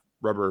black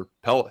rubber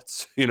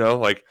pellets.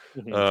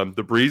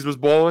 The breeze was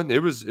blowing.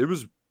 It was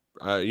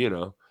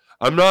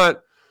I'm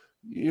not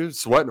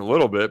sweating a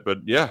little bit, but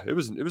yeah, it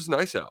was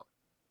nice out.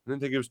 I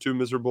didn't think it was too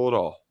miserable at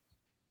all.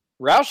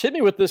 Roush, hit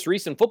me with this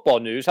recent football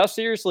news. How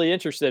seriously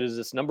interested is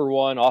this number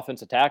one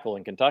offensive tackle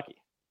in Kentucky?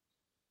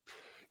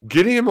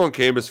 Getting him on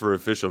campus for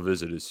official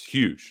visit is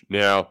huge.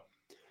 Now,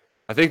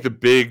 I think the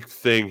big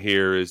thing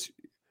here is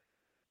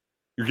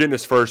you're getting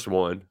his first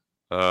one.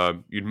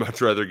 You'd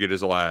much rather get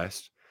his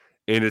last,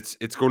 and it's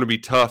going to be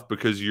tough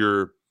because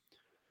you're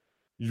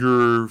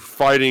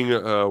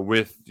fighting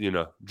with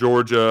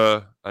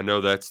Georgia. I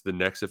know that's the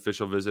next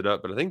official visit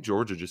up, but I think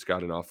Georgia just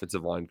got an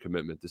offensive line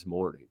commitment this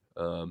morning.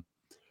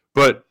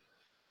 But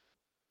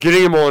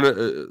getting him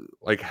on,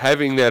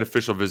 having that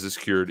official visit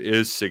secured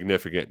is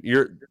significant.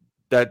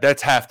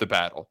 That's half the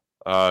battle.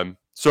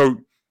 So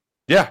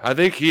yeah, I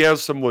think he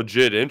has some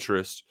legit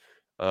interest.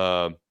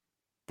 But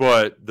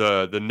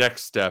the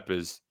next step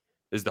is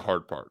the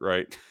hard part,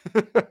 right?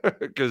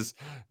 Because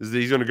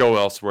he's going to go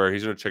elsewhere.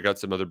 He's going to check out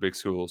some other big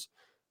schools.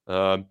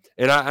 And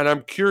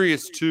I'm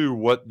curious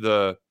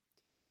too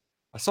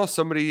I saw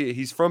somebody,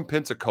 he's from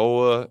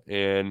Pensacola,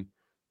 and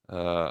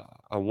I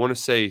want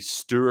to say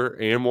Stuart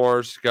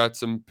Anwar's got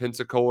some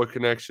Pensacola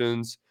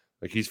connections.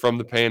 Like, he's from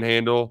the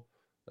Panhandle.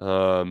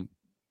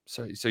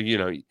 So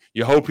you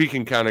hope he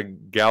can kind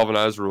of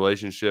galvanize a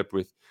relationship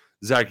with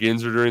Zach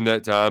Yenser during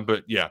that time.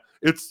 But yeah,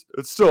 it's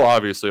still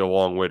obviously a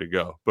long way to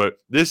go. But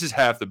this is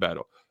half the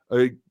battle,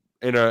 and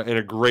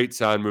a great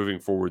sign moving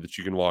forward that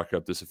you can lock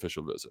up this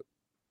official visit.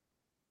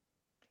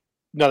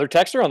 Another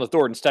texter on the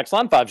Thornton's text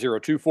line,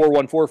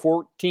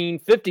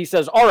 502-414-1450,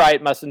 says, all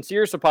right, my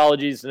sincerest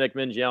apologies to Nick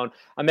Mingione.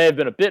 I may have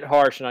been a bit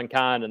harsh and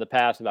unkind in the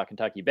past about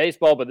Kentucky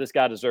baseball, but this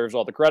guy deserves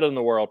all the credit in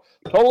the world.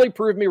 Totally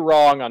proved me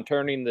wrong on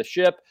turning the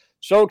ship.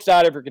 So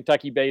excited for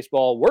Kentucky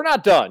baseball. We're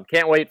not done.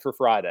 Can't wait for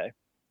Friday.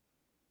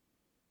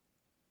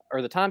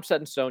 Are the times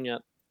set in stone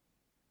yet?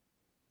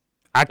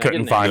 I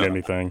couldn't find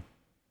anything.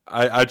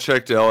 I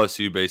checked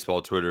LSU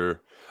baseball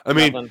Twitter. I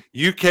mean,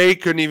 UK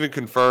couldn't even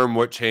confirm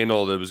what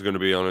channel that was going to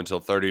be on until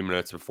 30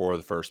 minutes before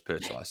the first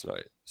pitch last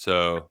night.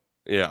 So,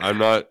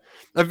 yeah,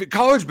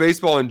 college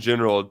baseball in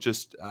general,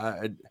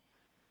 I feel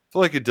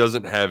like it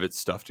doesn't have its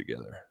stuff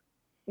together.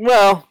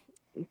 Well,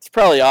 it's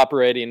probably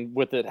operating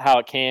with it how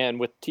it can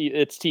with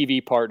its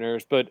TV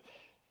partners, but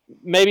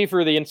maybe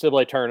for the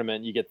NCAA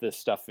tournament, you get this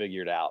stuff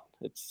figured out.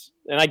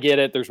 And I get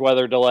it. There's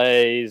weather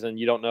delays, and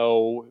you don't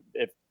know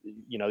if,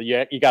 you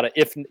got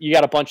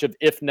a bunch of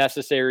if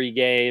necessary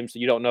games. So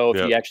you don't know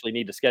if you actually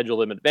need to schedule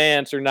them in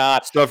advance or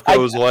not. Stuff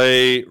goes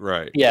late,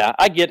 right? Yeah,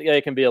 I get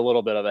it can be a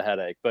little bit of a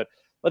headache, but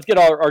let's get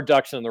our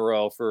ducks in the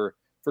row for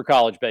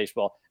college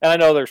baseball. And I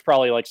know there's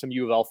probably some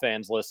U of L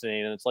fans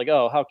listening, and it's like,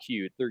 oh, how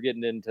cute. They're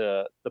getting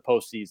into the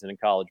postseason in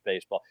college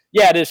baseball.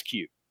 Yeah, it is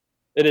cute.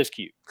 It is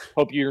cute.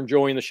 Hope you're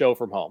enjoying the show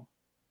from home.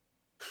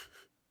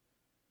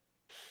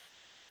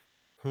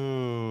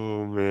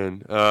 Oh,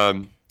 man.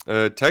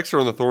 Texter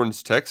on the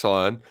Thorns text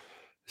line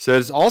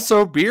says,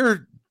 also,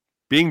 beer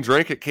being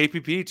drank at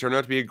KPP turned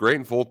out to be a great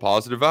and full of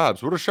positive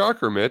vibes. What a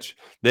shocker, Mitch.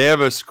 They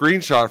have a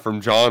screenshot from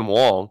John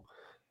Wong,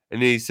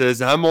 and he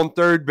says, I'm on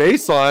third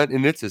baseline,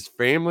 and it's as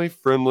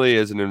family-friendly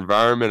as an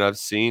environment I've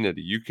seen at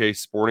a UK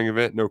sporting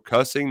event. No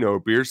cussing, no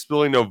beer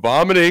spilling, no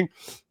vomiting.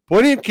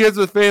 Plenty of kids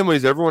with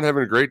families. Everyone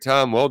having a great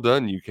time. Well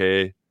done,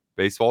 UK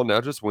baseball. Now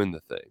just win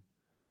the thing.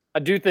 I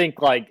do think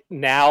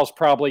now's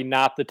probably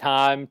not the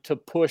time to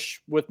push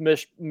with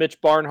Mitch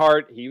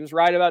Barnhart. He was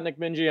right about Nick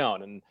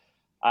Mingione, and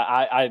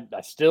I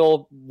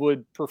still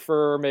would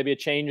prefer maybe a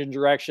change in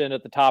direction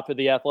at the top of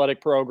the athletic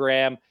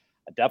program.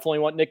 I definitely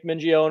want Nick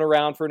Mingione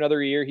around for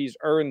another year. He's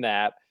earned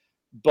that,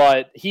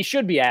 but he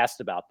should be asked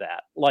about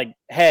that.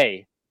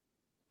 Hey,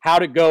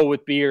 how'd it go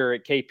with beer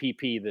at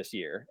KPP this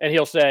year? And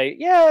he'll say,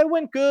 yeah, it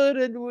went good,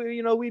 and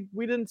we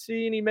didn't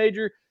see any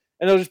major.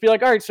 And they'll just be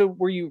like, all right, so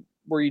were you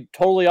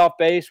totally off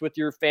base with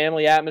your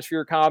family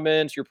atmosphere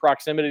comments, your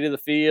proximity to the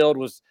field?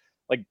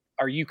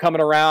 Are you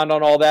coming around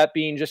on all that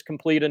being just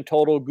complete and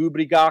total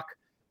gobbledygook?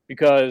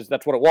 Because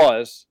that's what it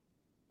was.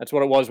 That's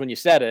what it was when you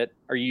said it.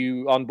 Are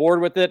you on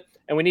board with it?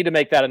 And we need to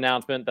make that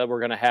announcement that we're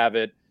going to have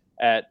it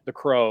at the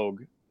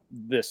Krog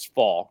this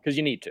fall, because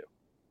you need to.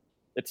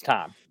 It's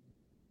time.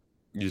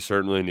 You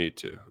certainly need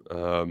to.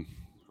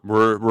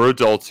 We're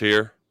adults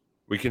here.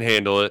 We can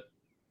handle it.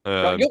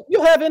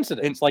 You'll have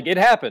incidents. It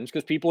happens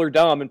because people are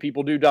dumb and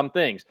people do dumb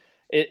things.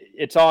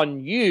 It's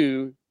on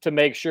you to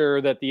make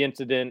sure that the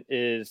incident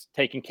is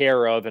taken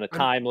care of in a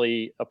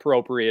timely,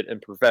 appropriate,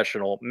 and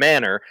professional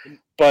manner.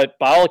 But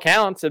by all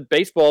accounts, at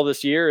baseball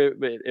this year,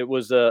 it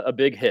was a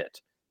big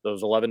hit.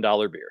 Those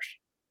 $11 beers.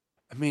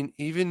 I mean,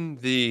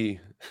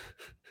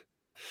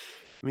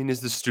 is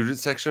the student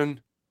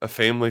section a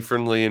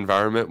family-friendly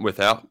environment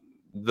without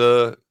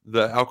the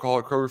alcohol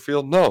at Kroger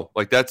Field? No,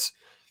 that's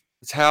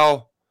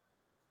how.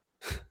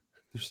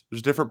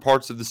 There's different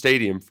parts of the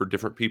stadium for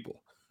different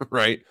people,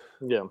 right?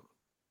 Yeah.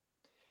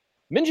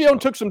 Mingione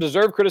took some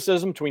deserved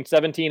criticism between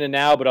 17 and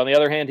now, but on the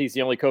other hand, he's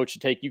the only coach to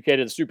take UK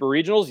to the Super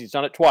Regionals. He's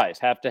done it twice.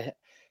 Have to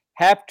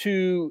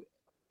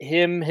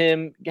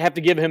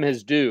give him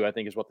his due, I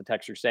think is what the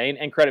texter's saying,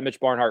 and credit Mitch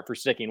Barnhart for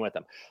sticking with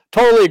him.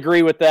 Totally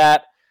agree with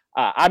that.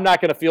 I'm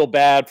not going to feel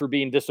bad for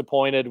being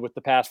disappointed with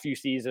the past few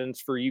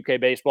seasons for UK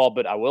baseball,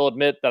 but I will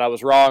admit that I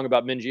was wrong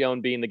about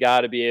Mingione being the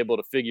guy to be able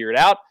to figure it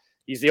out.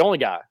 He's the only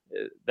guy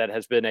that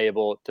has been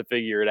able to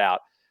figure it out.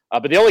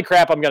 But the only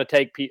crap I'm going to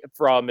take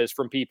is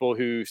from people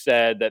who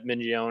said that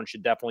Mingione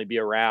should definitely be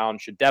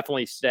around, should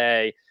definitely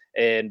stay,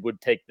 and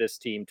would take this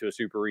team to a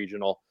super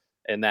regional.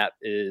 And that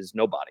is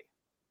nobody.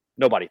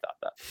 Nobody thought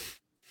that.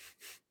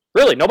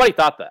 Really, nobody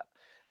thought that.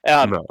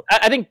 No.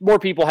 I think more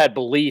people had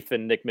belief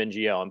in Nick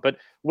Mingione, but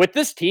with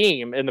this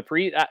team in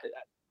the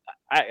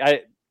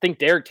I think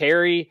Derek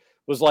Terry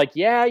was like,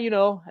 yeah,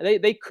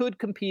 they could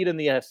compete in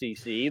the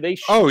SEC. They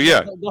should. Oh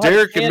yeah,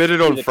 Derek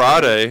admitted on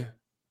Friday,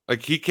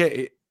 like he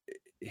can't.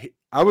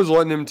 I was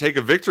letting him take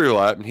a victory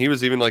lap, and he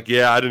was even like,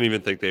 yeah, I didn't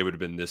even think they would have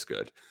been this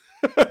good.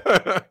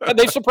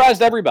 They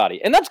surprised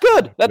everybody, and that's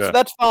good.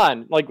 That's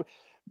fine. Like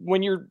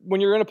when you're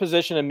in a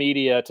position in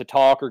media to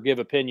talk or give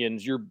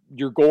opinions,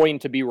 you're going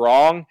to be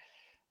wrong.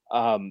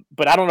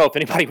 But I don't know if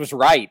anybody was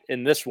right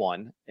in this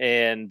one,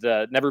 and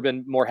never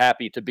been more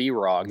happy to be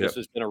wrong. This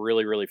has been a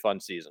really, really fun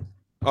season.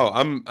 Oh,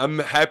 I'm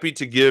happy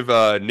to give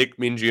Nick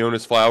Mingione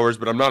his flowers,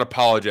 but I'm not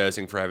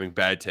apologizing for having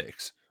bad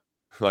takes.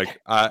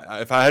 Like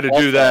if I had to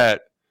do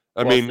that,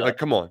 I mean, like,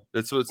 come on.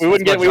 We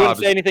wouldn't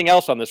say anything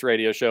else on this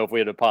radio show if we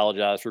had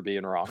apologized for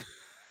being wrong.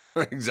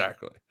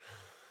 Exactly.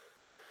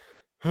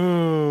 A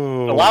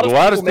lot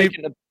of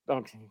people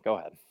okay, go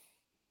ahead.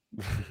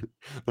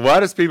 The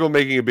loudest people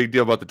making a big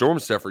deal about the dorm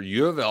stuff are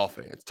U of L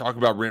fans. Talk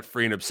about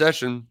rent-free and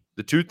obsession.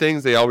 The two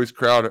things they always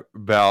crowd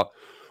about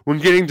when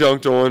getting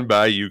dunked on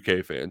by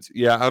UK fans.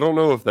 Yeah, I don't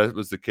know if that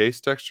was the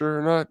case, Texture,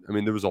 or not. I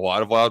mean, there was a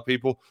lot of loud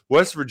people.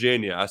 West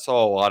Virginia, I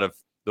saw a lot of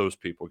those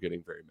people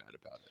getting very mad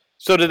about it.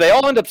 So did they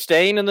all end up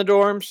staying in the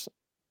dorms?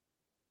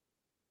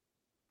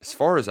 As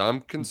far as I'm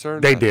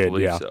concerned, they did,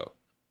 yeah. So.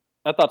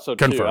 I thought so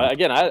too. Confirmed.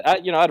 Again,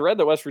 I'd read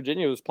that West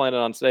Virginia was planning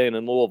on staying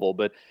in Louisville,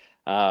 but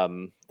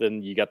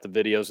then you got the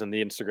videos and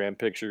the Instagram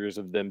pictures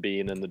of them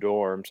being in the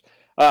dorms.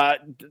 I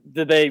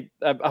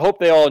hope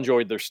they all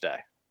enjoyed their stay.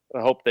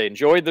 I hope they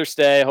enjoyed their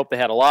stay. I hope they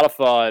had a lot of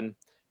fun,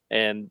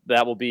 and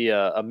that will be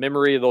a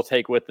memory they'll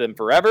take with them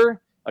forever,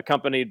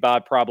 accompanied by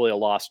probably a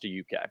loss to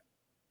UK.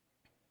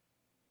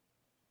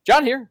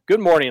 John here.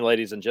 Good morning,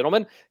 ladies and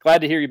gentlemen.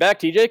 Glad to hear you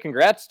back, TJ.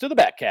 Congrats to the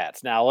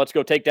Batcats. Now, let's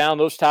go take down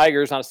those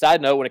Tigers. On a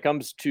side note, when it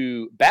comes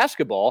to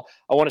basketball,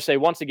 I want to say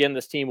once again,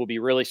 this team will be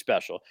really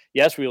special.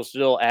 Yes, we will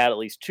still add at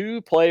least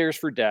 2 players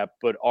for depth,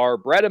 but our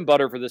bread and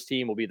butter for this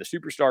team will be the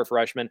superstar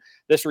freshmen.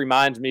 This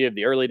reminds me of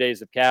the early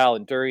days of Cal,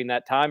 and during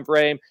that time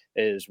frame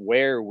is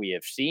where we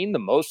have seen the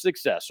most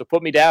success. So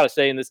put me down as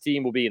saying this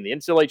team will be in the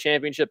NCAA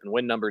championship and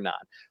win number 9.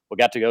 We'll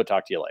got to go.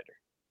 Talk to you later.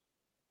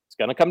 It's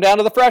going to come down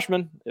to the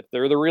freshmen. If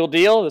they're the real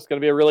deal, it's going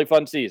to be a really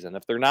fun season.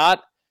 If they're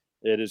not,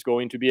 it is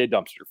going to be a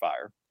dumpster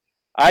fire.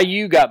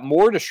 IU got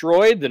more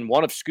destroyed than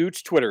one of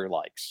Scoot's Twitter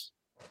likes.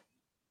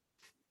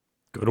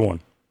 Good one.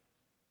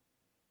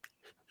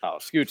 Oh,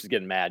 Scoots is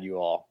getting mad, you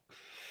all.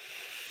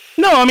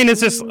 No, I mean,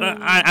 it's just,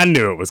 I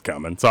knew it was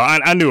coming, so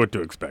I knew what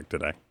to expect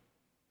today.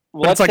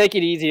 Well, let's take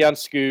it easy on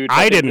Scoot.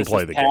 I didn't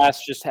play the game.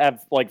 Just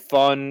have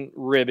fun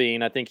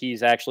ribbing. I think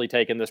he's actually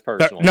taking this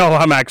personally. No,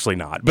 I'm actually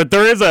not. But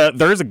there is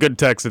a good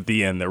text at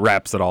the end that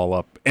wraps it all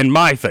up in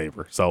my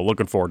favor. So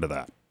looking forward to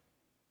that.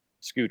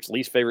 Scoot's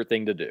least favorite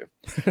thing to do.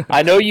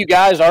 I know you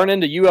guys aren't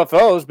into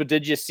UFOs, but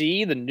did you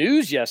see the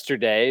news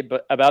yesterday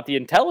about the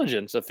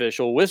intelligence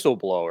official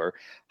whistleblower,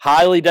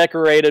 highly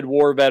decorated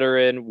war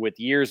veteran with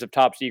years of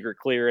top secret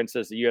clearance,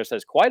 says the U.S.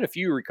 has quite a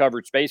few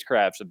recovered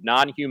spacecrafts of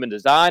non-human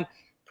design.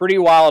 Pretty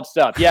wild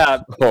stuff.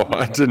 Yeah. Oh,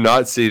 I did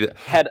not see that.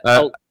 Had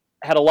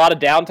a lot of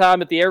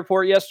downtime at the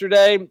airport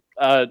yesterday.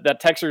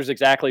 That texter is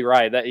exactly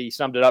right. That he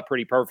summed it up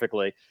pretty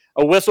perfectly.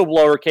 A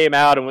whistleblower came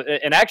out,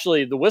 and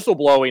actually the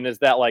whistleblowing is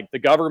that, like, the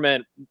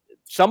government,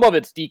 some of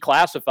it's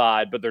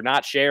declassified, but they're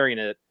not sharing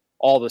it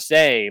all the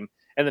same.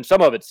 And then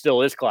some of it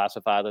still is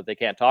classified that they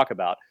can't talk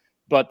about.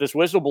 But this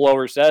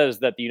whistleblower says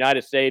that the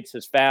United States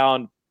has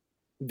found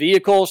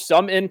vehicles,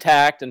 some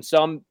intact and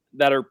some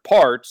that are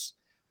parts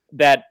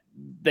that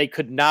they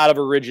could not have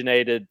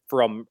originated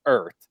from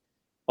Earth.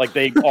 Like,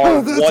 they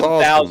are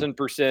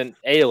 1,000%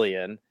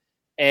 alien.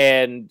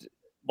 And,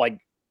 like,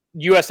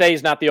 USA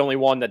is not the only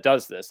one that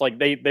does this. Like,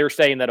 they're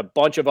saying that a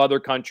bunch of other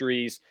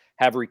countries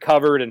have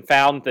recovered and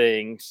found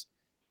things.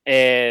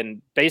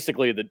 And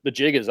basically the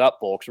jig is up,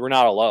 folks. We're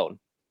not alone.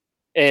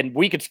 And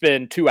we could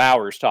spend 2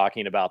 hours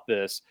talking about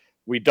this.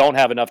 We don't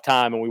have enough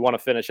time, and we want to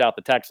finish out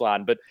the text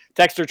line. But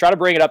Texter, try to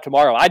bring it up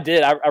tomorrow. I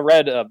did. I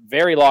read a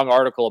very long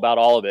article about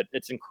all of it.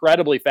 It's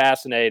incredibly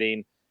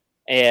fascinating.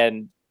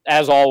 And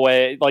as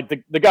always, like,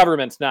 the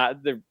government's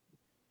not,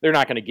 they're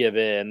not going to give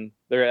in.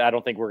 I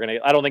don't think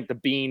the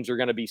beans are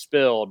going to be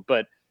spilled.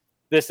 But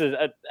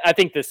I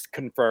think this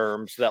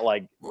confirms that,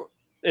 like,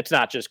 it's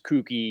not just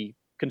kooky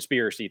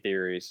conspiracy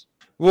theories.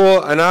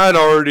 Well, and I had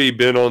already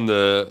been on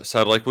the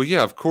side, like, well,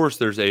 yeah, of course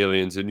there's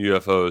aliens and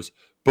UFOs.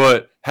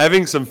 But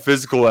having some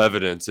physical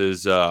evidence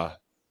is, wow.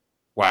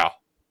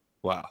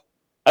 I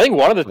think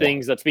one of the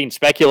things that's being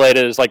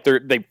speculated is, like,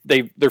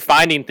 they're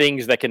finding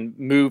things that can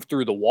move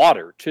through the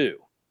water too.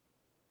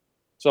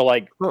 So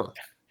like,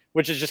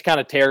 which is just kind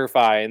of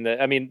terrifying.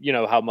 That I mean, you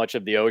know how much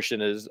of the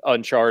ocean is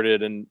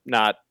uncharted and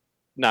not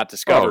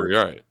discovered. Oh,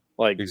 you're right.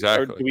 Like,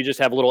 exactly. Do we just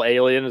have little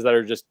aliens that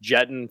are just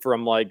jetting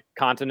from like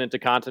continent to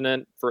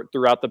continent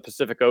throughout the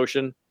Pacific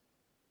Ocean?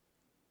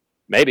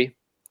 Maybe.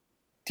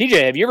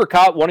 TJ, have you ever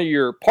caught one of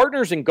your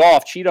partners in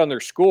golf cheat on their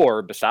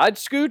score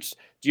besides Scoots?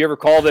 Do you ever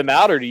call them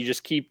out, or do you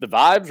just keep the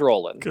vibes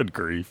rolling? Good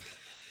grief.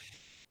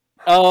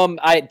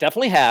 I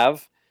definitely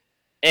have.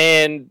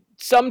 And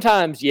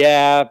sometimes,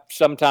 yeah,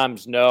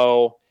 sometimes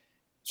no.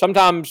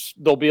 Sometimes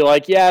they'll be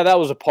like, yeah, that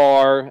was a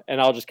par.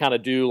 And I'll just kind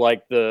of do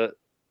like the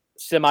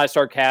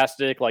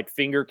semi-sarcastic, like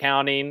finger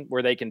counting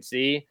where they can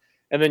see.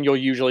 And then you'll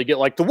usually get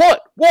like, the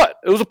what? What?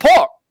 It was a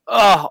par.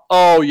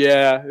 Oh,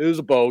 yeah, it was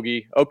a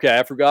bogey. Okay,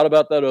 I forgot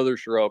about that other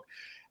stroke.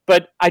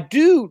 But I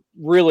do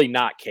really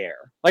not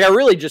care. Like, I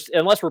really just,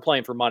 unless we're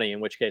playing for money, in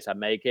which case I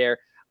may care.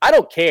 I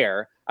don't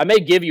care. I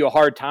may give you a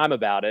hard time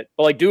about it,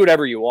 but like, do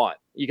whatever you want.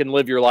 You can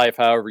live your life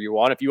however you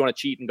want. If you want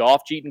to cheat in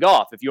golf, cheat in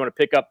golf. If you want to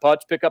pick up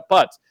putts, pick up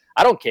putts.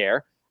 I don't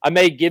care. I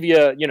may give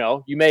you,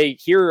 you may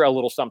hear a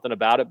little something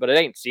about it, but it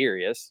ain't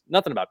serious.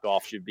 Nothing about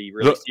golf should be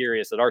really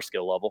serious at our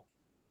skill level.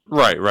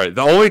 Right.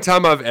 The only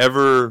time I've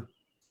ever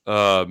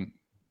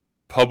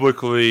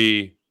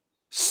publicly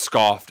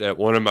scoffed at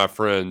one of my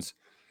friends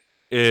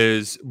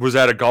was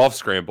at a golf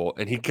scramble,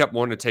 and he kept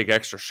wanting to take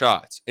extra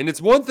shots. And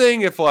it's one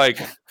thing if like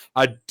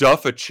I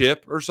duff a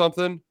chip or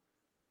something,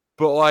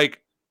 but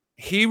like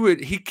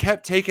he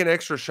kept taking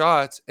extra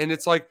shots, and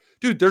it's like,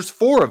 dude, there's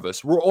 4 of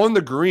us. We're on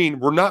the green.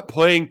 We're not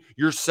playing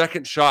your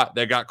second shot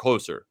that got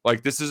closer.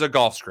 Like, this is a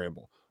golf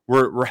scramble.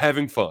 We're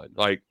having fun.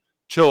 Like,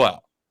 chill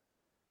out.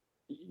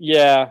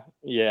 Yeah.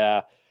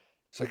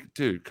 It's like,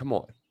 dude, come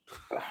on.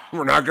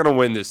 We're not gonna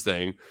win this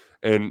thing.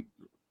 And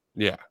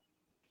yeah,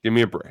 give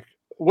me a break.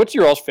 What's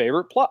your all's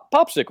favorite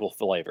popsicle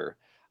flavor?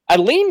 I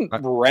lean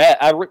red.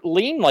 I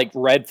lean like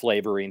red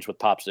flavorings with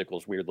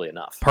popsicles. Weirdly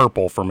enough,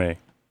 purple for me.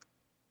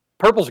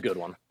 Purple's a good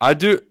one. I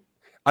do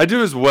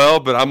as well,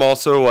 but I'm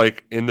also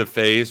like in the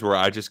phase where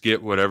I just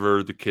get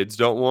whatever the kids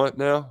don't want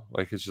now.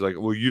 Like, it's just like,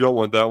 well, you don't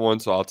want that one,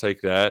 so I'll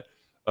take that.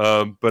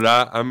 But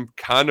I'm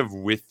kind of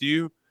with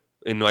you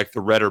in like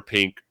the red or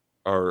pink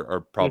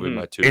are probably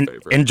my 2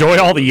 favorites. Enjoy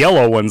all the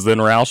yellow ones then,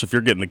 Roush, if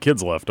you're getting the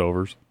kids'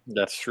 leftovers.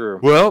 That's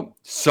true. Well,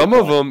 some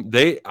of them,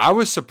 I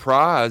was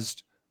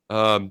surprised.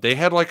 They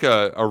had like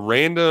a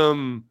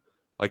random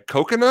like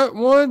coconut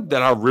one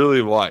that I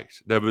really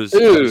liked. That was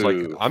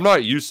like, I'm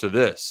not used to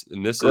this,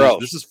 and this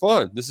is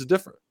fun. This is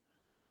different.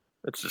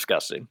 It's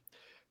disgusting.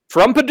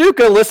 From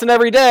Paducah, listen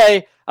every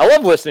day. I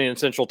love listening in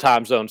Central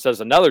Time Zone,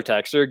 says another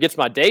texter. Gets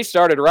my day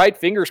started right.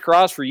 Fingers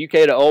crossed for UK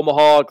to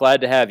Omaha.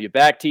 Glad to have you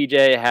back,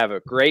 TJ. Have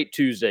a great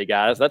Tuesday,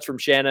 guys. That's from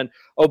Shannon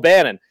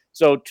O'Bannon.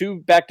 So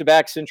 2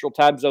 back-to-back Central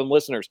Time Zone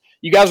listeners.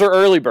 You guys are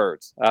early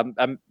birds.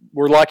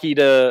 We're lucky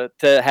to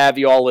have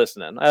you all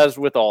listening, as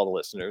with all the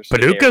listeners.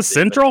 Paducah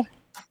Central?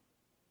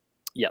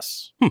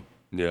 Yes.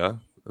 Yeah.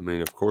 I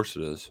mean, of course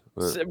it is.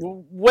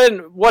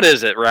 What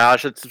is it,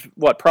 Roush? It's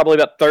probably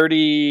about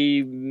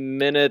 30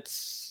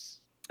 minutes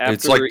after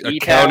it's like E-Town. A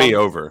county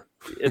over.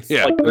 It's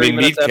like 30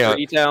 minutes after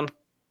E-Town.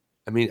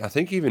 I mean, I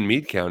think even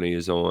Meade County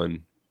is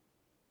on.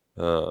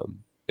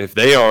 If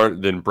they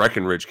aren't, then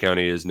Breckenridge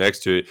County is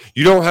next to it.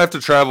 You don't have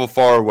to travel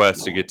far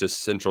west to get to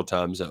Central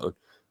Time Zone,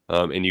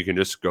 and you can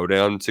just go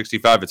down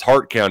 65. It's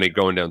Hart County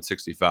going down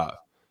 65.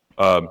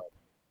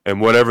 And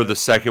whatever the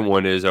second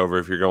one is over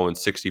if you're going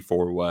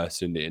 64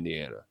 west into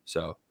Indiana.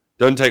 So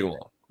doesn't take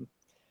long.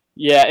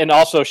 Yeah, and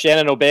also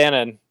Shannon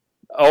O'Bannon,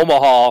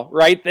 Omaha,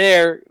 right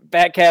there.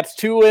 Batcats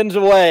 2 wins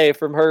away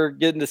from her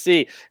getting to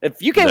see.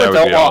 If you came with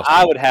Omaha, awesome.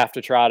 I would have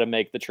to try to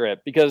make the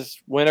trip, because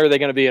when are they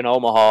going to be in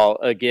Omaha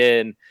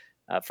again?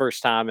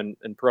 First time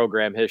in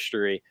program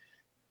history.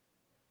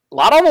 A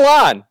lot on the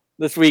line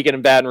this weekend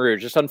in Baton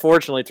Rouge. Just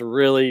unfortunately, it's a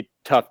really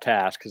tough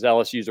task because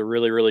LSU is a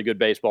really, really good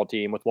baseball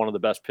team with one of the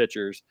best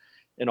pitchers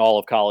in all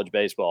of college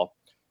baseball.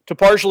 To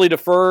partially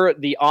defer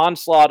the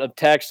onslaught of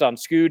texts on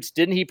Scoots,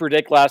 didn't he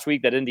predict last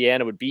week that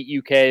Indiana would beat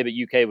UK, but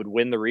UK would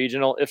win the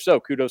regional? If so,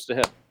 kudos to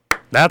him.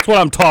 That's what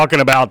I'm talking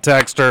about,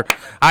 Texter.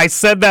 I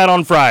said that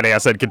on Friday. I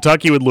said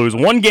Kentucky would lose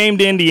 1 game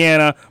to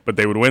Indiana, but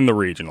they would win the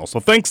regional. So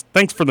thanks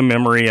for the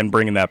memory and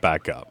bringing that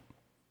back up.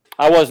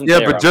 I wasn't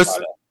there. Yeah, but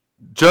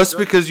just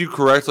because you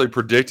correctly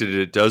predicted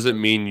it doesn't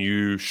mean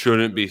you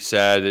shouldn't be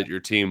sad that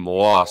your team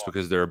lost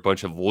because they're a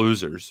bunch of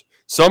losers.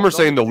 Some are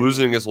saying the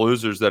losingest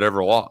losers that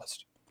ever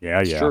lost.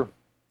 Yeah. True.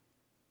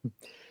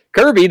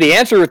 Kirby, the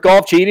answer with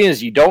golf cheating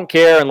is you don't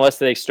care unless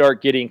they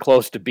start getting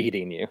close to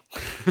beating you.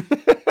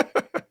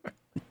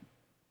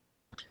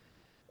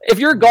 If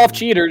you're a golf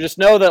cheater, just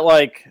know that,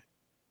 like,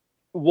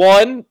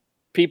 1,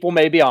 people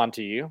may be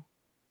onto you,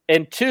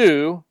 and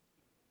 2,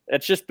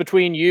 it's just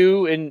between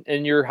you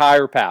and your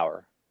higher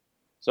power.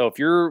 So if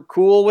you're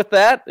cool with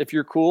that, if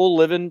you're cool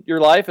living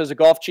your life as a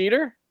golf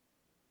cheater,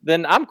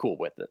 then I'm cool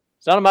with it.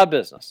 It's none of my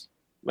business,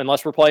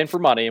 unless we're playing for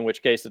money, in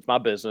which case it's my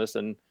business,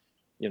 and,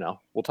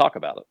 we'll talk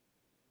about it.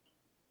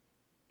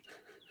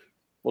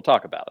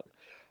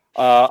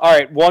 All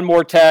right, one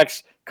more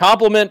text.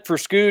 Compliment for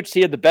Scoots.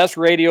 He had the best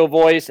radio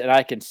voice, and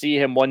I can see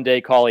him one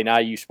day calling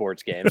IU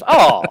sports games.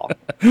 Oh,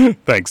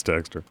 Thanks,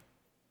 Dexter.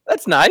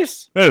 that's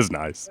nice. That is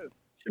nice.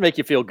 Should make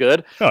you feel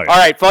good. Oh, yeah. All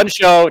right, fun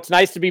show. It's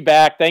nice to be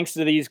back. Thanks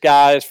to these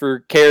guys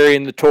for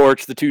carrying the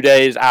torch the 2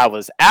 days I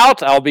was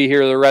out. I'll be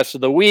here the rest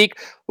of the week.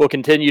 We'll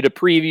continue to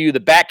preview the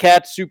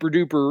Batcats Super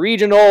Duper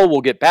Regional.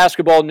 We'll get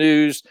basketball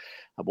news.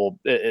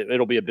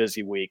 It'll be a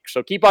busy week.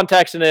 So keep on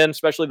texting in,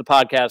 especially the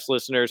podcast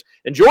listeners.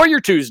 Enjoy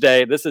your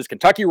Tuesday. This is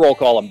Kentucky Roll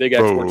Call on Big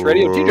X Sports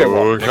Radio. TJ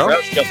Roll.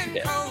 Just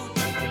again.